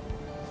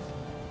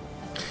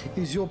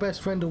 Is your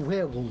best friend a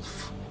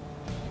werewolf?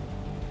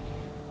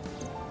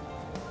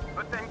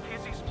 But then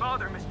Kizzy's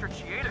father, Mr.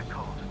 Chieda,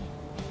 called.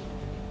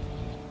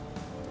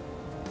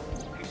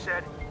 He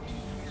said,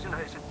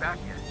 Kizuna isn't back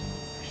yet.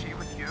 Is she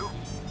with you?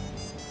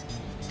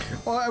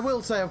 Well, I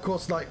will say, of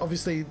course, like,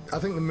 obviously, I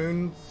think the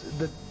moon,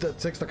 that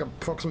takes, like,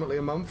 approximately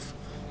a month.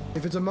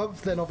 If it's a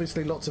month, then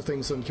obviously lots of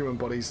things in human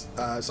bodies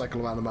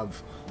cycle around a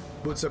month.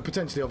 But so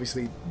potentially,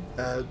 obviously,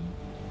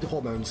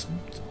 hormones,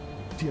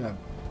 you know,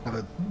 have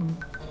a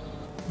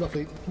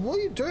roughly... What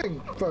are you doing,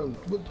 phone?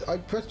 I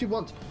pressed you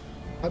once.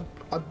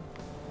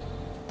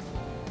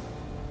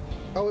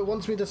 Oh, it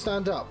wants me to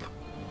stand up.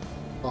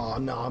 Oh,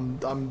 no,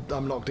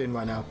 I'm locked in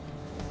right now.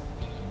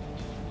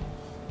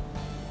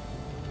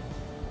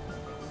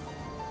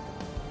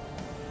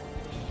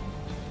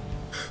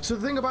 So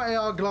the thing about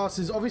AR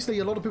glasses, obviously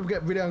a lot of people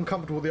get really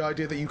uncomfortable with the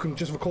idea that you can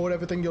just record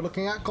everything you're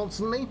looking at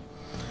constantly.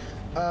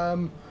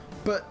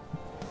 But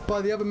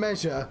by the other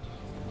measure,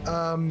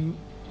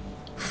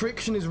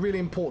 friction is really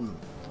important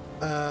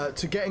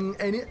to getting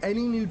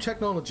any new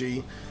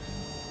technology.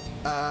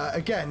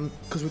 Again,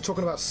 because we're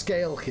talking about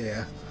scale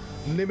here,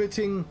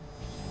 limiting.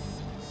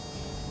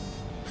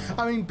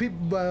 I mean,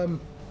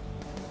 people.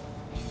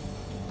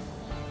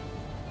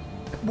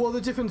 Well,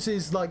 the difference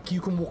is, like, you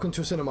can walk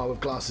into a cinema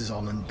with glasses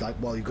on and, like,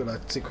 while you've got a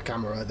secret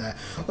camera right there.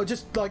 Or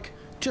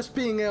just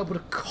being able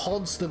to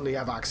constantly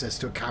have access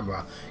to a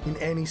camera in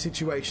any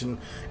situation.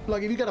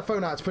 Like, if you get a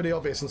phone out, it's pretty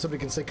obvious and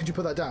somebody can say, could you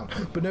put that down?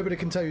 But nobody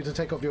can tell you to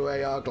take off your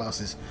AR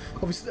glasses.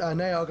 Obviously,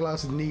 and AR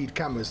glasses need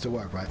cameras to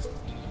work, right?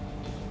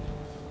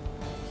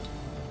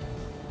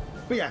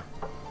 But yeah,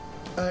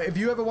 if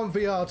you ever want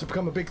VR to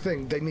become a big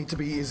thing, they need to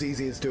be as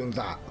easy as doing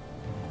that.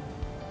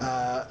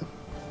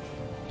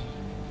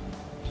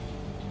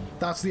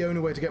 That's the only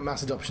way to get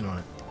mass adoption on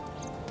it.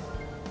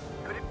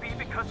 Could it be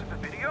because of the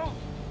video?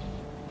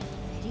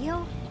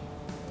 Video?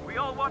 We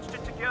all watched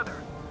it together.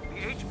 The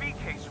HB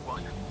case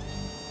won.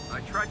 I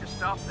tried to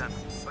stop them,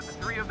 but the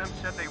three of them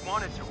said they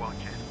wanted to watch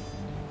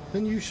it.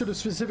 Then you should have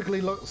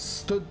specifically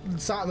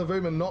sat in the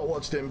room and not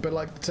watched it, but,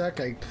 like,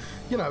 okay,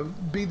 you know,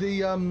 be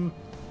the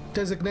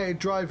designated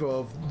driver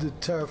of the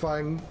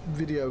terrifying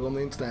video on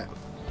the internet.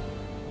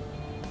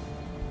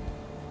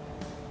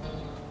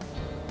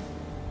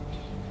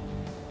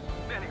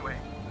 Anyway,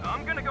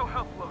 I'm gonna go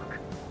help look.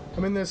 I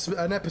mean, there's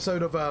an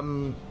episode of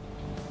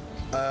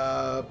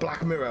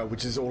Black Mirror,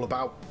 which is all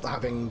about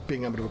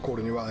being able to record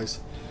in your eyes.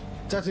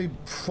 It's actually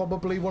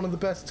probably one of the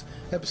best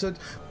episodes.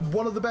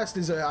 One of the best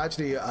is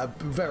actually a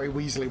very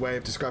Weasley way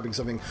of describing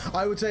something.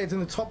 I would say it's in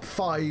the top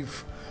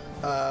 5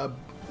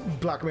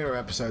 Black Mirror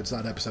episodes,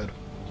 that episode.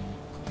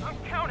 I'm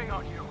counting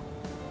on you.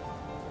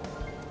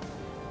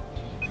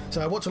 So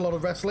I watch a lot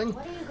of wrestling.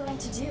 What are you going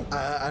to do?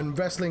 And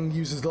wrestling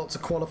uses lots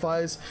of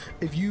qualifiers.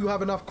 If you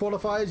have enough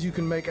qualifiers, you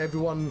can make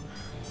everyone...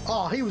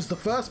 Oh, he was the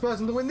first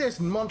person to win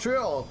this in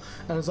Montreal.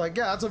 And it's like,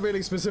 yeah, that's a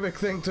really specific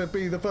thing to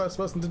be the first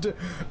person to do.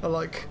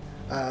 Like,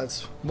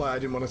 that's why I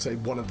didn't want to say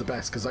one of the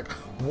best, because, like,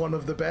 one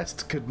of the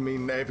best could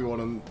mean everyone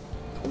in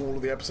all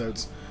of the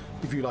episodes,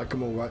 if you like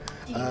them all, right?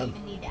 Do you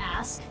even need to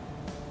ask?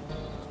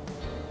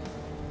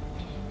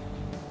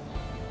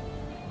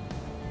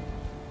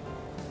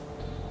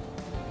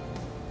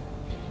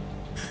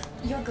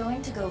 You're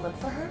going to go look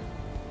for her?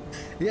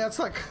 Yeah, it's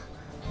like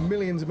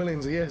millions and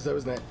millions of years, though,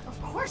 isn't it? Of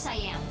course I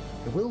am.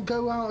 It will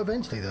go out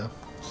eventually, though.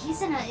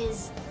 Kizuna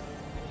is...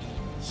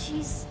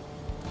 She's...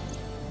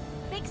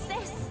 Big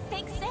sis!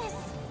 Big sis!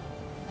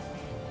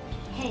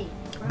 Hey,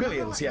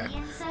 Billions, yeah.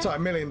 Ian said? Sorry,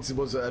 millions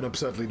was an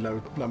absurdly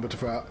low number to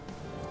throw out.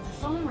 The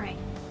phone rang.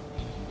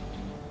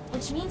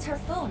 Which means her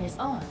phone is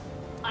on.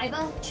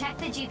 Iva, check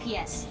the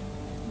GPS.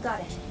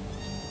 Got it.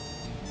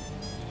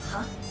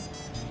 Huh?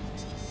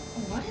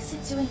 What is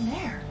it doing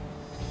there?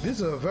 This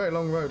is a very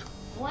long road.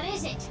 What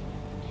is it?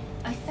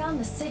 I found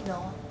the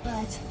signal,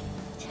 but...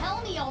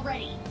 Tell me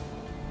already!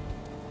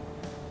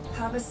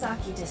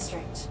 Kawasaki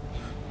District.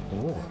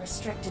 Oh. The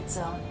restricted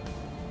zone.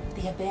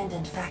 The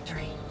abandoned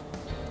factory.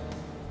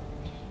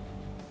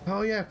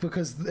 Oh yeah,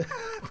 because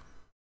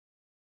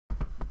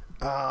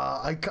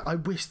I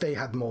wish they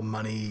had more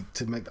money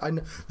to make. I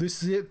know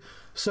this.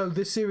 So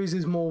this series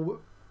is more.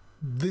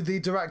 The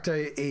director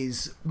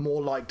is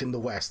more liked in the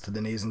West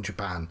than he is in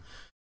Japan.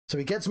 So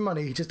he gets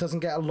money. He just doesn't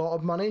get a lot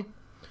of money,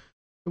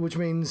 which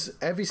means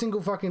every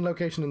single fucking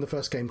location in the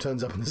first game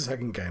turns up in the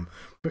second game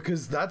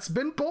because that's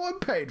been bought and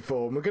paid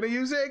for, and we're gonna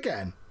use it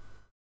again.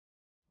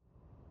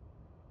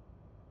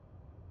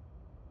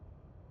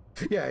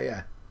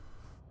 Yeah.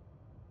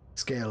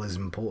 Scale is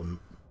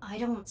important. I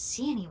don't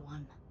see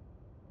anyone.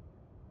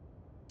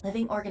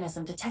 Living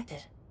organism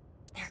detected.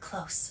 They're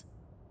close.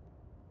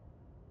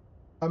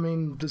 I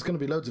mean, there's going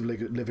to be loads of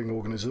living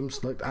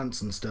organisms, like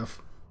ants and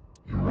stuff.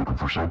 You looking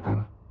for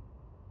something?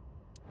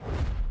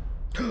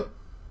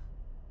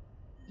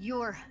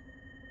 You're...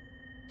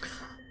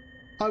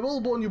 I will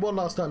warn you one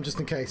last time, just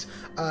in case.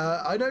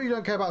 I know you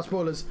don't care about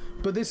spoilers,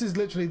 but this is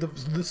literally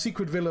the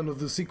secret villain of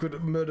the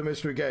secret murder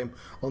mystery game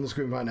on the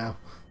screen right now.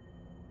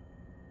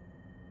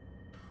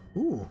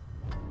 Ooh,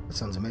 that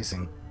sounds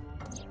amazing.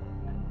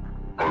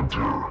 I'm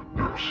Terra,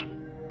 yes.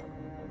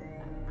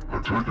 I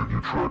take it you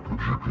tracked the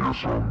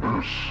GPS on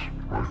this,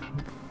 right?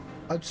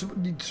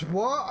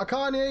 What? I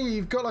can't hear you.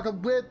 You've got like a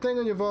weird thing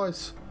on your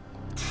voice.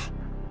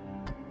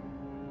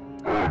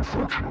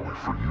 Unfortunately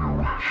for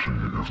you, she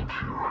isn't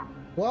here.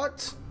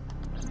 What?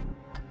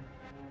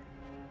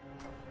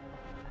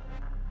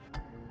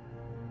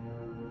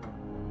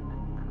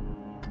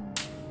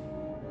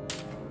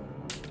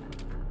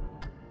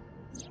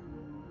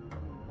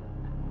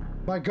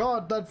 My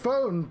God, that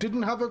phone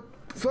didn't have a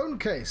phone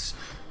case.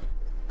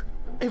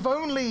 If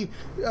only,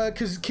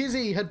 because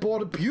Kizzy had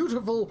bought a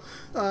beautiful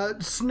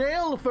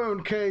snail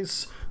phone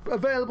case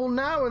available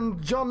now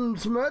in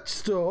John's merch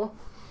store.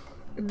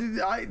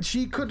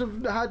 She could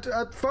have had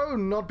a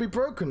phone not be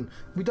broken.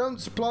 We don't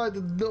supply the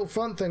little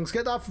front things.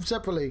 Get that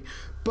separately.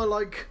 But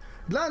like,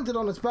 landed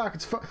on its back.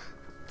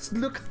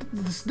 Look at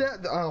the snail.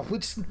 Oh,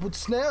 which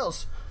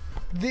snails?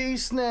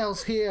 These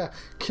snails here,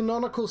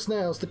 canonical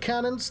snails, the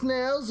canon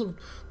snails of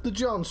the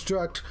John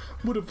Struct,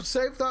 would have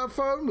saved that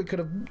phone. We could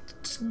have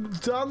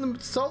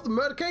solved the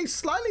murder case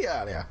slightly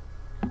earlier.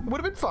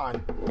 Would have been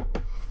fine.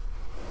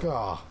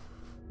 Ah,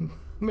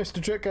 Mr.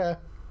 Tricker.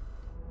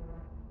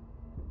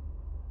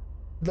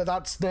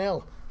 That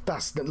snail.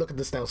 Look at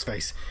the snail's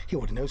face. He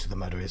already knows who the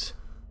murderer is.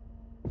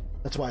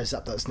 That's why I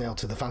zapped that snail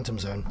to the Phantom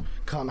Zone.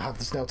 Can't have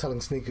the snail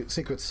telling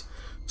secrets.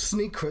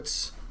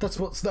 Sneakrets. That's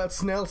what that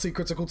snail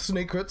secrets are called.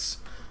 Sneakrets.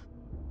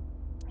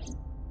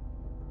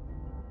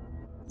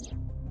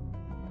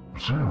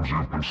 Seems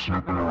you've been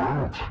snooping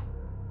around.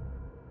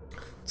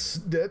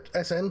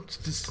 SN,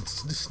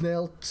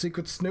 snail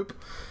secret snoop.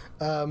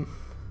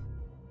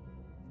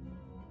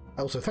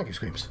 Also, thank you,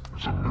 Screams.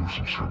 It's a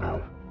nuisance, you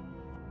know.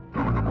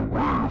 Getting in the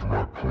way of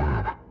my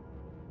plan.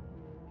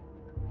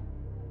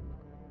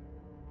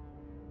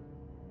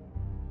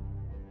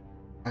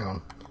 Hang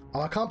on.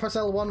 Oh, I can't press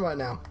L1 right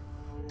now.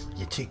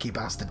 You cheeky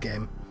bastard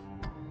game.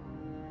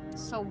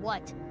 So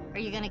what? Are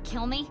you gonna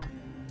kill me?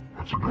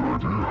 That's a good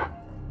idea.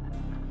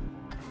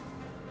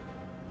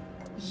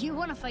 You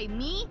wanna fight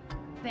me?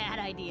 Bad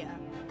idea.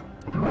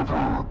 Have you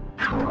ever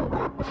killed a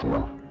rat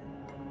before?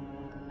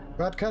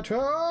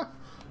 Ratcatcher!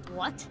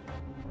 What?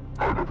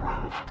 I never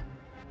have.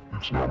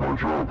 It's not my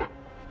job.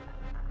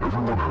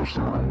 Everyone has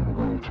their own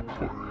role to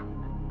play.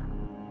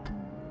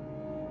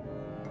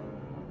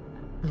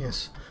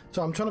 Yes.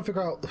 So I'm trying to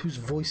figure out whose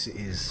voice it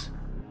is.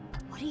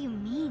 What do you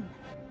mean?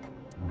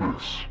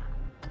 This.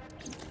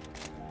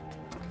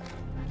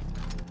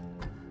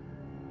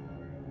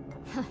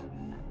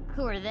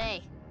 Who are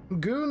they?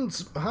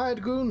 Goons!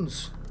 Hired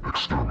goons!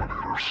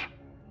 Exterminators.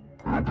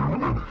 They'll do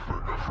anything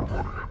for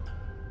money.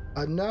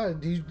 No,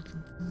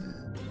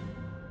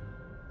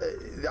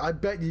 I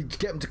bet you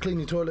get them to clean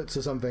your toilets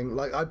or something.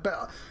 Like, I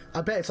bet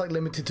it's like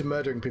limited to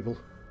murdering people.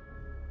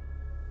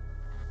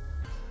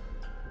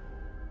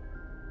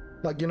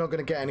 Like, you're not going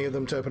to get any of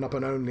them to open up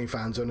an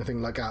OnlyFans or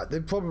anything like that. They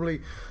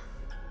probably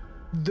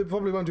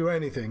won't do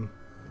anything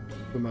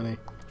for money.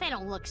 They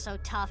don't look so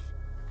tough.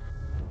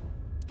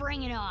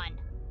 Bring it on.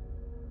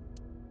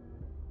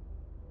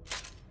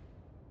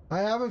 I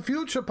have a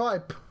future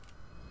pipe.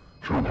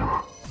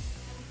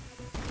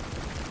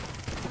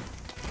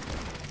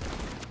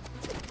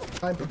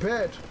 I'm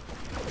prepared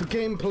for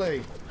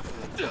gameplay.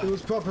 It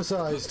was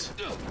prophesized.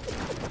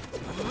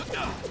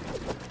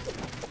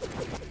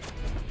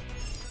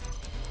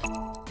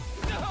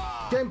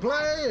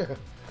 Gameplay!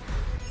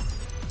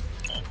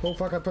 Oh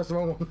fuck! I pressed the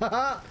wrong one.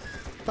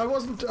 I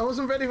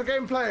wasn't ready for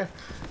gameplay.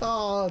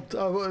 Oh,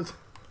 I was.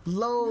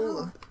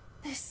 Lol. No,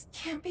 this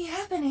can't be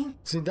happening.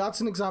 See,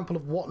 that's an example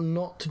of what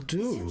not to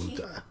do.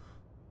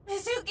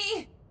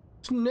 Mizuki!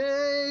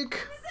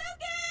 Snake!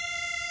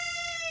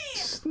 Mizuki!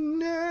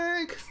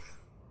 Snake!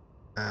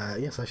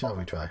 Yes, I shall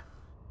retry.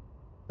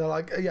 They're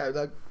like, yeah,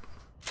 like...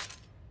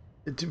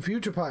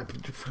 Future pipe.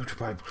 Future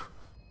pipe.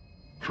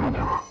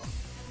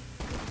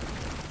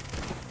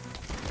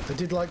 I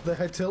did like the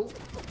head tilt.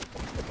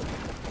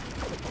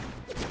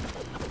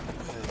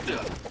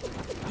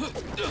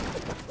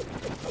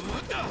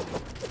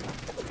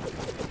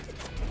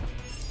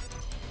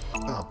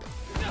 Up.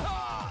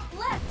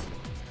 Left!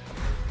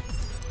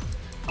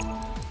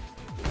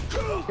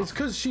 It's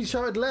because she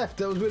shouted left.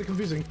 That was really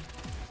confusing.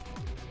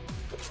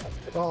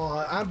 Oh,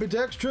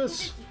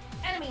 ambidextrous.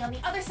 Enemy on the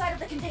other side of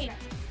the container.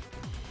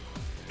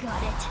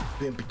 Got it.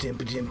 Bim, bim,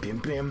 bim, bim,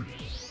 bim.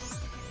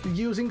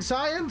 Using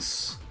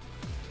science.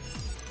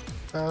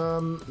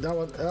 That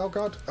one. Oh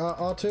god.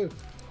 R2.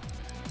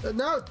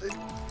 No.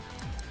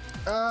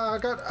 I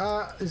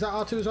got. Is that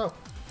R2 as well?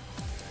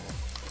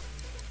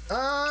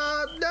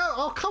 No.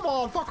 Oh come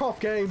on. Fuck off,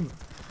 game.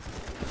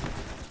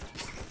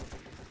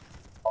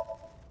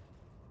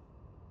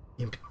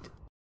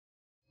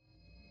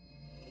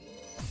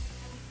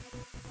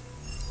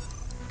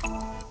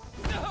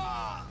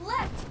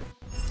 Left!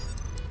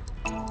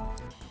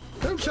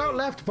 Don't shout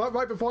left, but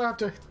right before I have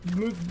to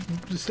move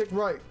the stick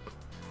right.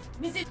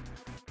 Mizu.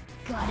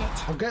 Got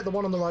it. I'll get the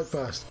one on the right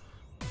first.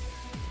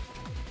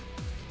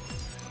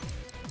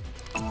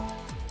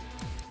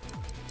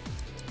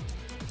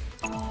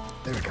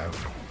 There we go.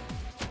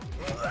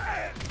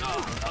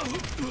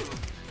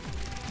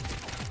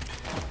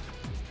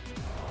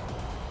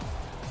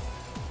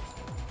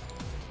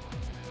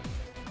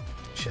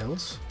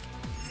 Shells.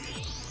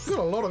 Got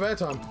a lot of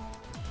airtime.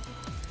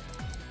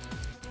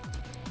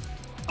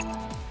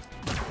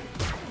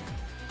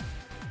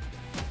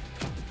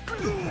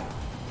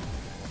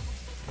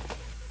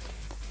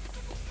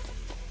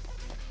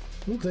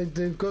 Ooh,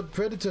 they've got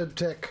predator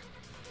tech.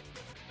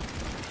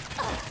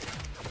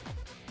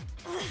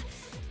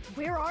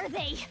 Where are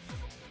they?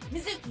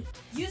 Mizuki,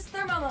 use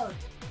thermo mode.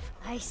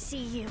 I see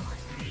you.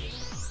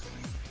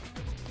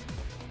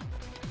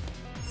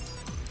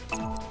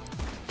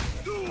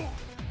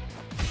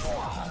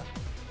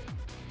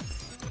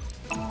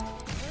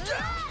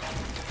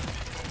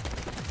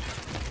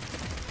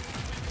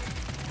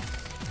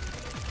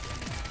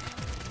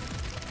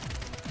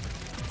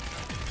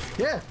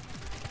 Yeah.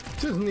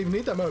 She doesn't even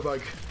need that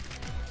motorbike.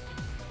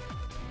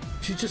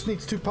 She just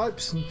needs 2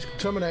 pipes and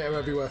Terminator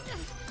everywhere.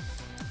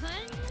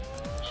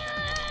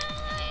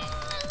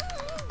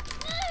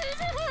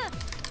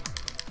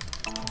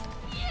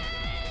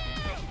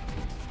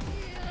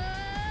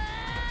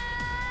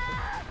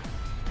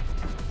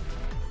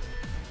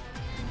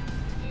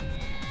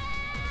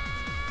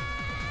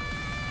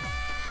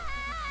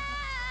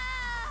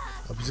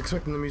 I was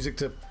expecting the music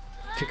to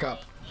kick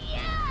up.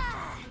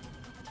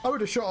 I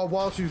would have shot her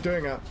while she was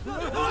doing it.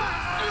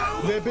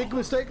 Their big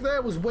mistake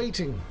there was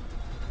waiting.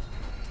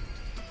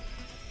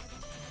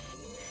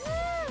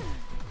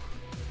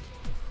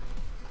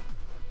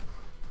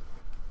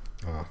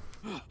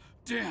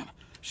 Damn,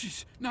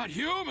 she's not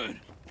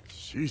human.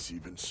 She's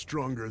even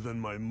stronger than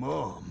my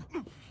mom.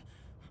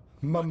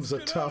 Mums are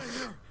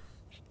tough.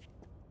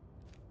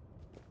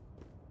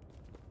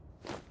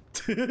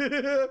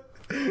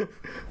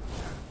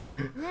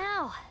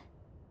 Now,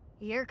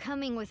 you're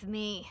coming with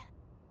me.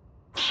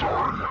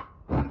 Sorry,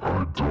 but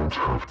I don't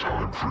have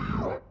time for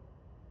you.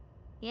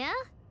 Yeah?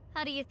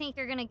 How do you think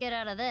you're gonna get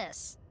out of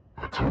this?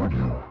 I told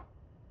you,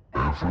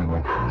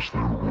 everyone has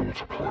their role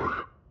to play.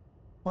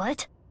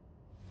 What?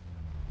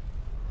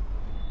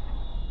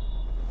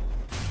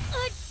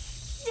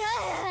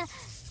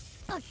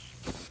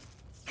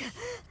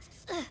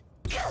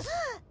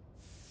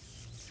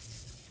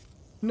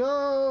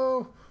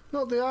 No,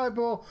 not the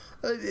eyeball.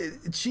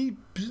 She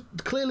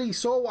clearly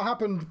saw what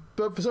happened,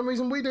 but for some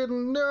reason we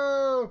didn't.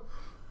 No.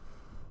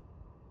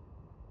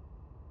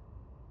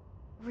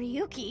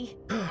 Ryuki?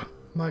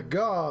 My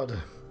God.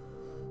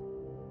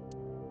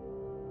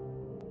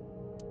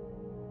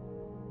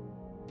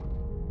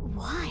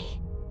 Why?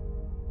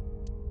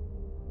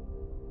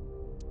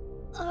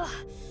 Ugh,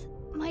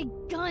 my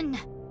gun.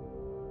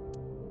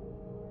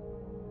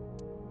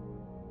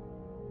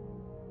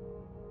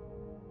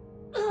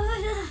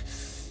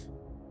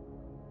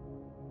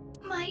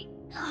 My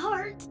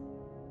heart.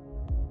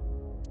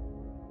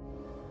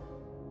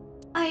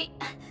 I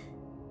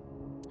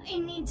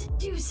need to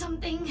do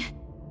something.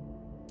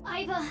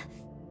 Iva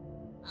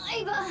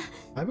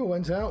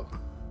went out.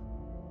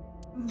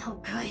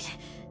 No good.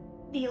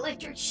 The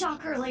electric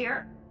shock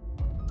earlier.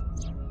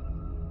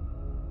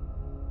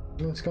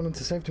 It's gone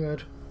into safety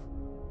mode.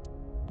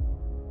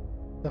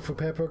 Self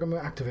repair program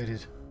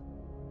activated.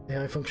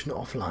 AI function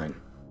offline.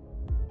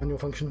 Manual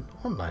function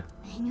online.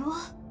 Manual?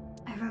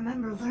 I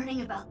remember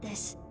learning about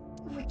this,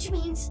 which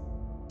means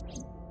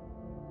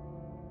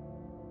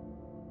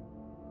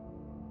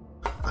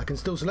I can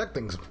still select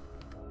things.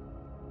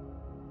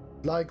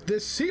 Like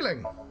this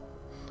ceiling.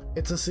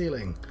 It's a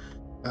ceiling.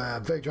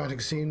 Very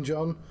dramatic scene,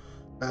 John.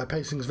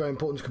 Pacing is very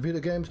important to computer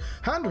games.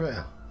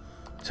 Handrail.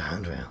 It's a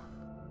handrail.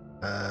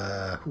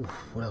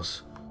 What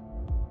else?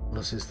 What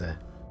else is there?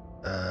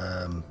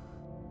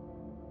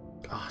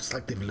 It's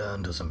like they've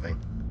learned or something.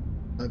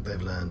 Like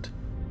they've learned.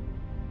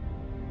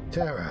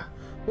 Tara,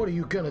 what are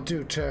you gonna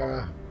do,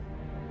 Tara?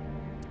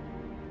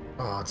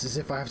 Oh, it's as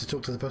if I have to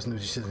talk to the person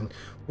who's just sitting.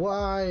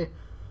 Why?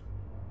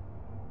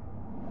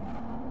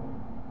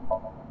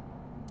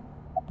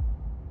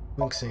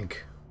 Wink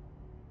sync.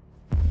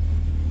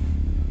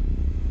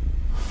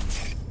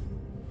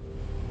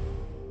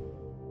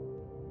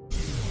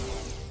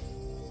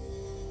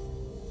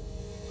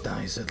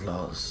 Dies at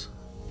loss.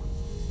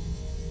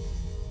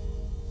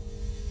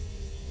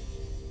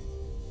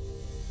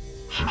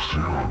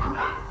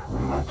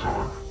 Real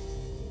time.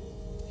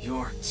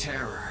 Your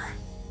terror.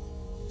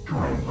 You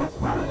don't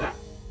look well.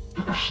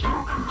 Did the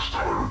staircase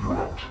tire you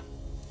out?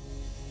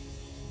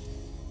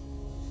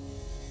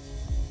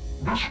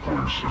 This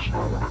place is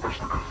known as the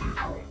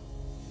Cathedral.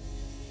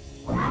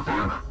 What do you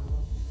think?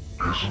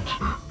 Isn't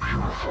it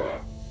beautiful?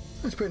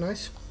 That's pretty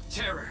nice.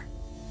 Terror,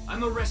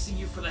 I'm arresting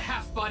you for the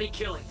half-body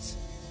killings.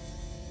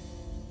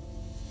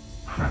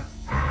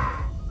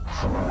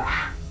 Foolish.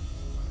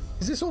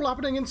 Is this all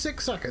happening in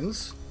 6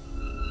 seconds?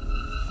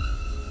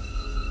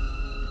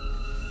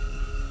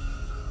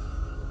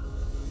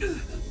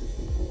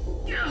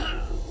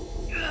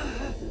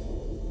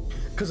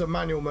 Because of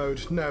manual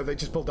mode. No, they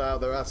just pulled that out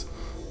of their ass.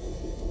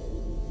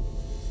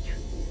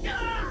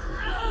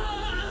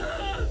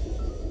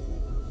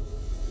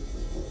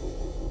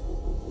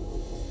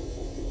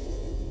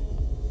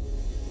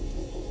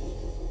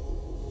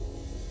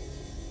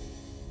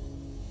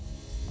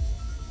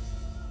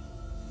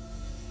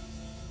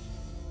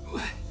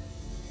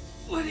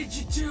 What did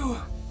you do?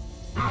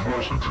 These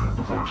walls contain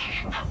devices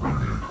which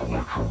radiate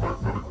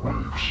electromagnetic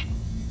waves.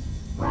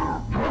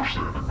 Where you're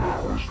standing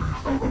now is the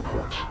focal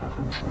point of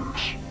those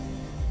waves.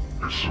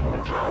 It's similar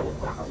to how a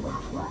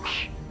microwave works.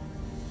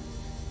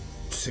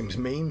 Seems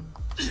mean.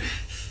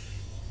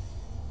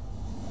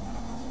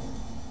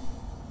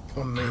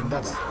 I mean,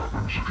 that's... What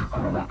happens if you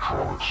put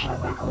electronics in a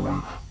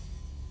microwave?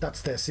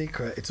 That's their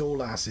secret. It's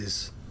all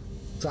asses.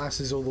 It's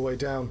asses all the way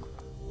down.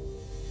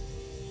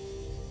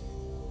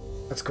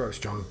 That's gross,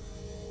 John.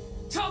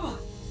 Tama!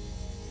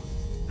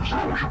 Is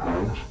that what you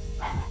called?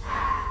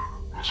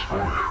 That's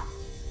funny.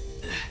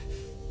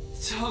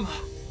 Tama!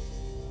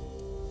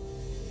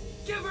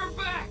 Give her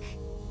back!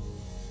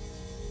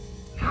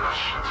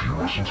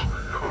 listen to me,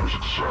 that is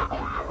exactly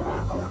what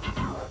I'm going to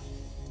do.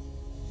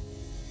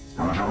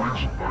 There's a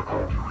reason I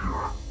called you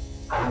here.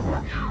 I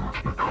want you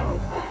to become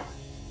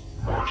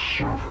my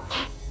servant.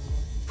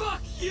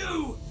 Fuck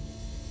you!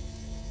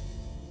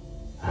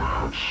 I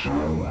had so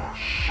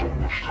much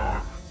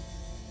time.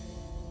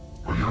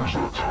 I used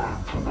that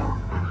time to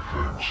learn many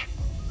things.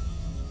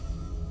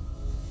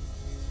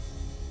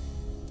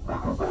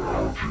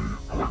 Microbiology,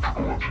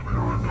 electrical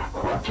engineering,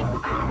 quantum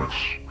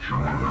mechanics,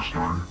 human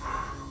history.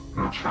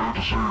 It's fair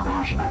to say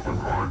there's nothing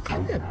I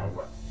don't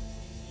know.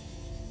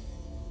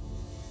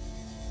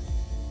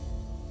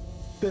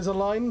 There's a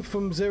line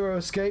from Zero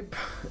Escape.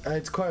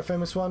 It's quite a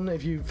famous one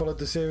if you followed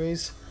the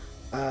series.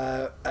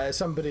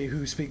 Somebody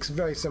who speaks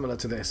very similar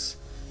to this.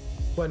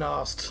 When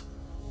asked,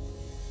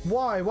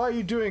 why are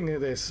you doing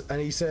this? And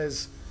he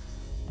says,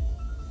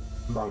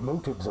 my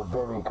motives are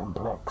very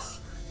complex.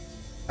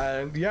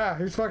 And yeah,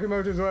 his fucking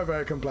motives were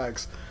very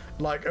complex.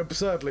 Like,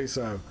 absurdly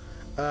so.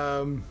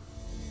 And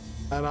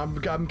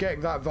I'm getting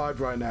that vibe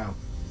right now.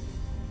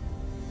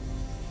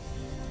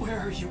 Where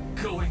are you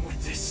going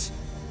with this?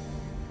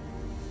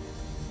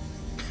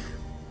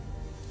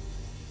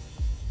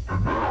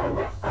 And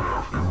now, I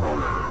have in my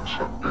hands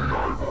an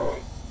AI ball.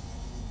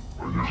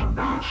 By using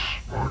this,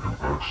 I can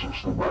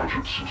access the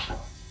logic system.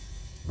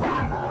 When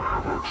I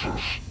have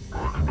access, I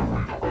can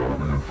delete all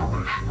the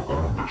information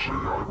on this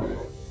AI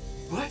ball.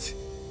 What?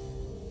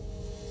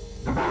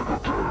 The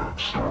backup data and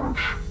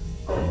storage,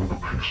 all the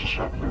pieces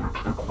uploaded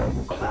to the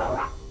global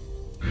cloud,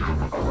 even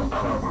the core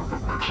program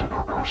that makes up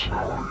her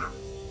personality.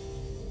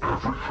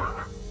 Everything.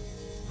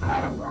 In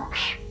other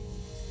words,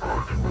 I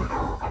can make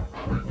her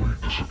completely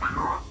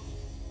disappear.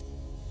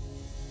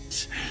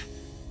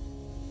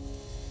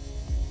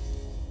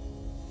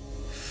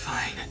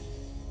 Fine.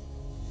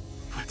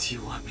 What do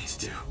you want me to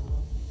do?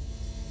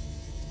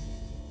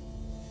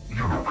 You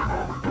know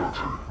Konami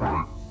Dante,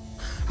 right?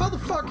 How the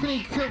fuck can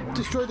he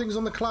destroy things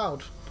on the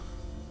cloud?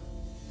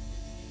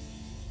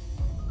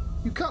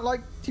 You can't,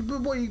 like,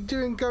 what are you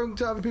doing going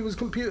to other people's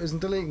computers and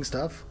deleting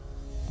stuff?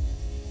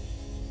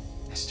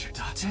 Mr.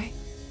 Date?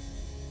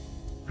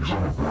 He's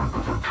on the brink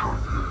of entering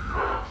a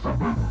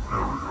forbidden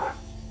area.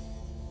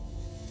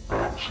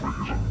 Honestly,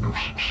 he's a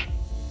nuisance.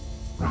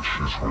 Which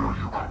is where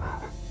you come in.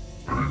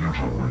 And you need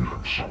to lead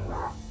him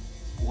somewhere.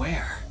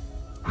 Where?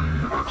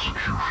 The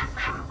execution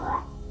chamber.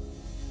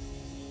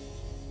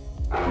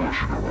 I'll let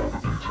you know all the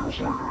details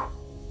later.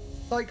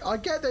 Like, I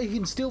get that he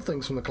can steal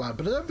things from the cloud,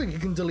 but I don't think he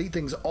can delete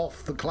things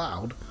off the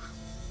cloud.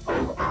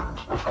 Oh, and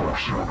of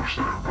course you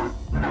understand that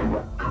no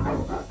one can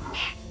know about this.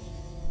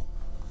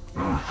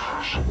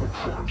 If someone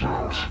finds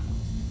out...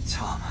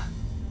 Tom.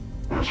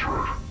 That's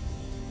right.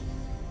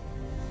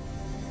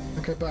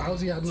 Okay, but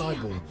how's he had an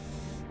eyeball?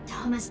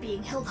 Thomas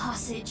being held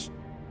hostage.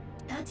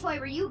 That's why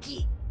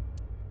Ryuki...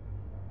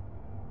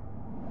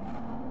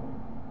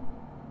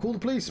 Call the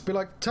police. Be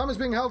like, Thomas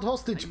being held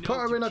hostage. Put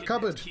her in a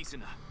cupboard.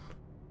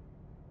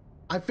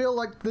 I feel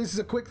like this is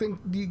a quick thing.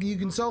 You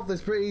can solve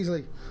this pretty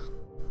easily.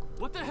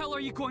 What the hell are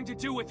you going to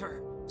do with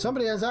her?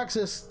 Somebody has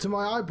access to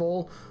my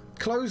eyeball.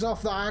 Close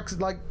off the access.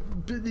 Like,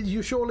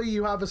 surely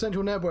you have a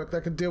central network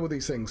that can deal with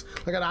these things,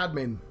 like an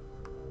admin.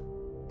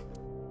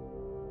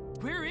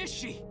 Where is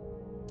she?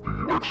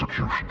 The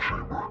execution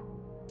chamber.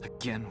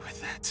 Again with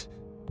that.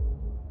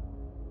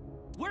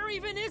 Where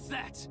even is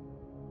that?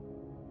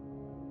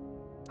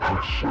 I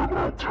said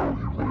I'll tell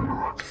you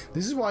later.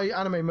 This is why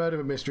anime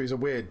murder mysteries are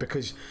weird,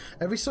 because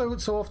every so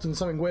often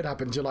something weird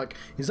happens. You're like,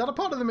 is that a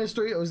part of the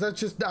mystery, or is that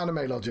just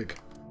anime logic?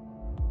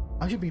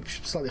 I should be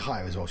slightly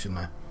higher as well, shouldn't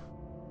I?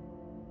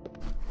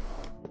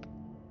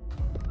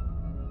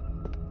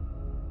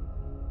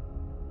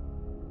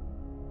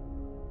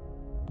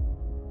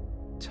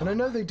 And I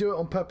know they do it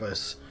on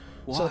purpose.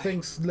 Why? So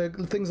things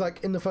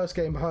like in the first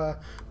game, her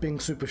being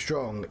super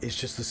strong is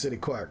just a silly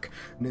quirk,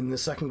 and in the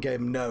second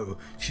game, no,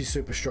 she's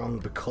super strong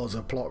because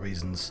of plot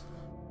reasons.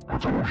 I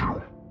told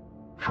you,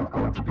 you're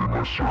going to be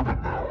my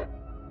servant now.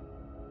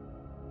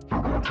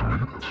 You're going to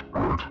need it,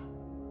 right?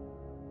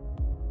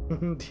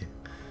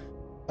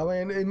 I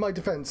mean, in my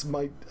defense,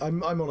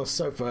 I'm on a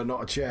sofa,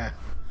 not a chair,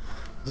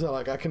 so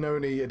like I can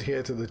only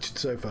adhere to the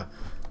sofa.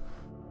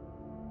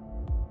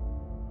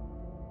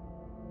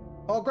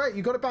 Oh great,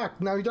 you got it back.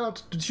 Now you don't have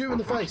to shoot him in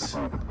the face.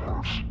 I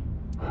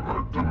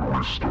didn't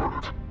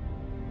restart it.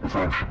 The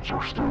functions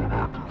are still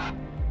inactive.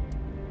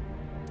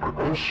 I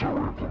also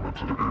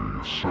implemented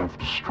a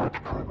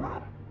self-destruct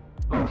program,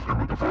 both in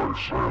the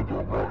device and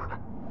online.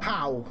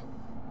 How?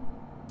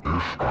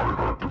 If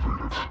I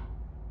activate it,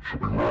 she'll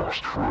be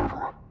lost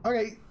forever.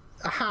 Okay,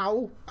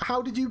 how?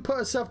 How did you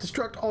put a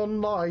self-destruct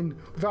online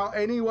without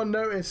anyone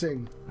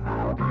noticing?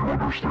 Now do you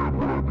understand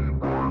what I mean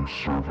by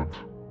servant?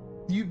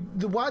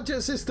 The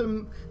Wadjet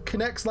system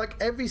connects like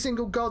every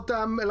single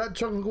goddamn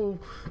electronic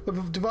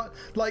device.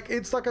 Like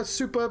it's like a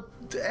super.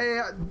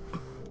 I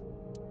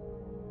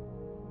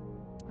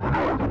know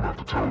I don't have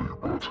to tell you,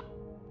 but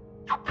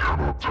you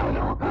cannot tell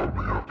her about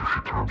me after she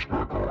turns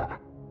back on.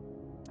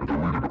 I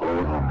deleted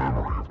all her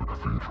memory of the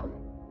cathedral.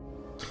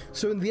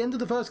 So in the end of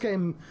the first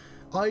game,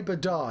 Iba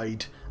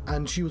died,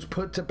 and she was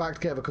put back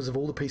together because of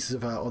all the pieces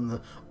of her on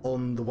the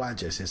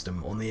Wadger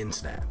system on the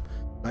internet.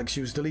 Like,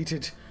 she was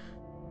deleted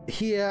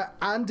here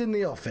and in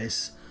the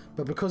office,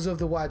 but because of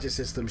the Wadger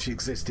system, she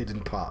existed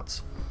in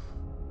parts.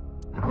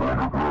 It won't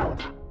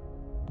about,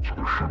 so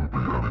there shouldn't be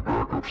any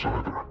backups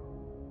either.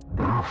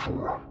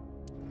 Therefore,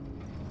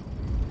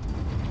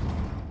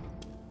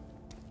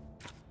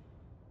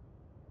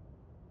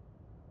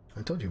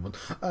 I told you one.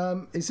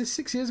 Is this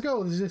 6 years ago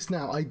or is this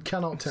now? I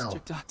cannot tell.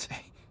 Mr. Dante.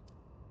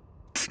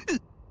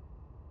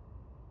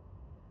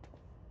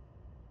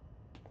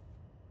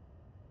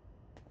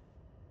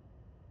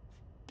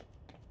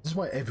 This is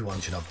why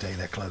everyone should update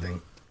their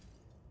clothing.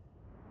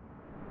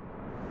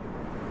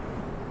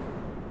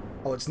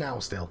 Oh, it's now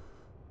still.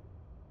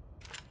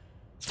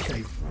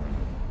 Okay.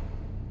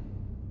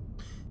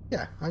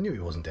 Yeah, I knew he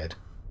wasn't dead.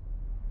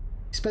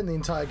 He spent the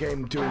entire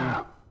game doing...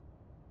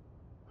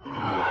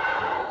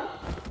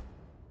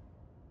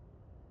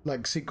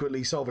 like,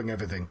 secretly solving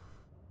everything.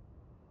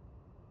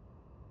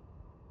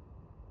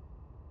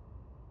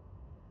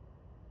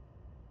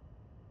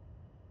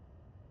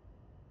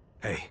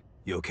 Hey,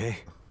 you okay?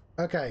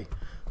 Okay,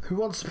 who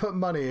wants to put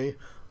money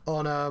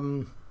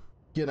on,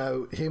 you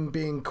know, him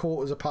being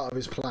caught as a part of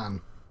his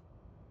plan?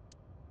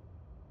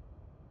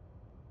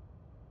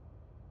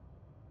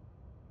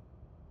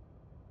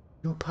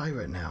 You're a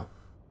pirate now.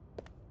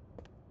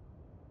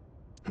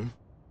 Hmm?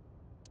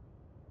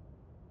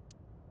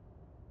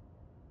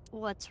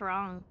 What's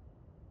wrong?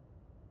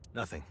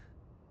 Nothing.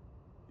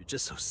 You're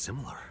just so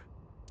similar.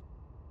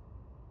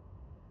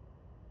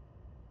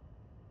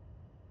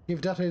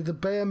 Give Date the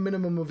bare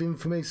minimum of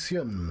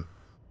information.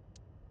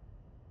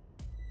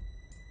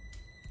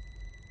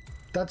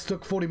 That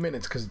took 40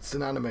 minutes because it's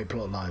an anime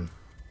plotline.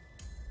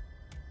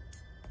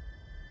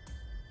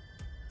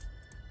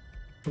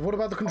 But what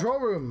about the control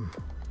room?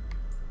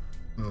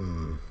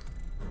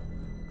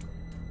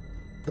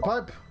 The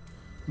pipe.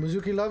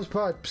 Mizuki loves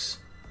pipes.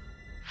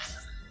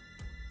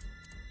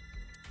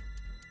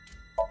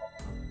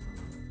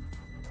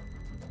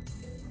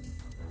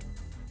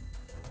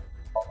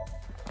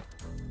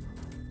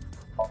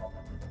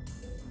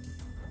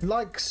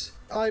 Likes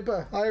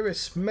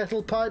Iris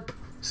metal pipe.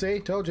 See,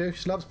 told you,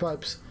 she loves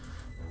pipes.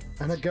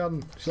 And a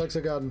gun. She likes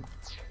a gun.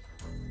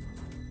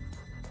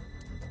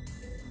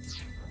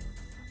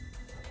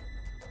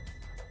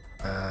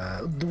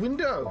 The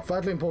window,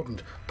 vitally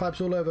important.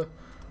 Pipes all over.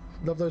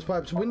 Love those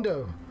pipes.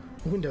 Window.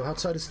 The window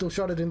outside is still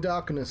shrouded in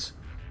darkness.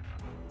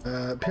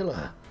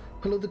 Pillar.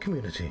 Pillar of the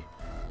community.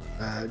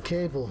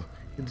 Cable.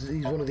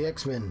 He's one of the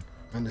X-Men,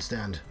 I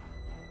understand.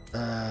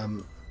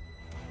 And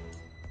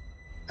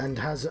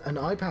has an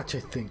eye patch, I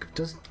think.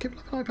 Does Cable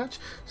have an eye patch?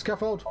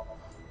 Scaffold.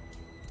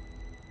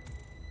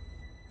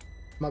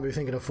 Might be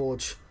thinking of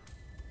Forge.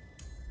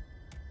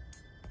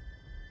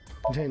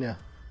 Container.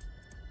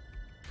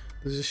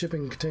 There's a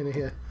shipping container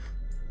here.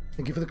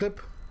 Thank you for the clip.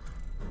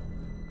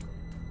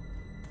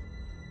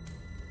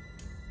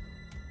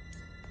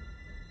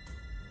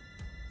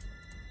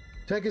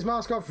 Take his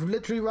mask off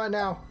literally right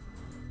now.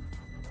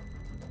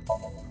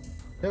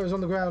 There was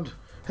on the ground.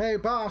 Hey,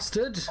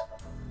 bastard!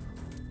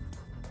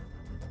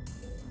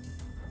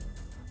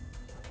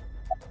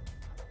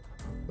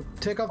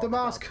 Take off the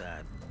mask.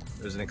 That.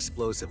 There's an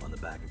explosive on the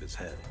back of his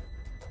head.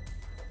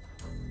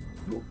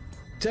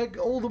 Take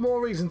all the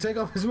more reason. Take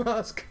off his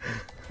mask.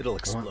 It'll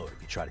explode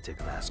if you try to take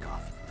the mask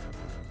off.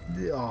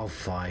 Oh,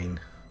 fine.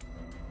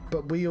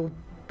 But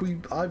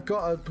I've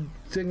got a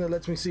thing that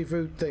lets me see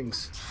through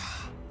things.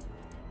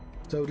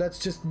 So let's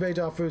just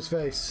radar through his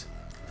face.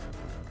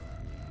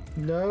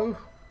 No.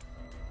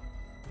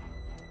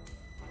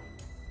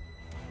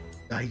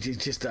 He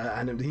just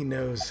and he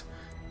knows.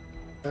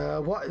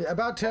 What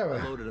about terror?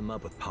 I loaded him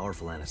up with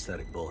powerful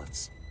anesthetic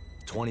bullets,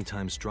 20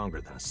 times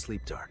stronger than a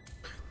sleep dart.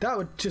 That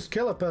would just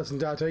kill a person,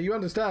 Data. You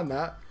understand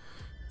that?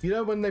 You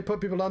know when they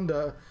put people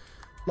under,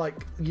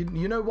 like,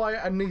 you know why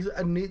an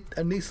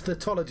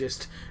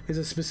anesthetologist is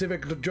a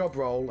specific job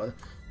role,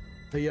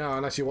 you know,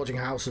 unless you're watching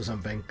House or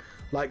something.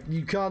 Like,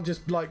 you can't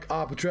just, like,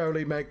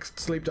 arbitrarily make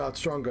sleep darts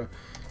stronger.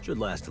 Should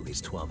last at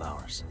least 12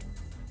 hours.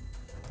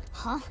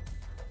 Huh?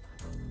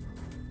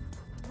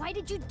 Why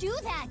did you do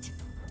that?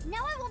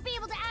 Now I won't be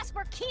able to ask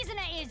where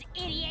Kizuna is,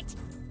 idiot!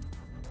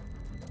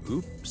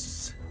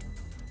 Oops.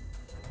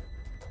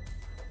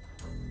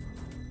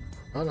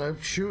 I don't know,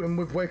 shoot him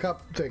with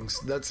wake-up things.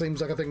 That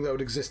seems like a thing that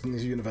would exist in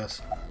this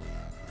universe.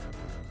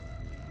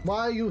 Why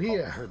are you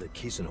here? I heard that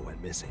Kizuna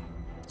went missing,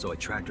 so I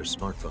tracked her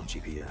smartphone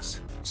GPS,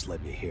 which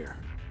led me here.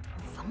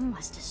 Her phone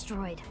was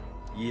destroyed.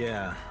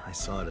 Yeah, I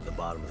saw it at the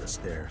bottom of the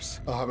stairs.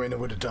 Oh, I mean, I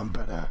would have done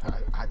better.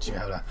 I actually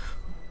had a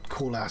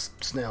cool-ass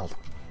Snell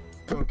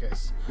phone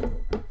case,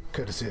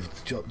 courtesy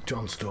of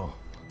John's store.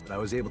 But I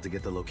was able to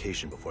get the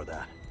location before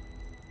that.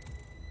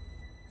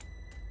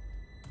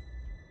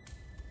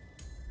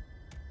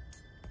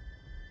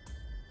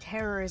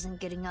 Terror isn't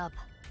getting up.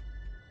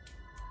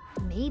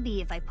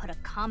 Maybe if I put a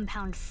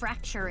compound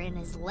fracture in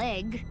his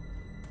leg.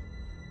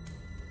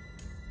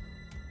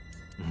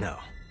 No.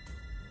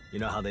 You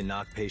know how they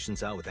knock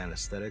patients out with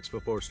anesthetics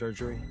before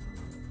surgery?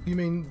 You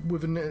mean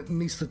with an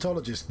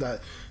anaesthetologist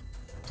that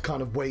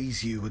kind of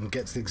weighs you and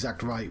gets the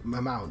exact right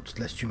amount,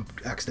 lest you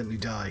accidentally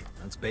die?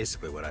 That's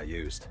basically what I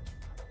used.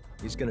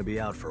 He's gonna be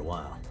out for a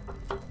while.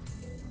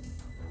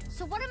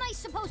 So what am I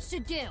supposed to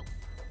do?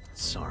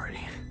 Sorry.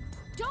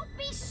 Don't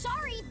be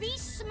sorry, be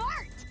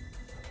smart!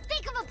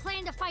 Think of a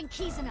plan to find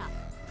Kizuna.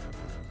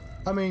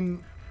 I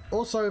mean,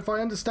 also, if I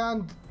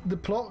understand the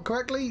plot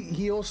correctly,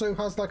 he also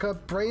has like a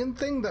brain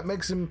thing that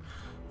makes him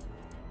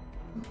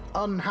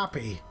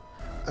unhappy,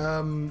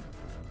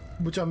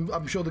 which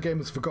I'm sure the game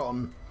has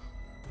forgotten.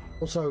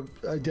 Also,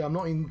 I'm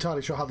not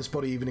entirely sure how this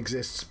body even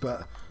exists,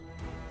 but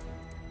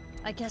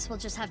I guess we'll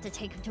just have to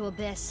take him to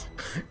Abyss.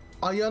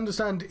 I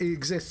understand it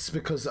exists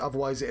because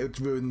otherwise it would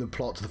ruin the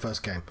plot to the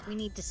first game. We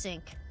need to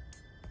sync.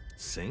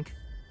 Sync?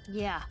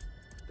 Yeah.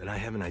 Then I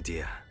have an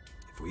idea.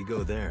 If we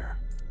go there...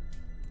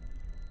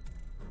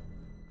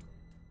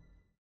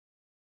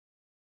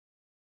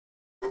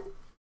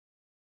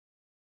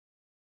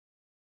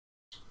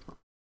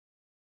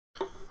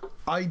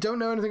 I don't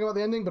know anything about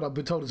the ending, but I've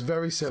been told it's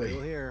very silly.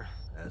 Still here,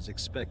 as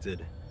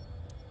expected.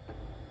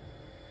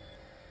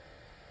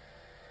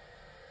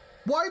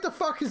 Why the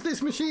fuck is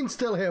this machine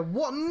still here?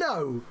 What?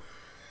 No!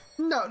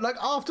 No, like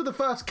after the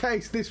first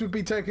case, this would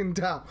be taken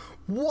down.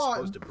 What? It's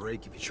supposed to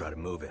break if you try to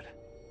move it.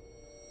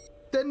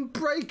 Then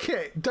break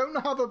it. Don't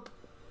have a...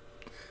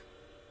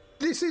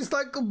 This is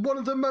like one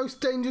of the most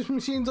dangerous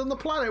machines on the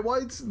planet. Why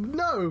it's...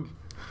 No!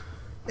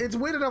 It's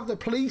weird enough the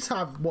police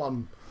have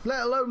one,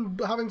 let alone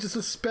having just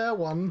a spare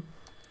one.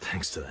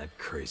 Thanks to that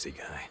crazy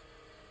guy.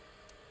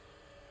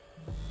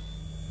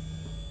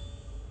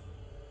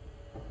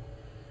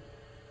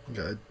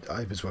 Okay,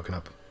 I was woken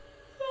up.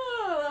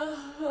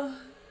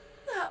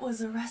 That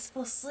was a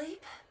restful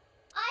sleep.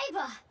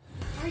 Iva!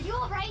 Are you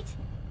alright?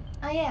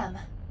 I am,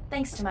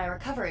 thanks to my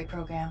recovery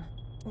program.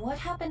 What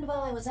happened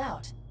while I was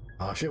out?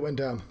 Ah, shit went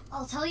down.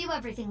 I'll tell you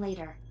everything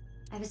later.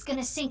 I was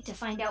gonna sync to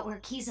find out where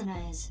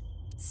Kizuna is.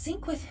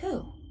 Sync with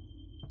who?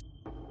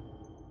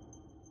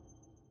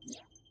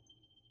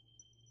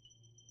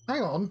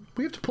 Hang on,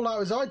 we have to pull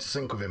out his eye to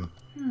sync with him.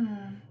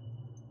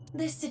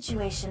 This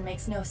situation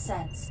makes no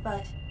sense,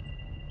 but...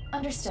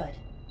 understood.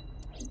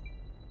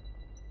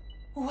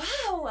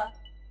 Wow!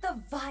 The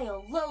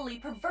vile, lowly,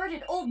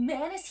 perverted old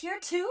man is here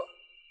too?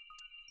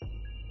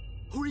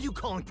 Who are you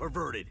calling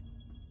perverted?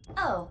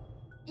 Oh,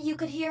 you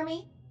could hear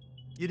me?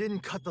 You didn't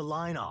cut the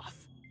line off.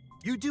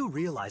 You do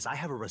realize I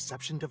have a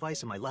reception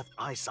device in my left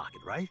eye socket,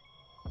 right?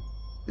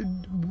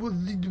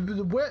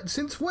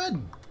 Since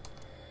when?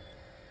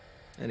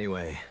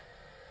 Anyway,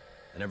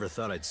 I never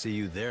thought I'd see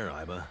you there,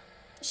 Iba.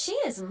 She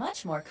is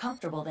much more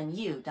comfortable than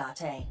you,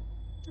 Date.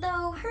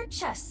 Though her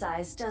chest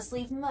size does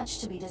leave much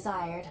to be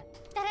desired.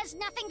 That has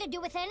nothing to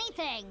do with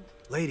anything.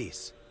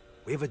 Ladies,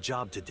 we have a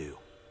job to do.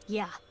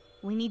 Yeah,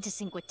 we need to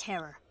sync with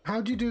Terror.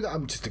 How do you do that?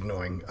 I'm just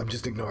ignoring.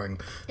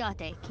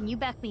 Date, can you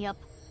back me up?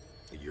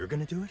 You're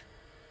gonna do it?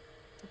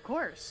 Of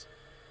course.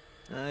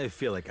 I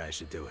feel like I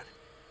should do it.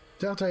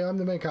 Date, I'm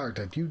the main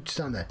character. You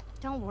stand there.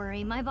 Don't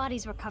worry, my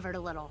body's recovered a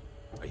little.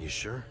 Are you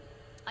sure?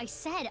 I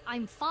said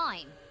I'm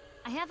fine.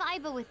 I have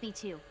Iba with me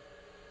too.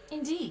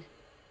 Indeed.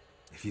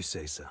 If you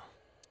say so.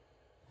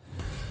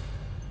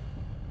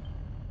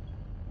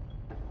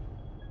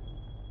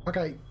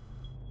 Okay.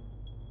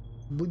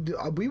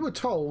 We were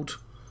told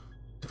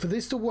for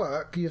this to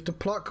work, you have to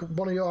pluck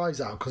one of your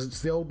eyes out because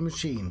it's the old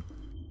machine.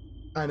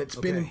 And it's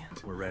been...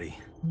 we're ready.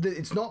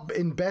 It's not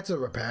in better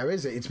repair,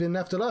 is it? It's been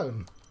left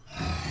alone.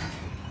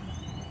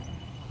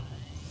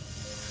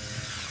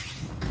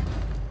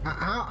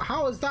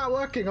 How is that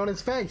working on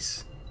his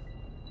face?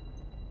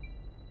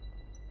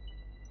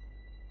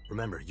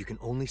 Remember, you can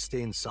only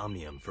stay in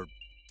Somnium for...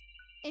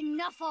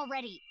 Enough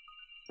already.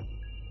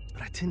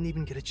 But I didn't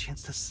even get a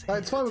chance to say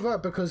It's fine with her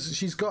because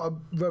she's got a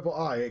robot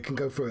eye. It can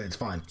go through it. It's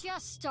fine.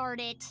 Just start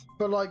it.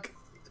 But like,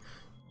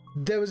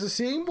 there was a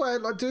scene where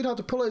like dude had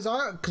to pull his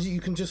eye out because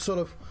you can just sort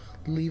of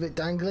leave it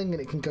dangling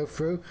and it can go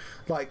through.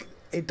 Like,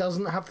 it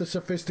doesn't have the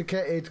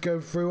sophisticated go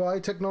through eye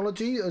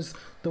technology as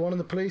the one in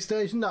the police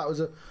station. That was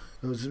a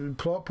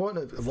plot point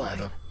of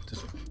whatever.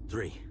 Just...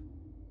 3,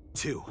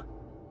 2,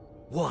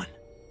 1.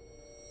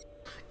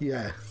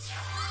 Yeah,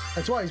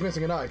 that's why he's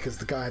missing an eye because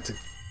the guy had to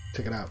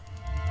take it out.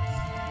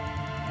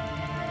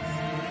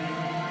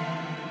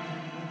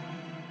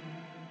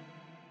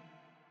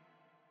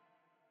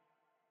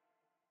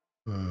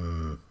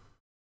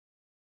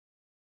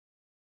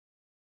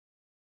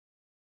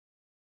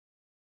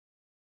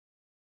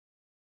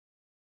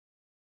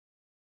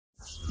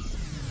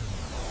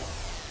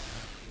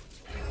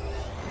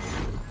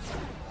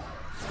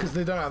 Because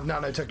they don't have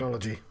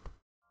nanotechnology.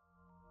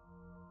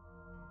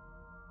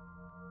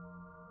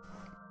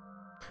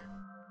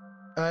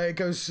 It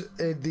goes.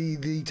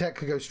 The tech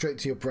could go straight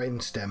to your brain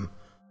stem.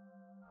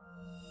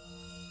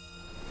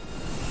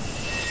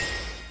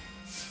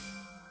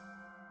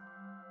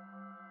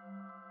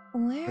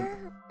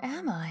 Where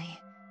am I?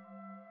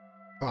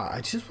 Right,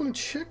 I just want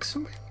to check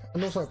something,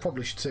 and also I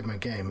probably should save my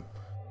game,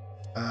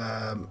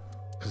 because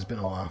it's been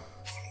a while.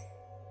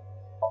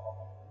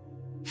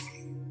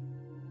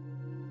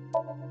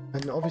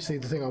 And obviously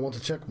the thing I want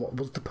to check what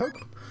was the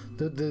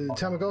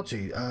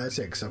Tamagotchi.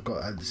 6. I've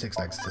got 6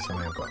 legs. That's how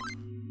many I've got.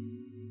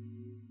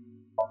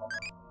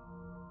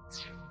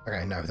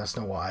 Okay, no, that's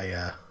not what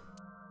I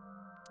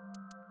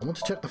want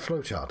to check the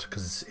flowchart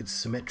because it's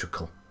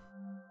symmetrical.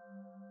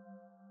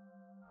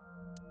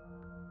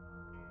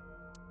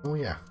 Oh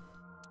yeah.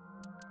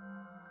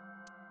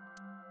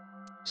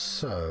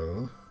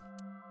 So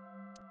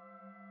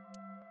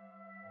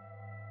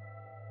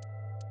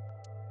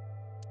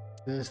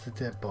there's the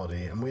dead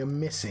body, and we are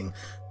missing.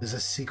 There's a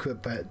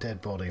secret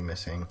dead body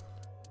missing.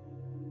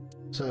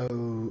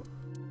 So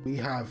we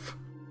have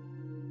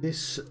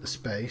this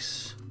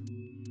space,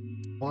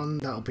 one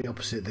that'll be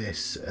opposite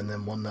this, and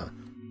then one that'll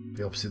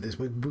be opposite this.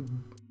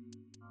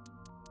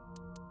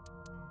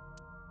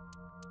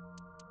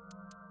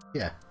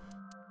 Yeah,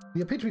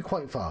 we appear to be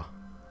quite far.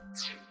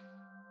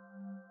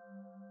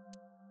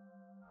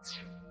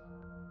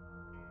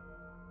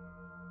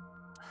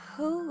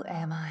 Who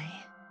am I?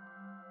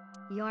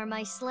 You're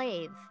my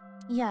slave.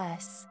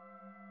 Yes.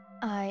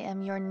 I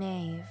am your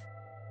knave,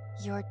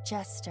 your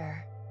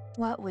jester.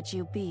 What would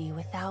you be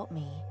without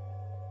me?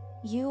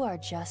 You are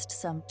just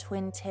some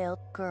twin-tailed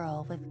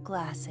girl with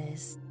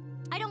glasses.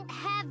 I don't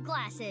have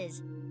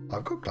glasses.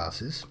 I've got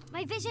glasses.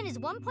 My vision is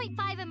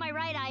 1.5 in my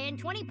right eye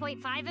and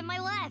 20.5 in my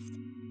left.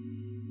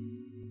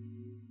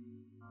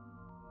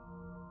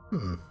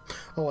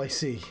 Oh, I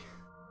see.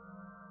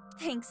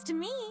 Thanks to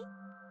me.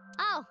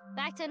 Oh,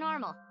 back to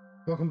normal.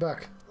 Welcome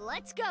back.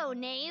 Let's go,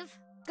 knave.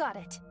 Got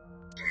it.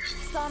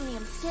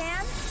 Somnium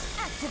scan,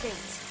 activate.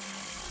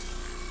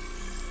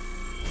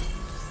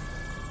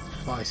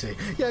 Oh, I see.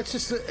 Yeah, it's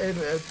just it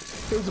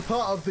was a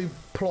part of the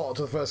plot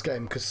of the first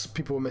game because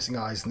people were missing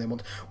eyes, and they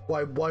want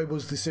why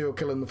was the serial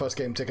killer in the first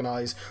game taking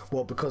eyes?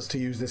 Well, because to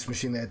use this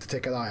machine they had to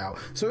take an eye out.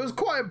 So it was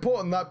quite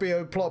important that be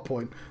a plot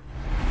point.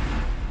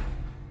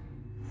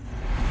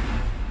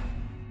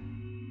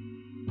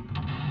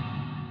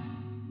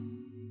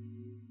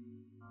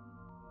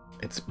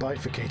 It's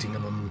bifurcating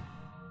them.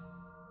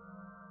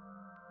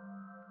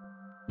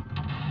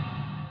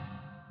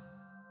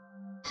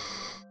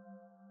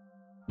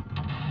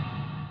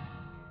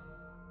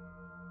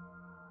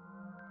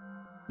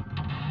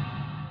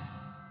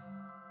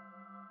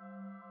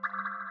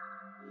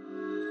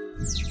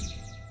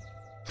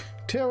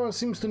 Tara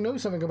seems to know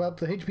something about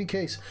the HP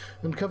case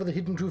and uncover the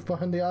hidden truth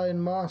behind the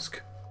iron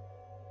mask.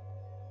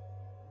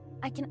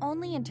 I can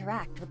only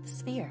interact with the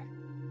sphere.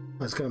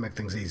 That's going to make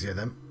things easier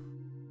then.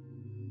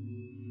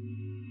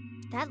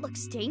 That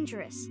looks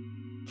dangerous.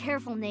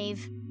 Careful,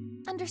 knave.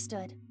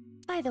 Understood.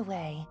 By the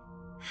way,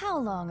 how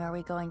long are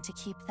we going to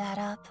keep that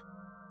up?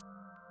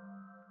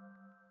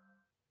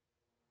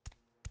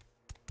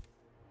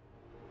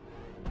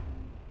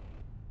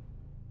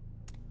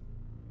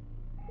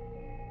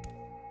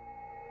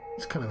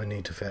 It's kind of a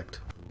neat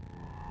effect.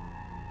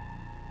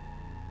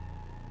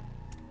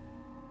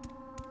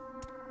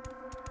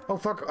 Oh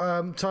fuck,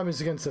 time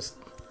is against us.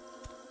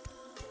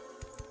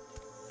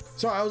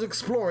 Sorry, I was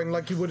exploring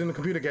like you would in a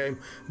computer game,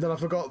 then I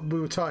forgot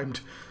we were timed.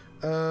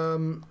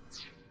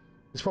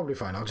 It's probably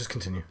fine, I'll just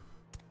continue.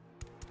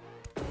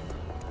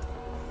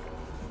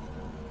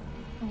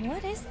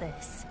 What is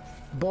this?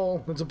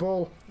 Ball, it's a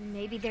ball.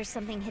 Maybe there's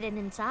something hidden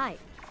inside.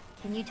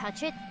 Can you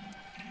touch it?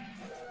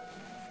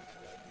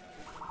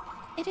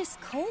 It is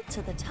cold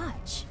to the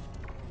touch.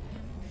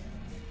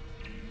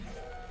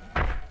 Stop!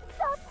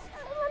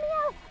 Let me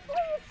out!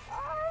 Please!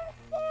 I'm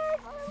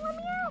scared! Let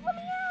me out! Let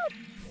me out!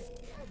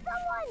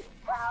 Someone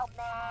help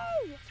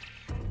me!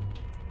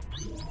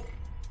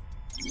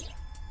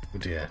 Oh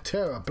dear,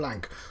 terror,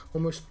 blank.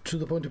 Almost to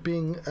the point of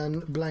being an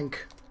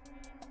blank.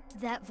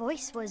 That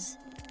voice was...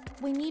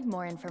 We need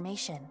more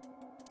information.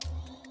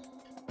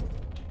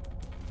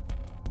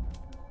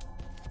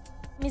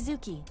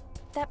 Mizuki,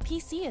 that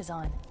PC is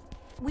on.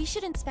 We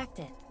should inspect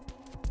it.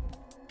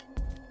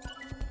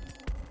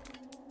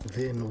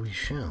 Then we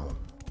shall.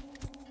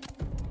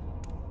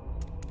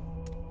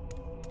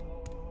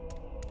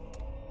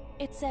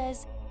 It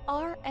says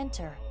R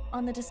enter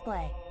on the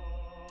display.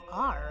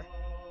 R?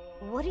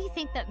 What do you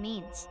think that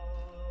means?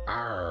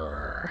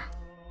 R.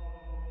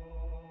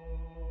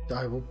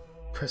 I will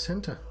press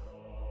enter.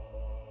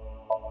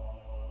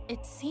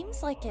 It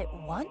seems like it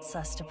wants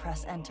us to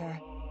press enter.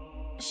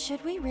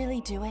 Should we really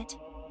do it?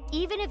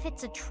 Even if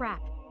it's a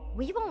trap,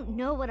 we won't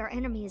know what our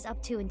enemy is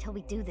up to until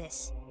we do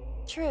this.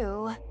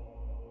 True.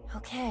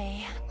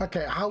 Okay.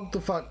 Okay, how the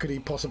fuck could he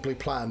possibly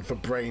plan for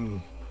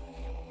brain...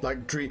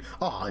 like dream...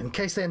 Ah, in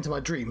case they enter my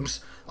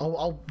dreams,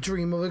 I'll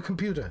dream of a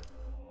computer.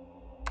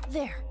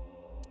 There.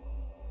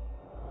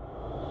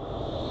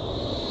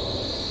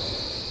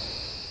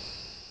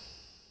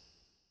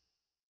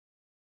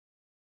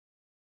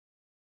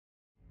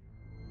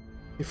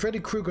 If Freddy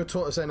Krueger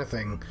taught us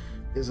anything,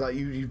 is that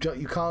you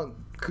can't...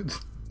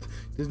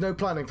 There's no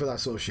planning for that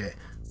sort of shit.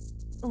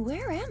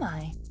 Where am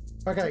I?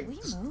 Okay. Did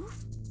we move?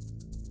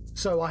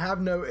 So I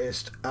have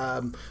noticed,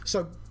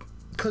 so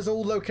because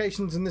all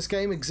locations in this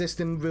game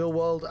exist in real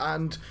world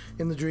and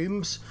in the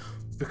dreams,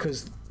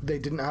 because they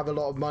didn't have a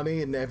lot of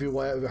money and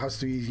everywhere it has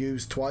to be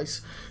used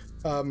twice,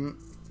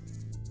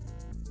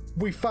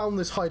 We found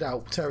this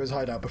hideout, Terra's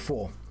hideout,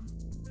 before.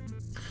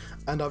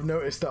 And I've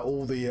noticed that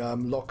all the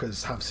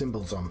lockers have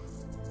symbols on.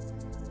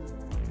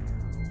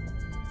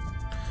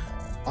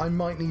 I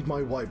might need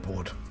my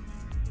whiteboard.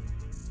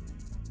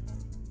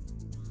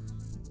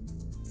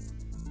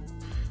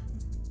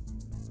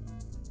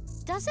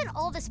 Doesn't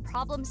all this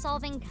problem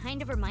solving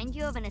kind of remind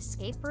you of an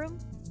escape room?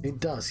 It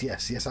does,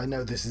 yes. Yes, I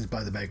know this is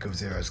by the maker of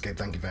Zero Escape.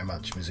 Thank you very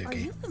much, Mizuki. Are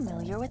you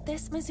familiar with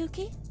this,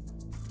 Mizuki?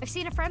 I've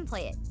seen a friend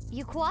play it.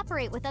 You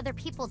cooperate with other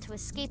people to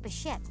escape a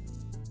ship.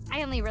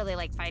 I only really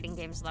like fighting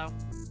games, though.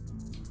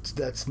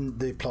 That's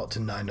the plot to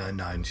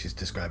 999 she's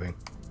describing.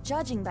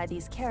 Judging by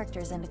these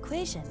characters and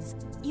equations,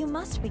 you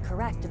must be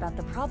correct about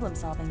the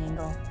problem-solving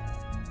angle.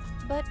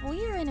 But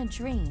we're in a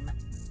dream.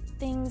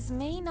 Things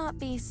may not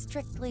be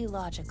strictly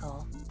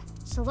logical.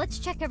 So let's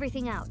check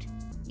everything out.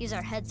 Use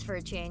our heads for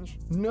a change.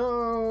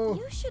 No!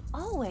 You should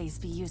always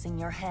be using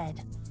your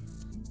head.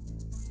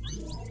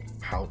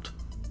 Hout.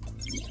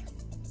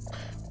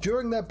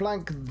 During their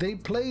blank, they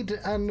played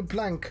and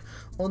blank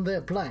on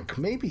their blank.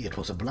 Maybe it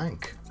was a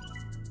blank.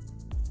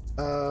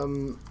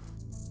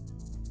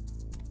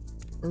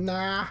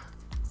 Nah.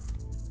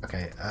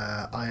 Okay,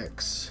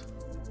 IX.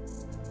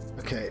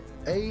 Okay,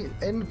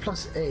 N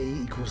plus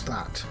A equals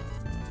that.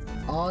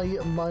 I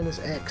minus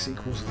X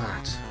equals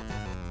that.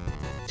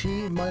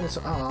 T minus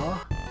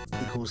R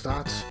equals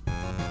that.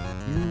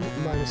 U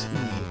minus E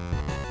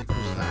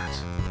equals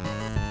that.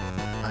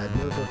 I had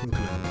no fucking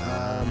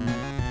clue.